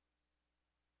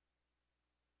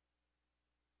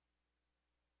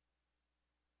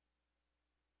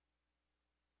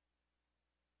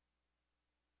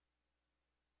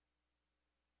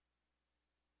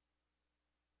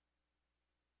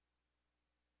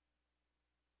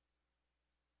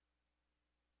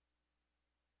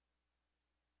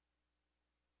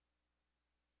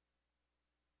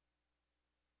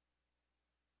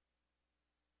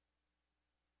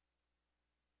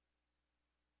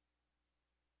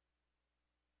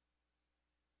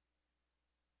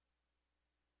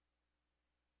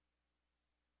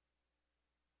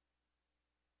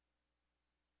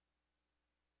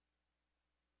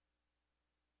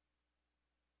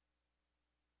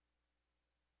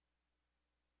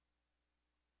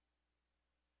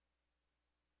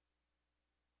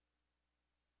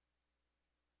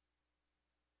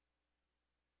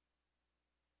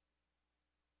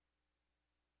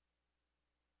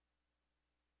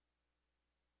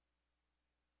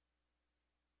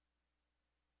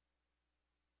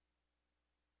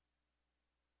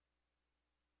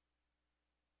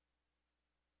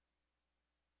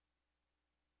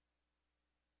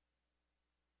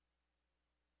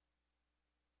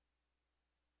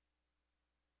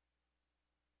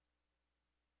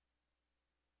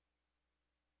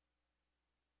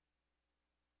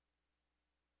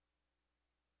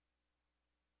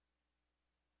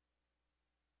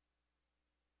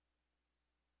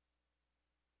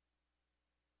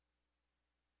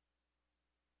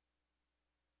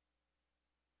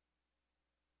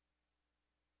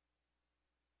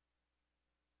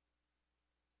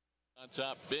 On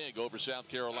top big over South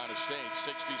Carolina State,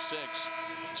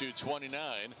 66-29.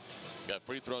 Got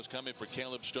free throws coming for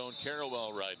Caleb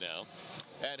Stone-Carrawell right now.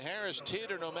 At Harris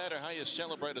Teeter, no matter how you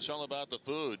celebrate, it's all about the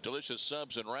food. Delicious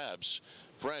subs and wraps,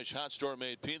 fresh hot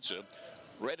store-made pizza,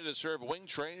 ready to serve wing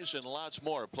trays, and lots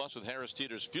more. Plus, with Harris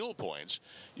Teeter's fuel points,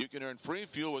 you can earn free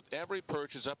fuel with every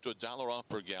purchase up to $1 off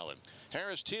per gallon.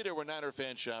 Harris Teeter, where Niner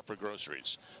fans shop for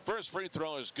groceries. First free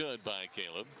throw is good by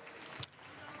Caleb.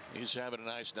 He's having a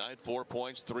nice night. 4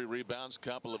 points, 3 rebounds,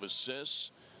 couple of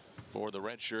assists for the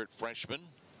redshirt freshman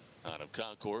out of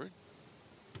Concord.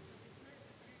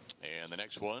 And the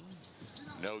next one,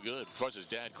 no good. Of course, his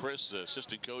dad, Chris, the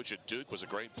assistant coach at Duke, was a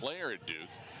great player at Duke.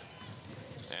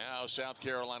 Now South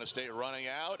Carolina State running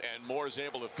out, and Moore is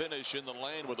able to finish in the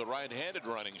lane with a right-handed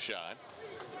running shot.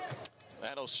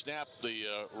 That'll snap the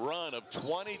run of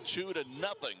 22-0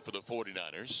 for the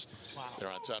 49ers. Wow.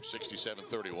 They're on top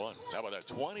 67-31. How about that?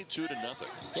 22-0.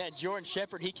 Yeah, Jordan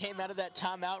Shepard, he came out of that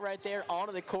timeout right there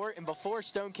onto the court, and before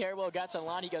Stone-Carrawell got to the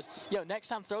line, he goes, yo, next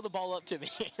time throw the ball up to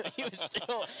me. He was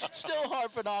still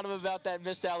harping on him about that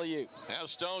missed alley-oop. Now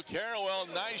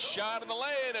Stone-Carrawell, nice shot in the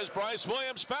lane as Bryce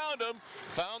Williams found him.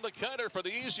 Found the cutter for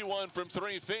the easy one from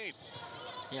 3 feet.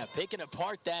 Yeah, picking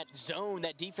apart that zone,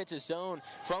 that defensive zone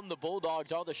from the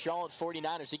Bulldogs, all the Charlotte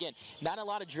 49ers. Again, not a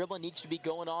lot of dribbling needs to be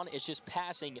going on. It's just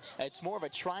passing. It's more of a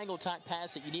triangle-type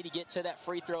pass that you need to get to that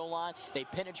free throw line. They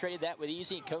penetrated that with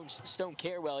easy, and Coach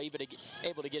Stone-Carrawell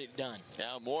able to get it done.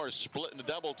 Now Moore splitting the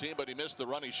double team, but he missed the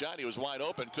running shot. He was wide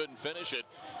open, couldn't finish it.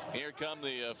 Here come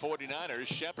the 49ers.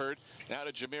 Shepard now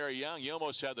to Jameer Young. He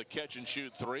almost had the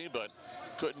catch-and-shoot 3, but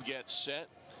couldn't get set.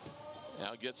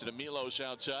 Now gets it to Milos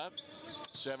outside.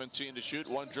 17 to shoot,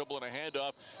 1 dribble and a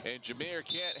handoff, and Jameer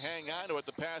can't hang on to it.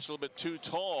 The pass a little bit too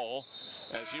tall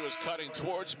as he was cutting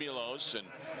towards Milos and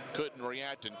couldn't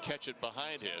react and catch it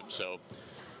behind him. So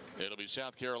it'll be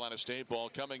South Carolina State ball.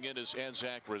 Coming in is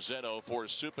Anzac Rosetto for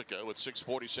Supica with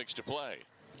 6:46 to play.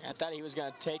 I thought he was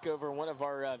going to take over one of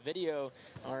our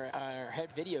our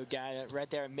head video guy right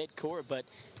there at midcourt, but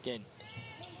again,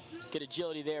 good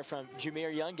agility there from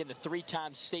Jameer Young, getting the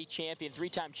 3-time state champion,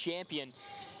 3-time champion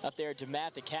up there at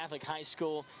DeMatha Catholic High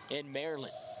School in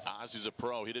Maryland. Ozzy's a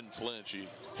pro. He didn't flinch. He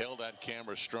held that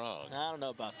camera strong. I don't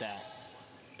know about that.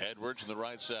 Edwards on the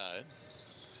right side.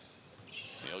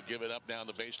 He'll give it up down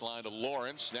the baseline to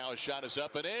Lawrence. Now his shot is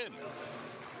up and in.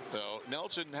 So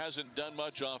Nelson hasn't done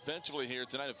much offensively here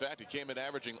tonight. In fact, he came in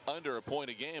averaging under a point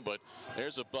a game, but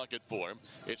there's a bucket for him.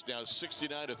 It's now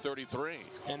 69-33.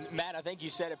 And Matt, I think you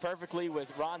said it perfectly with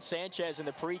Ron Sanchez in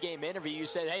the pregame interview. You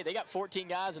said, hey, they got 14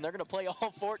 guys and they're going to play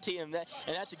all 14, and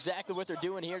that's exactly what they're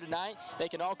doing here tonight. They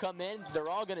can all come in. They're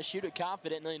all going to shoot it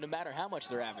confidently no matter how much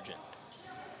they're averaging.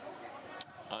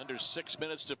 Under 6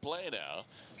 minutes to play now.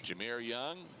 Jameer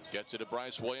Young gets it to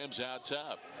Bryce Williams out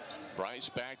top. Bryce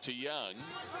back to Young.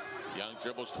 Young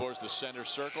dribbles towards the center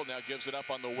circle. Now gives it up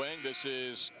on the wing. This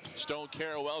is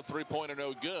Stone-Carrawell. 3-pointer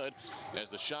no good. As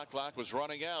the shot clock was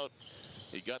running out,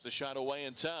 he got the shot away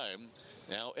in time.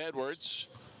 Now Edwards.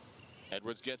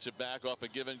 Edwards gets it back off a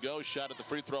give and go. Shot at the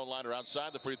free throw line or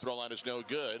outside the free throw line is no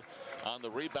good. On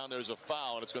the rebound, there's a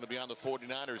foul, and it's going to be on the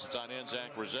 49ers. It's on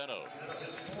Anzac Rosetto.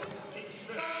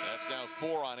 That's now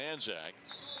 4 on Anzac.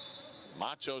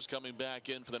 Macho's coming back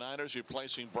in for the Niners,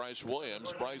 replacing Bryce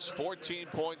Williams. Bryce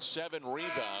 14.7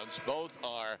 rebounds. Both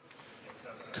are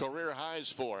career highs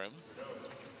for him.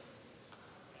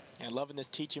 And loving this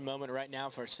teaching moment right now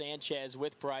for Sanchez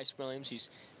with Bryce Williams.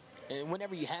 And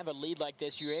whenever you have a lead like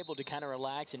this, you're able to kind of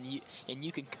relax and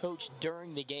you can coach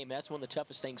during the game. That's one of the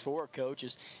toughest things for a coach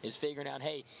is figuring out,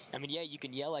 hey, I mean, yeah, you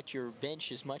can yell at your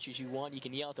bench as much as you want. You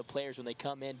can yell at the players when they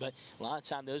come in, but a lot of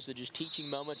times those are just teaching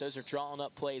moments. Those are drawing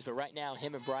up plays. But right now,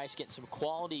 him and Bryce getting some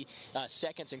quality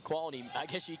seconds and quality, I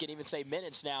guess you can even say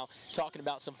minutes now, talking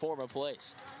about some former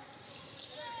plays.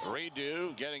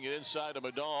 Redo getting it inside to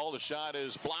Madal. The shot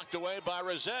is blocked away by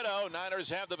Rosetto. Niners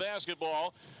have the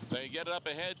basketball. They get it up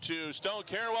ahead to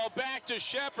Stone-Carrawell. Back to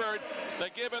Shepard. They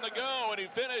give him the go, and he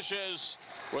finishes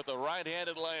with a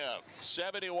right-handed layup.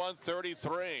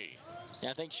 71-33. Yeah,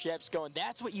 I think Shep's going,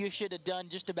 that's what you should have done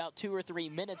just about 2 or 3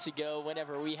 minutes ago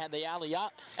whenever we had the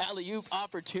alley-oop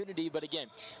opportunity. But again,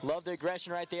 love the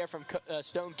aggression right there from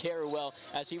Stone-Carrawell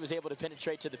as he was able to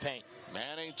penetrate to the paint.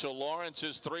 Manning to Lawrence.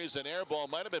 His three's an air ball.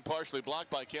 Might have been partially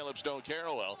blocked by Caleb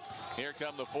Stone-Carrawell. Here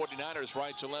come the 49ers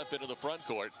right to left into the front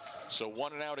court. So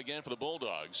 1 and out again for the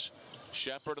Bulldogs.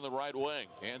 Shepard in the right wing.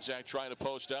 Anzac trying to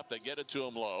post up. They get it to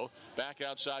him low. Back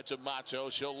outside to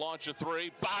Matos. He'll launch a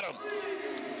 3. Bottom.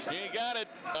 He got it.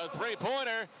 A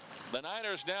 3-pointer. The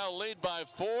Niners now lead by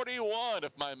 41,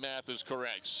 if my math is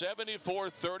correct.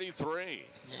 74-33.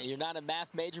 Yeah, you're not a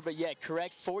math major, but yeah,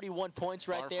 correct. 41 points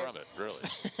right there. Far from it, really.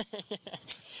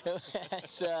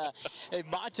 That's,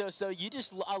 Matos, though,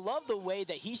 I love the way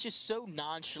that he's just so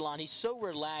nonchalant. He's so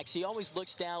relaxed. He always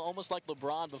looks down, almost like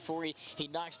LeBron before he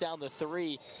knocks down the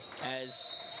three. As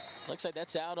looks like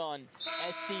that's out on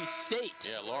SC State.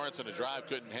 Yeah, Lawrence in the drive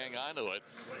couldn't hang on to it.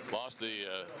 Lost the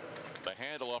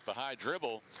handle off the high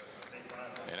dribble.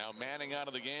 And now manning out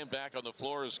of the game back on the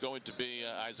floor is going to be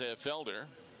Isaiah Felder,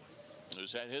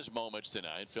 who's had his moments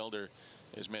tonight. Felder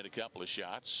has made a couple of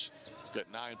shots. He's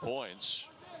got 9 points.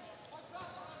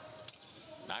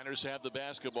 Niners have the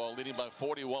basketball, leading by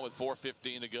 41 with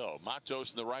 4:15 to go.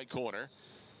 Matos in the right corner.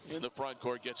 In the front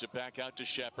court, gets it back out to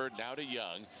Shepard, now to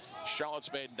Young.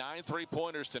 Charlotte's made 9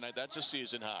 3-pointers tonight. That's a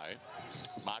season high.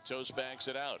 Matos backs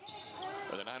it out.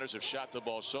 But the Niners have shot the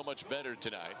ball so much better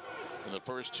tonight in the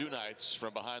first 2 nights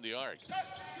from behind the arc.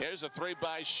 Here's a 3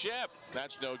 by Shep.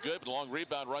 That's no good, but a long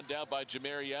rebound run down by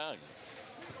Jameer Young.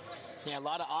 Yeah, a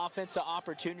lot of offensive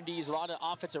opportunities, a lot of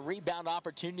offensive rebound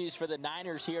opportunities for the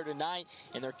Niners here tonight,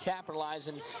 and they're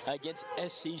capitalizing against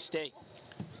SC State.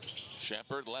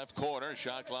 Shepard, left corner,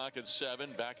 shot clock at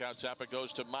 7. Back out top it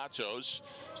goes to Matos.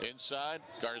 Inside,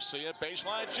 Garcia,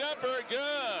 baseline jumper,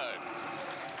 good.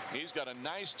 He's got a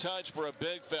nice touch for a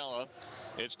big fella.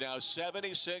 It's now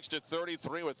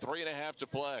 76-33 with 3.5 to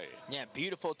play. Yeah,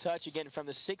 beautiful touch again from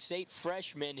the 6'8"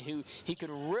 freshman who he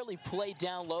can really play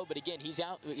down low, but again, he's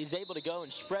able to go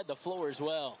and spread the floor as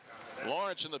well.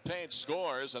 Lawrence in the paint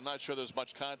scores. I'm not sure there's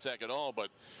much contact at all,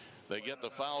 but they get the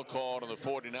foul called on the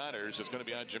 49ers. It's going to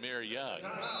be on Jameer Young.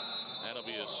 That'll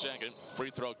be his second.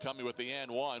 Free throw coming with the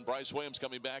and one. Bryce Williams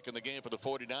coming back in the game for the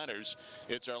 49ers.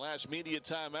 It's our last media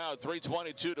timeout.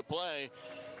 3:22 to play.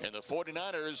 And the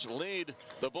 49ers lead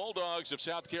the Bulldogs of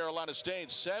South Carolina State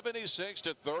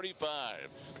 76-35.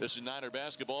 This is Niner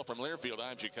basketball from Learfield,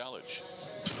 IMG College.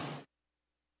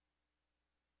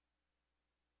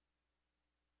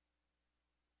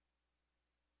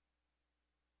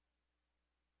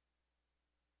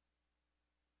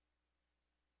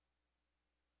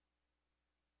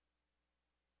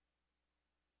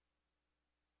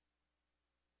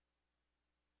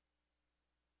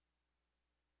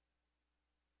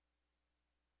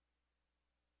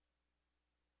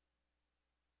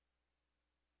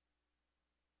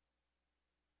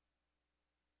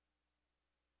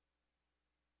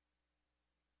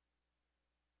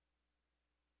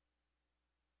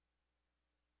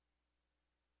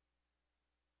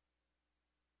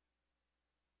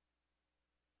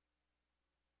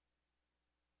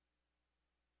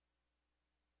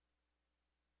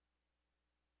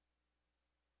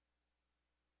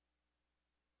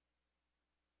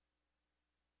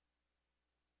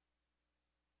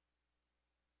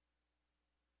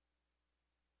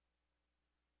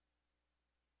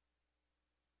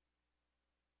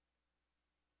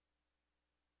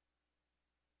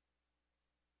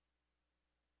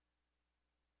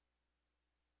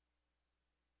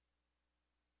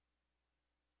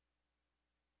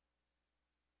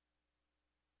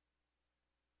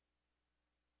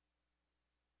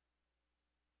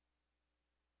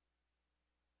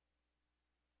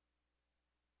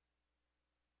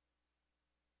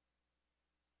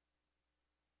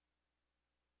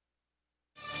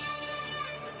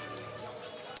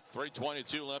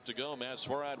 .322 left to go. Matt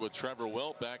Swarad with Trevor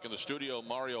Wilt back in the studio.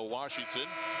 Mario Washington,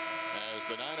 as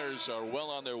the Niners are well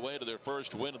on their way to their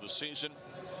first win of the season.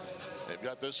 They've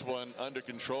got this one under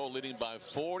control, leading by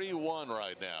 41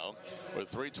 right now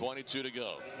with 3:22 to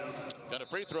go. Got a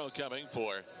free throw coming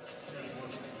for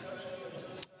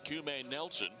Kume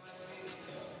Nelson.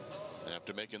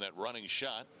 After making that running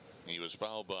shot, he was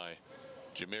fouled by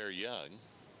Jameer Young.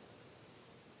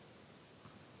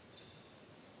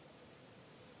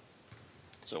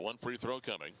 So one free throw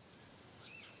coming.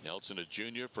 Nelson, a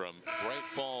junior from Great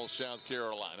Falls, South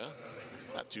Carolina.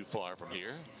 Not too far from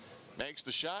here. Makes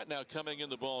the shot. Now coming in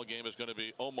the ball game is going to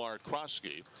be Omar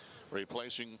Krosky,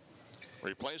 replacing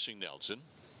Nelson.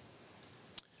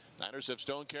 Niners have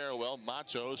Stone Carrawell,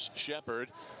 Matos, Shepard,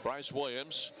 Bryce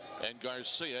Williams, and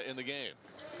Garcia in the game.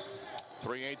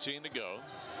 3:18 to go.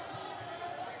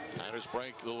 Niners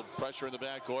break a little pressure in the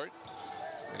backcourt.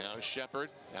 Now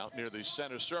Shepard out near the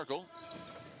center circle.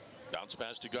 Bounce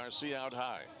pass to Garcia out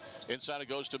high. Inside it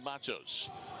goes to Matos.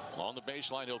 On the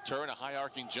baseline, he'll turn. A high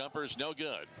arcing jumper is no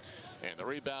good. And the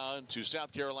rebound to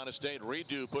South Carolina State.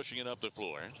 Redu pushing it up the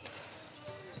floor.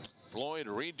 Floyd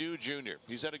Redu Jr.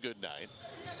 He's had a good night.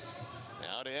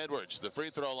 Now to Edwards. The free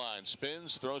throw line.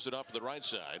 Spins, throws it off to the right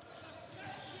side.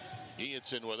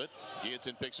 Guillotin with it.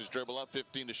 Guillotin picks his dribble up,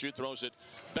 15 to shoot, throws it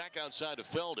back outside to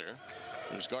Felder.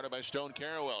 Who's guarded by Stone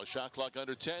Carrawell. Shot clock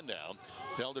under 10 now.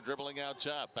 Felder dribbling out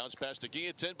top. Bounce pass to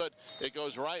Guillotin, but it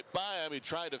goes right by him. He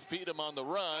tried to feed him on the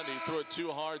run. He threw it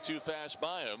too hard, too fast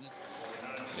by him.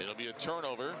 It'll be a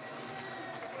turnover.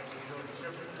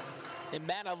 And,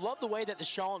 Matt, I love the way that the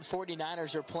Charlotte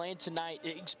 49ers are playing tonight,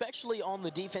 especially on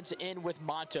the defensive end with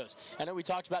Matos. I know we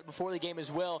talked about it before the game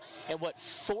as well. And,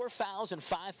 4 fouls and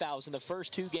 5 fouls in the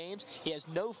first 2 games. He has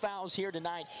no fouls here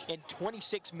tonight in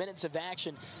 26 minutes of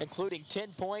action, including 10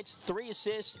 points, 3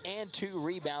 assists, and 2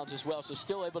 rebounds as well. So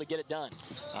still able to get it done.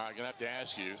 All right, I'm going to have to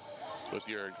ask you, with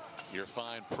your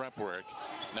fine prep work,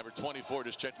 number 24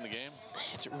 just checking the game.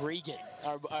 It's Regan,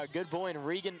 our good boy, and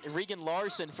Regan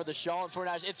Larson for the Charlotte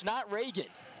 49ers. It's not Regan.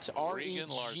 It's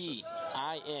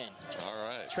R-E-G-I-N. All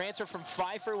right. Transfer from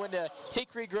Pfeiffer, went to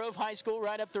Hickory Grove High School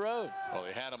right up the road. Well,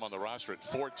 they had him on the roster at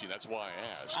 14. That's why I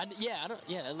asked.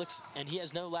 It looks, and he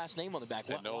has no last name on the back.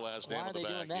 And no last name on the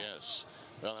back, yes.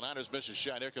 Well, the Niners miss a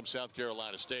shot. Here comes South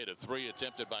Carolina State. A 3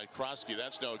 attempted by Krosky.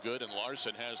 That's no good, and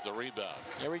Larson has the rebound.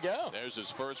 There we go. There's his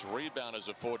first rebound as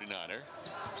a 49er.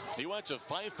 He went to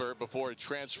Pfeiffer before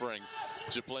transferring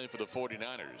to play for the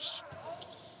 49ers.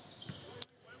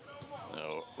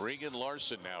 So, Regan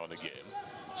Larson now in the game.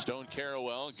 Stone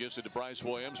Carrawell gives it to Bryce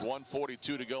Williams.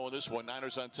 1:42 to go in this one.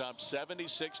 Niners on top,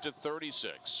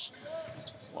 76-36.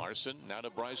 Larson now to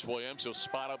Bryce Williams. He'll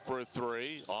spot up for a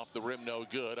 3. Off the rim, no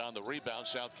good. On the rebound,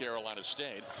 South Carolina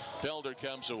State. Felder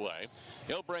comes away.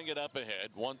 He'll bring it up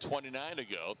ahead. 1:29 to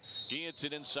go.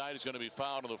 Guillotin inside is going to be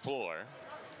fouled on the floor.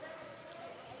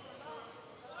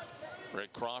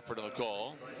 Rick Crawford on the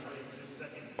call.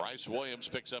 Bryce Williams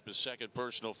picks up his second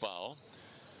personal foul.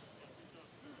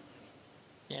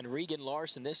 And Regan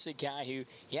Larson, this is a guy who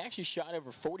he actually shot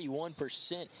over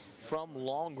 41% from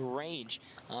long range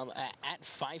at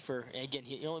Pfeiffer. Again,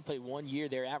 he only played 1 year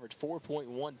there, averaged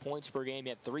 4.1 points per game. He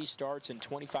had 3 starts in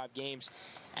 25 games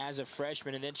as a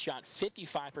freshman, and then shot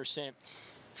 55%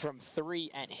 from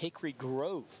 3 at Hickory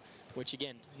Grove, which,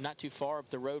 again, not too far up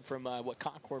the road from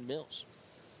Concord Mills.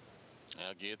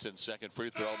 Now Guillotin's second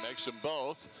free throw makes them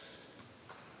both.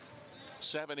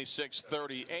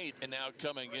 76-38, and now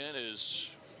coming in is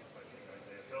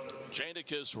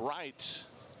Jadakiss Wright.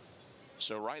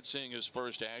 So Wright seeing his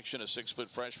first action, a 6-foot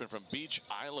freshman from Beach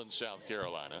Island, South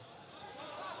Carolina.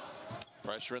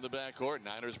 Pressure in the backcourt.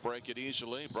 Niners break it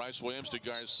easily. Bryce Williams to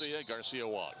Garcia. Garcia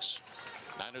walks.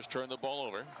 Niners turn the ball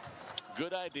over.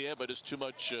 Good idea, but it's too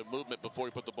much movement before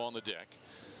he put the ball on the deck.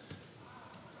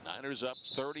 Niners up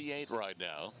 38 right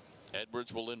now.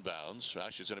 Edwards will inbounds.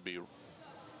 Actually, it's going to be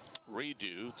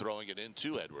Redo throwing it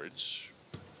into Edwards.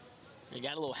 He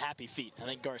got a little happy feet. I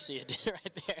think Garcia did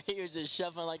right there. He was just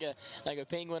shuffling like a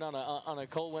penguin on a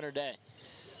cold winter day.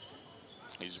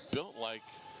 He's built like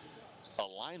a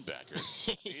linebacker.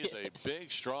 He's a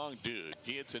big, strong dude.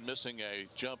 Guillotin missing a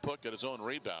jump hook at his own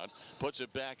rebound. Puts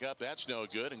it back up. That's no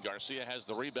good. And Garcia has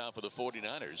the rebound for the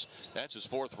 49ers. That's his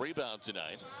 4th rebound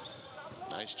tonight.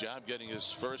 Nice job getting his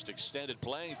first extended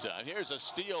playing time. Here's a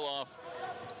steal off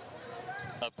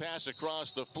a pass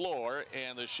across the floor,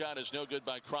 and the shot is no good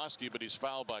by Krosky, but he's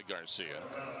fouled by Garcia.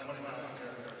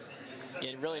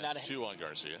 Yeah, really that's not a 2 on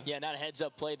Garcia. Yeah, not a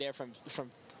heads-up play there from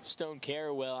Stone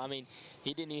Carrawell. I mean,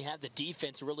 he didn't even have the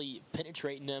defense really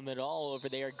penetrating him at all over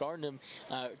there, guarding him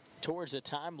towards the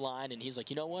timeline, and he's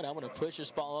like, you know what, I'm going to push this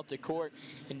ball up the court,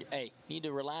 and hey, need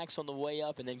to relax on the way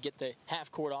up and then get the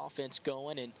half-court offense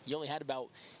going. And you only had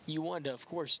you wanted to, of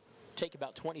course, take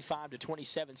about 25 to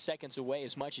 27 seconds away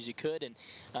as much as you could, and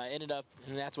ended up,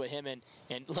 and that's what him and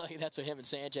that's what him and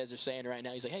Sanchez are saying right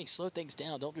now. He's like, hey, slow things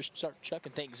down, don't just start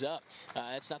chucking things up.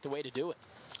 That's not the way to do it.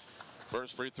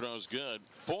 First free throw is good.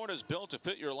 Ford is built to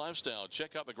fit your lifestyle.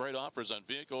 Check out the great offers on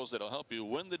vehicles that'll help you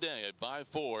win the day at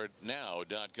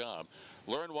buyfordnow.com.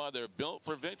 Learn why they're built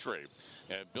for victory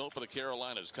and built for the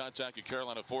Carolinas. Contact your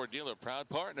Carolina Ford dealer, proud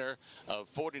partner of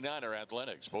 49er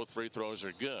Athletics. Both free throws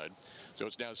are good. So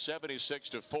it's now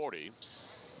 76-40.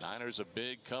 Niners a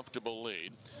big, comfortable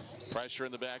lead. Pressure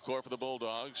in the backcourt for the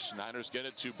Bulldogs. Niners get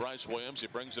it to Bryce Williams. He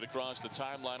brings it across the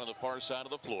timeline on the far side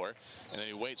of the floor, and then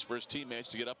he waits for his teammates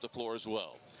to get up the floor as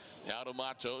well. Now to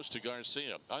Matos to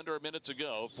Garcia. Under a minute to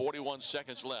go, 41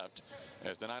 seconds left,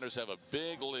 as the Niners have a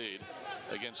big lead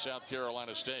against South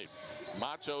Carolina State.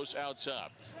 Matos out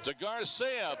top to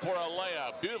Garcia for a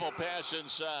layup. Beautiful pass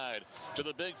inside to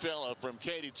the big fella from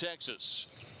Katy, Texas.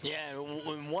 Yeah,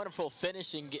 wonderful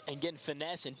finish and getting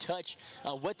finesse and touch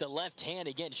with the left hand.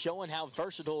 Again, showing how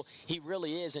versatile he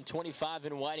really is in 25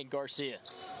 and white and Garcia.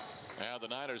 Now the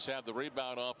Niners have the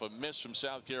rebound off a miss from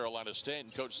South Carolina State,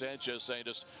 and Coach Sanchez saying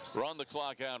just run the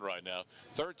clock out right now.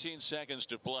 13 seconds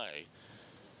to play.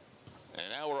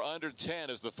 And now we're under 10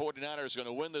 as the 49ers are going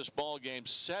to win this ball game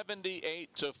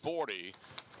 78-40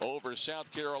 over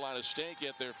South Carolina State,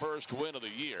 get their first win of the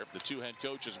year. The two head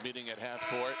coaches meeting at half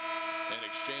court and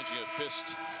exchanging a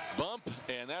fist bump,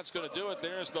 and that's going to do it.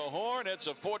 There's the horn. It's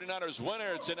a 49ers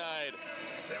winner tonight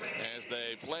as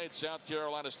they played South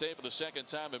Carolina State for the second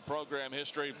time in program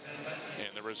history,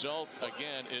 and the result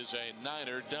again is a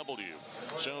Niner W.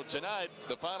 So tonight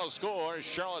the final score is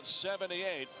Charlotte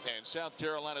 78 and South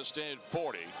Carolina State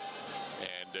 40.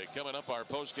 And coming up, our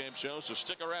post-game show, so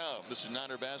stick around. This is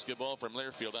Niner basketball from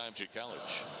Learfield IMG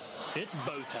College. It's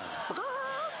bow time.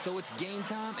 So it's game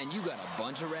time, and you got a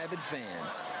bunch of rabid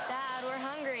fans. Dad, we're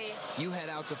hungry. You head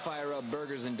out to fire up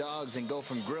burgers and dogs and go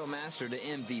from grill master to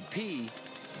MVP,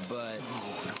 but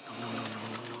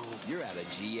you're out of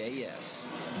GAS.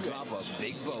 Drop a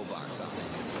big bow box on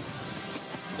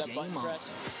it. Game on.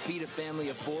 Feed a family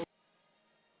of 4.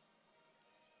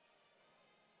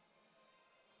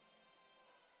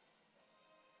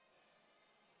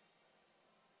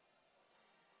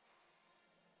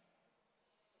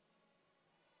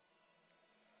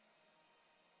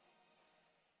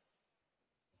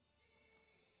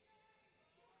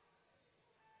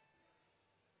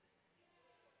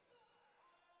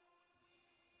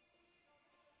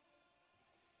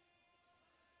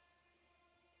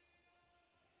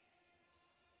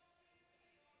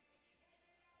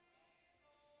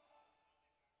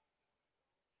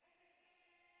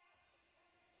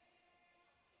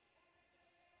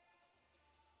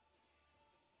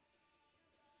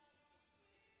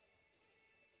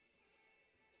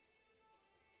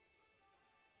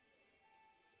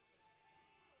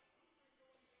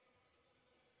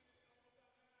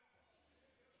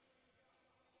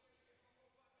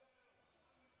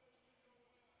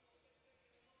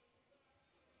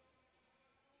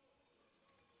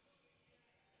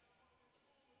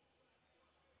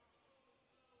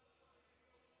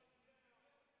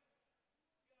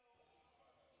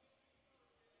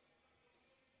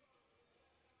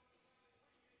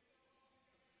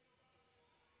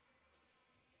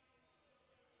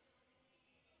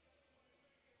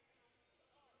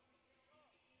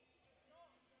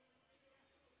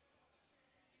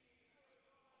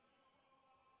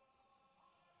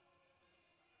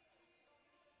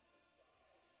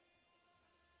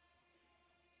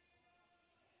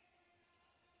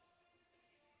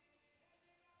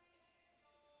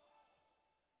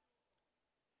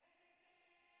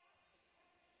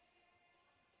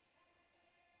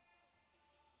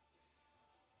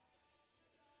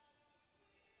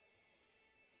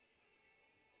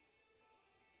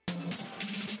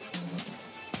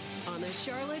 On the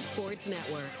Charlotte Sports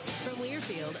Network from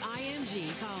Learfield IMG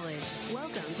College.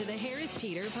 Welcome to the Harris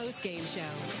Teeter Postgame Show.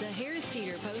 The Harris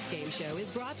Teeter Postgame Show is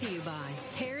brought to you by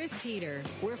Harris Teeter,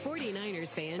 where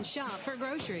 49ers fans shop for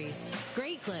groceries.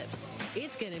 Great clips.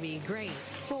 It's going to be great.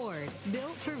 Ford,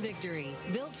 built for victory,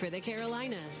 built for the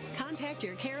Carolinas. Contact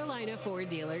your Carolina Ford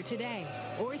dealer today.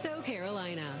 Ortho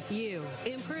Carolina, you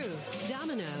improve.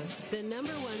 Domino's, the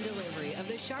 #1 delivery of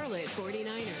the Charlotte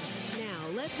 49ers. Now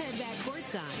let's head back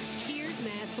courtside. Here's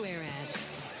Matt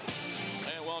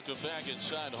Swearad. And welcome back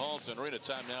inside Halton Arena.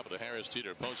 Time now for the Harris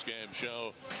Teeter postgame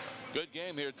show. Good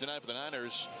game here tonight for the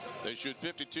Niners. They shoot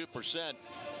 52%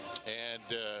 and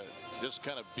just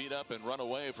kind of beat up and run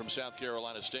away from South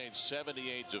Carolina State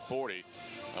 78-40.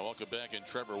 I welcome back in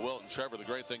Trevor Wilton. Trevor, the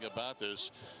great thing about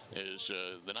this is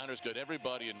the Niners got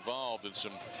everybody involved, and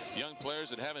some young players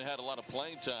that haven't had a lot of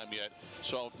playing time yet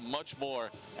saw much more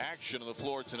action on the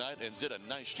floor tonight and did a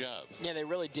nice job. Yeah, they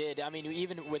really did. I mean,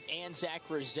 even with Anzac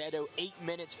Rosetto, 8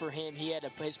 minutes for him. He had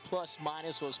his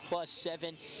plus-minus was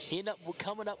 +7. He ended up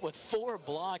coming up with 4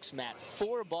 blocks, Matt.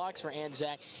 4 blocks for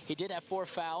Anzac. He did have 4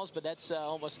 fouls, but that's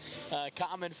almost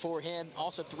common for him.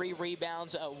 Also 3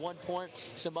 rebounds at 1 point.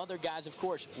 Some other guys, of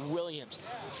course, Williams,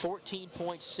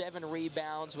 14.7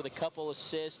 rebounds with a couple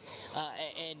assists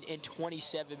and in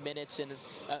 27 minutes. And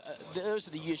those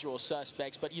are the usual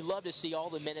suspects. But you love to see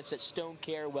all the minutes that Stone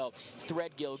Carewell,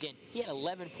 Threadgill, again, he had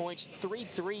 11 points, 3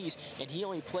 threes, and he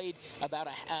only played about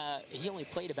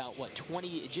what,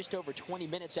 20, just over 20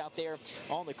 minutes out there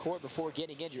on the court before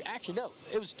getting injured. Actually, no,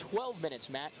 it was 12 minutes,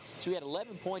 Matt. So he had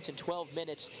 11 points in 12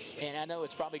 minutes, and I know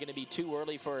it's probably going to be too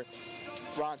early for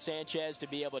Ron Sanchez to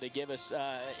be able to give us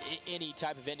any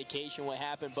type of indication what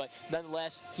happened. But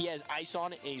nonetheless, he has ice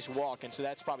on it and he's walking, so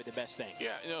that's probably the best thing.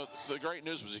 Yeah, you know, the great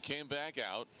news was he came back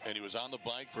out and he was on the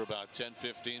bike for about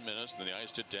 10-15 minutes, and then he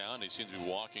iced it down. He seems to be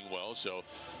walking well, so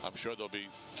I'm sure they'll be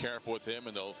careful with him,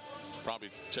 and they'll probably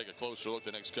take a closer look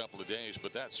the next couple of days.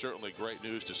 But that's certainly great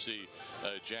news to see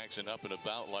Jackson up and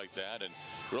about like that, and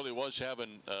really was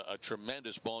having a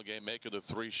tremendous ball game, making the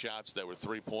 3 shots that were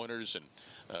 3-pointers, and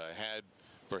had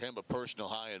for him a personal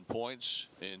high in points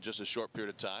in just a short period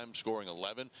of time, scoring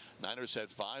 11. Niners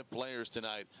had 5 players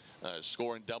tonight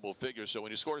scoring double figures. So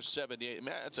when you score 78,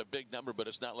 man, that's a big number, but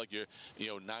it's not like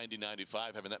you're 90,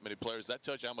 95 having that many players. That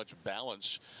tells you how much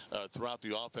balance throughout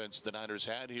the offense the Niners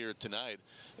had here tonight.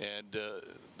 And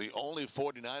the only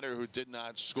 49er who did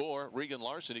not score, Regan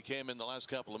Larson, he came in the last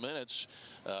couple of minutes,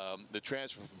 the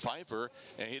transfer from Pfeiffer,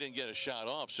 and he didn't get a shot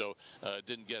off, so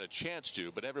didn't get a chance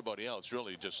to. But everybody else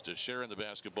really just sharing the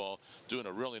basketball, doing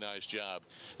a really nice job.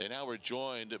 And now we're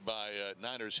joined by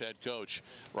Niners head coach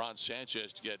Ron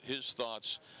Sanchez to get his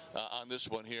thoughts on this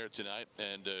one here tonight.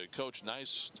 And Coach,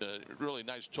 nice, really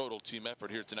nice total team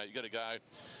effort here tonight. You got a guy,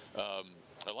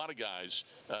 a lot of guys,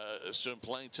 some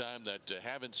playing time that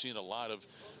haven't seen a lot of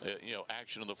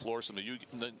action on the floor. Some of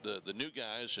the new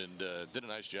guys, and did a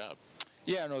nice job.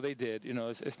 Yeah, no, they did. You know,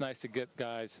 it's nice to get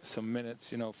guys some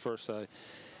minutes. You know, first,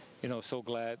 so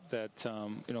glad that,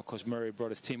 Coach Murray brought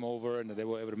his team over and that they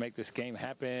were able to make this game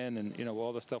happen, and,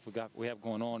 all the stuff we have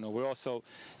going on. And we're also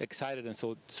excited and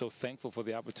so thankful for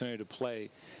the opportunity to play.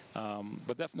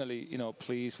 But definitely,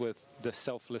 pleased with the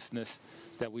selflessness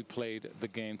that we played the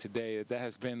game today. That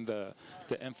has been the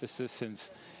emphasis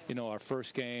since, our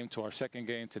first game to our second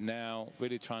game to now,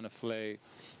 really trying to play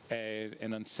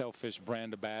an unselfish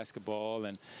brand of basketball.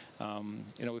 And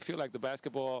we feel like the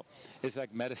basketball is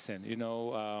like medicine.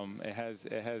 It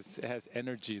has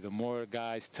energy. The more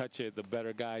guys touch it, the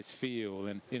better guys feel.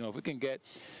 And if we can get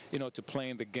to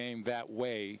playing the game that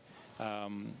way, I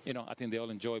think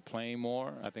they'll enjoy playing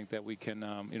more. I think that we can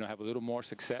have a little more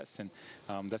success, and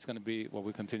that's going to be what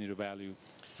we continue to value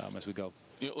as we go.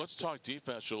 Let's talk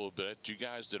defense a little bit. You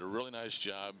guys did a really nice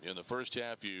job in the first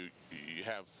half. You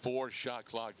have 4 shot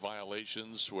clock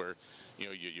violations where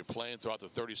you're playing throughout the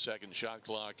 30-second shot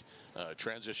clock.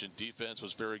 Transition defense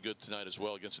was very good tonight as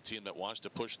well against a team that wants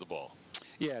to push the ball.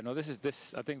 Yeah, no,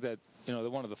 this I think that they're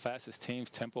one of the fastest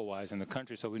teams tempo-wise in the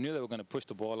country. So we knew they were going to push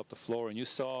the ball up the floor, and you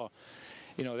saw.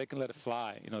 They can let it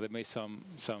fly. They made some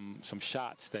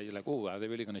shots that you're like, oh, are they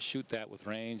really going to shoot that with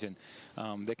range? And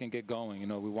they can get going.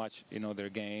 We watch, their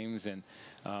games, and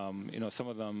some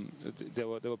of them they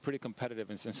were pretty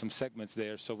competitive in some segments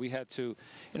there. So we had to,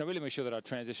 really make sure that our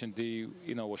transition D,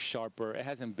 was sharper. It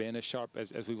hasn't been as sharp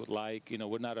as we would like.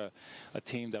 We're not a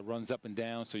team that runs up and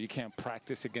down, so you can't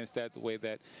practice against that the way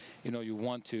that you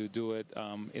want to do it.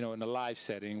 In a live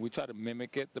setting, we try to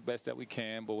mimic it the best that we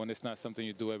can. But when it's not something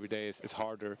you do every day, it's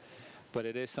harder. But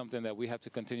it is something that we have to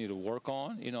continue to work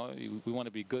on. We want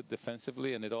to be good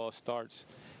defensively, and it all starts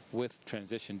with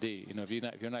transition D.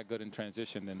 If you're not good in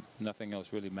transition, then nothing else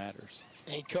really matters.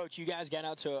 Hey, Coach, you guys got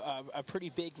out to a pretty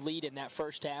big lead in that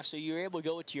first half, so you were able to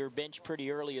go to your bench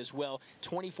pretty early as well.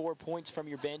 24 points from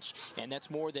your bench, and that's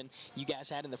more than you guys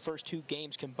had in the first 2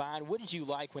 games combined. What did you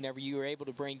like whenever you were able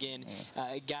to bring in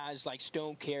guys like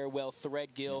Stone Carewell,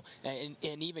 Threadgill,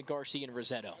 and even Garcia and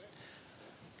Rosetto?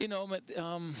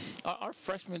 Our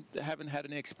freshmen haven't had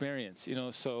any experience,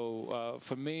 so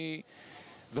for me,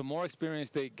 the more experience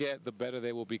they get, the better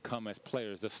they will become as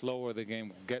players. The slower the game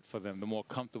will get for them, the more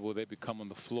comfortable they become on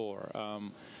the floor.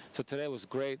 So today was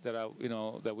great that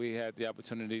that we had the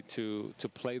opportunity to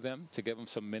play them, to give them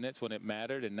some minutes when it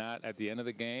mattered, and not at the end of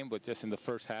the game, but just in the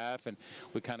first half. And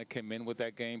we kind of came in with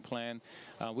that game plan.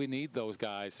 We need those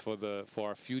guys for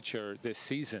our future this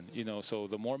season. So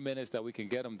the more minutes that we can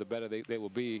get them, the better they will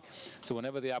be. So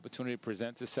whenever the opportunity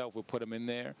presents itself, we'll put them in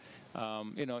there.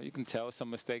 You can tell some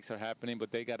mistakes are happening, but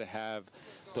they got to have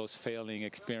those failing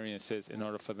experiences in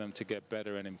order for them to get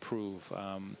better and improve.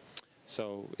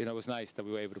 So, it was nice that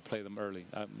we were able to play them early.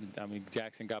 I mean,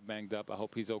 Jackson got banged up. I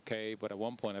hope he's okay. But at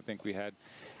one point, I think we had,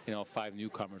 5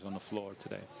 newcomers on the floor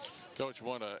today. Coach, I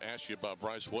want to ask you about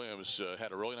Bryce Williams.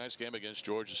 Had a really nice game against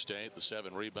Georgia State, the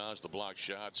 7 rebounds, the blocked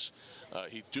shots.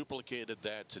 He duplicated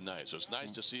that tonight. So it's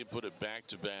nice to see him put it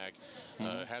back-to-back.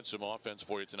 Had some offense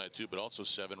for you tonight, too, but also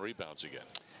 7 rebounds again.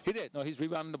 He did. No, he's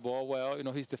rebounding the ball well.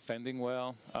 He's defending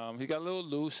well. He got a little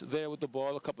loose there with the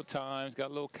ball a couple times, got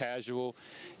a little casual,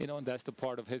 and that's the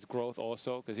part of his growth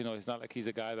also, because, it's not like he's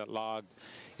a guy that logged,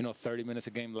 30 minutes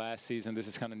a game last season. This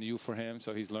is kind of new for him,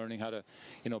 so he's learning learning how to,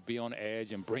 be on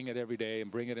edge and bring it every day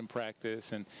and bring it in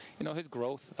practice. And, his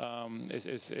growth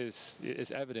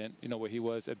is evident, where he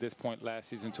was at this point last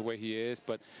season to where he is.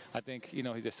 But I think,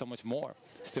 there's so much more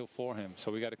still for him.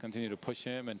 So we got to continue to push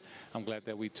him, and I'm glad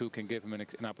that we, too, can give him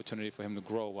an opportunity for him to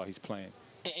grow while he's playing.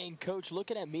 And, Coach,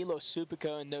 looking at Milos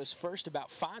Supico in those first about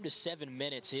 5 to 7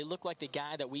 minutes, he looked like the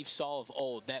guy that we've saw of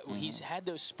old. That he's had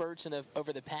those spurts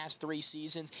over the past 3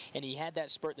 seasons, and he had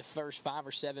that spurt the first 5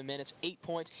 or 7 minutes, 8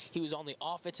 points. He was on the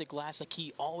offensive glass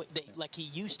like he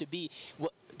used to be.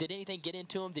 Did anything get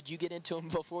into him? Did you get into him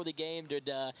before the game?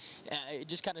 Did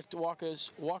just kind of walk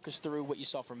us through what you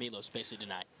saw from Milos basically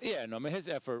tonight? Yeah, no, I mean, his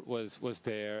effort was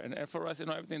there, and for us,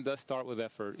 everything does start with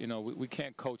effort. We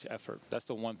can't coach effort. That's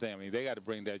the one thing. I mean, they got to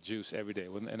bring that juice every day.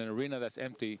 In an arena that's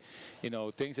empty,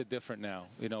 things are different now.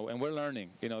 And we're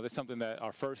learning. That's something that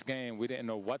our first game we didn't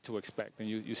know what to expect, and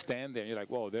you stand there and you're like,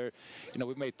 whoa,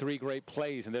 we made 3 great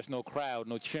plays, and there's no crowd,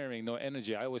 no cheering, no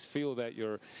energy. I always feel that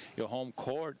your home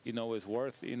court, is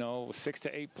worth 6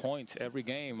 to 8 points every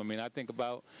game. I mean, I think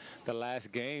about the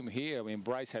last game here. I mean,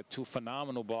 Bryce had 2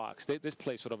 phenomenal blocks. This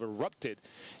place would have erupted,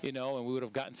 and we would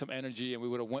have gotten some energy, and we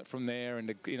would have went from there, and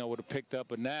would have picked up.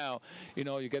 But now,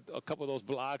 you get a couple of those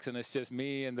blocks, and it's just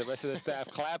me and the rest of the staff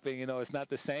clapping. It's not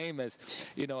the same as,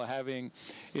 having,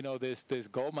 this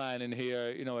gold mine in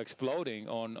here, exploding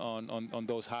on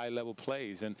those high-level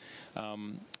plays. And,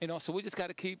 so we just got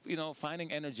to keep,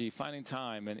 finding energy, finding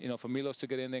time, and, for Milos to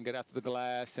get in there and get after the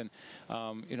glass. And,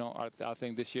 I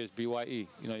think this year's BYE.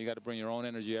 You got to bring your own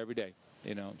energy every day,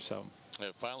 so.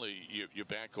 Finally, your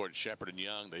backcourt, Shepard and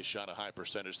Young, they shot a high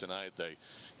percentage tonight. They,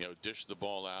 dished the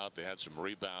ball out. They had some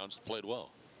rebounds, played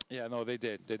well. Yeah, no, they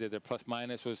did. They did. Their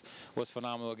plus-minus was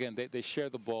phenomenal. Again, they share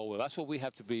the ball well. That's what we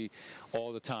have to be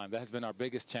all the time. That has been our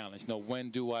biggest challenge. When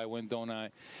don't I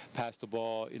pass the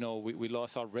ball? We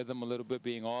lost our rhythm a little bit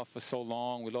being off for so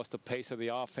long. We lost the pace of the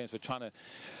offense. We're trying to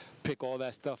pick all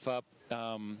that stuff up.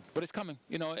 But it's coming.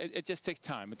 It just takes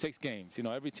time. It takes games.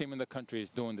 Every team in the country is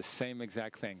doing the same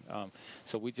exact thing.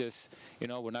 So we just,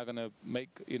 we're not going to make,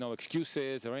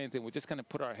 excuses or anything. We're just going to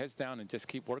put our heads down and just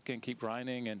keep working, keep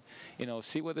grinding, and,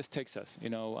 see where this takes us.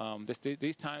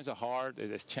 These times are hard.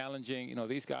 It's challenging.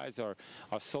 These guys are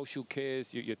social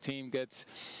kids. Your team gets,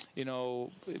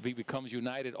 becomes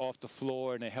united off the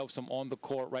floor, and it helps them on the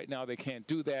court. Right now, they can't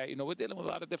do that. We're dealing with a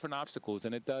lot of different obstacles,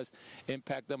 and it does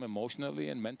impact them emotionally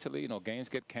and mentally. Games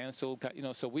get canceled,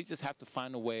 so we just have to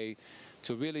find a way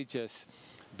to really just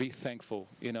be thankful,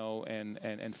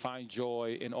 and find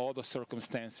joy in all the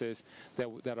circumstances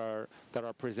that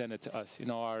are presented to us.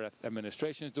 Our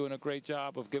administration is doing a great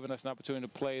job of giving us an opportunity to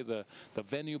play. The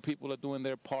venue people are doing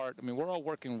their part. I mean, we're all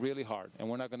working really hard, and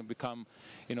we're not going to become,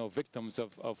 victims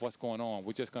of what's going on.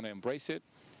 We're just going to embrace it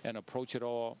and approach it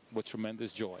all with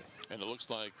tremendous joy. And it looks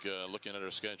like, looking at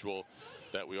our schedule,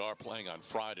 that we are playing on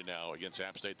Friday now against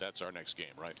App State. That's our next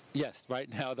game, right? Yes, right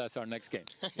now that's our next game.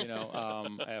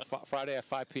 Friday at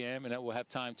 5 p.m. and then we'll have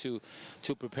time to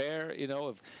prepare.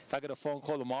 If I get a phone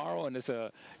call tomorrow and it's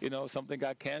something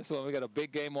got canceled and we got a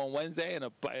big game on Wednesday and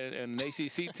an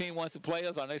ACC team wants to play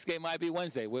us, our next game might be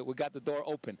Wednesday. We got the door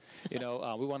open. We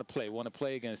want to play. We want to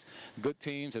play against good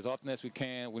teams as often as we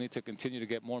can. We need to continue to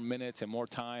get more minutes and more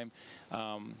time.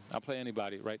 I'll play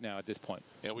anybody right now at this point.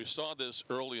 Yeah, we saw this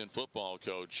early in football,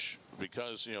 Coach,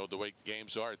 because, the way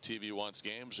games are, TV wants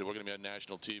games, and we're going to be on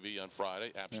national TV on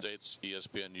Friday. App State's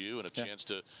ESPNU, and a chance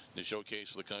to showcase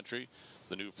for the country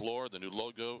the new floor, the new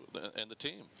logo, and the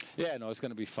team. Yeah, no, it's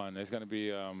going to be fun. It's going to be,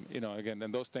 again,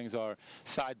 and those things are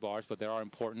sidebars, but they are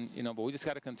important, but we just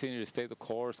got to continue to stay the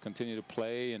course, continue to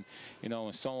play, and,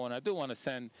 and so on. I do want to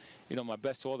send, my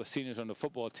best to all the seniors on the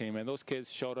football team, and those kids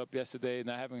showed up yesterday,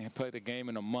 not having played a game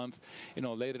in a month,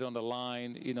 laid it on the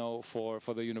line,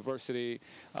 for the university.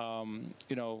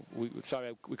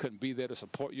 Sorry we couldn't be there to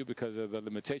support you because of the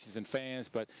limitations in fans,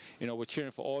 but, we're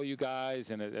cheering for all you guys,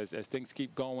 and as things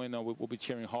keep going, we'll be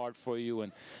cheering hard for you,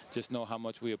 and just know how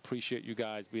much we appreciate you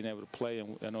guys being able to play,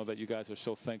 and I know that you guys are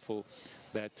so thankful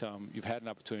that you've had an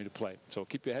opportunity to play. So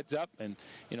keep your heads up and,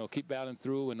 keep battling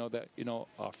through, and know that,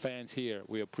 our fans here,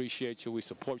 we appreciate you, we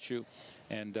support you,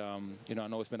 and, I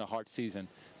know it's been a hard season,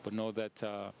 but know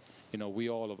that, we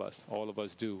all of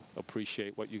us do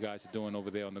appreciate what you guys are doing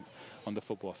over there on the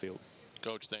football field.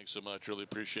 Coach, thanks so much. Really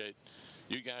appreciate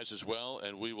You guys as well,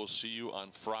 and we will see you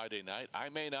on Friday night. I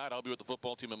may not. I'll be with the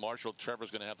football team in Marshall. Trevor's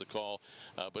going to have to call.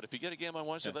 But if you get a game on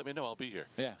Wednesday, let me know. I'll be here.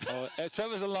 Yeah.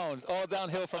 Trevor's alone. It's all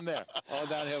downhill from there. All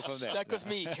downhill from there. Stuck with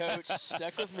me, Coach.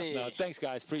 Stuck with me. No, thanks,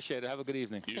 guys. Appreciate it. Have a good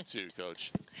evening. You too,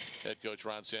 Coach. Head coach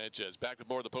Ron Sanchez. Back with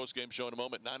more of the postgame show in a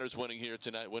moment. Niners winning here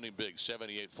tonight, winning big,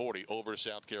 78-40 over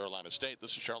South Carolina State.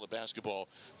 This is Charlotte basketball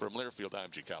from Learfield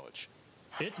IMG College.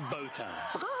 It's bow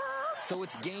time. So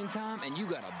it's game time, and you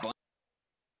got a bunch.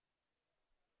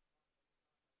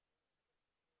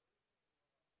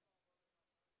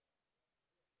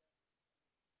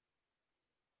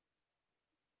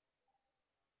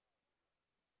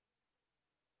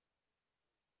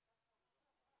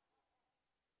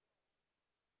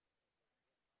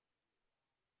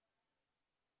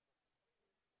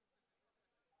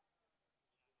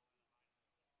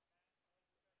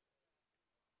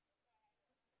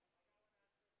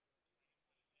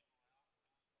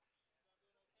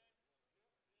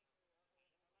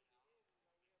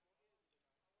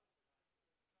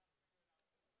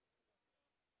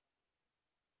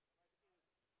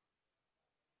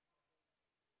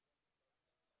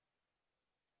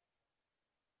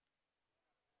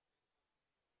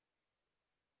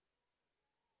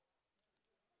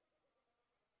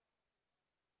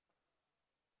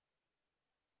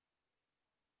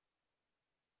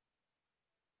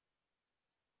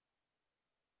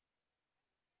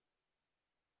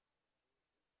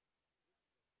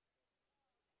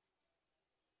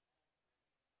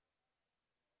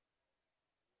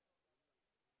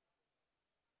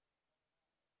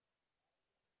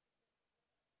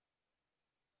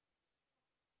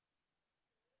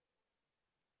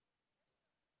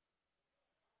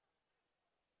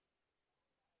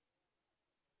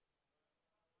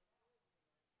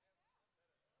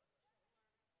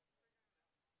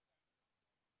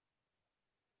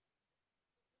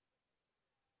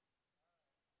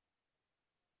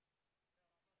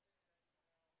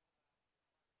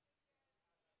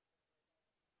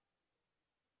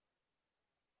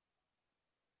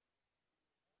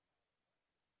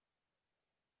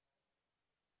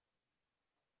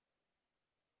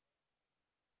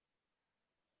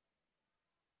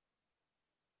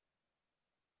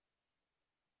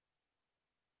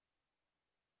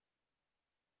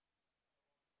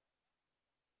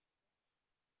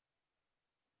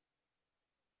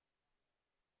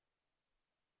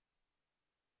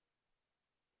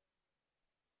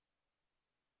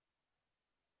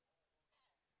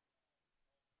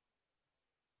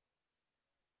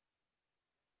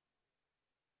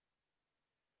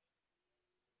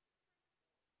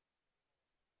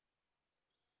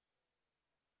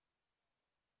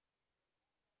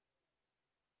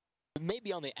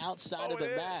 Maybe on the outside of the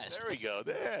mask. There we go.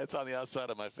 There, it's on the outside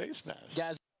of my face mask.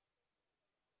 Guys.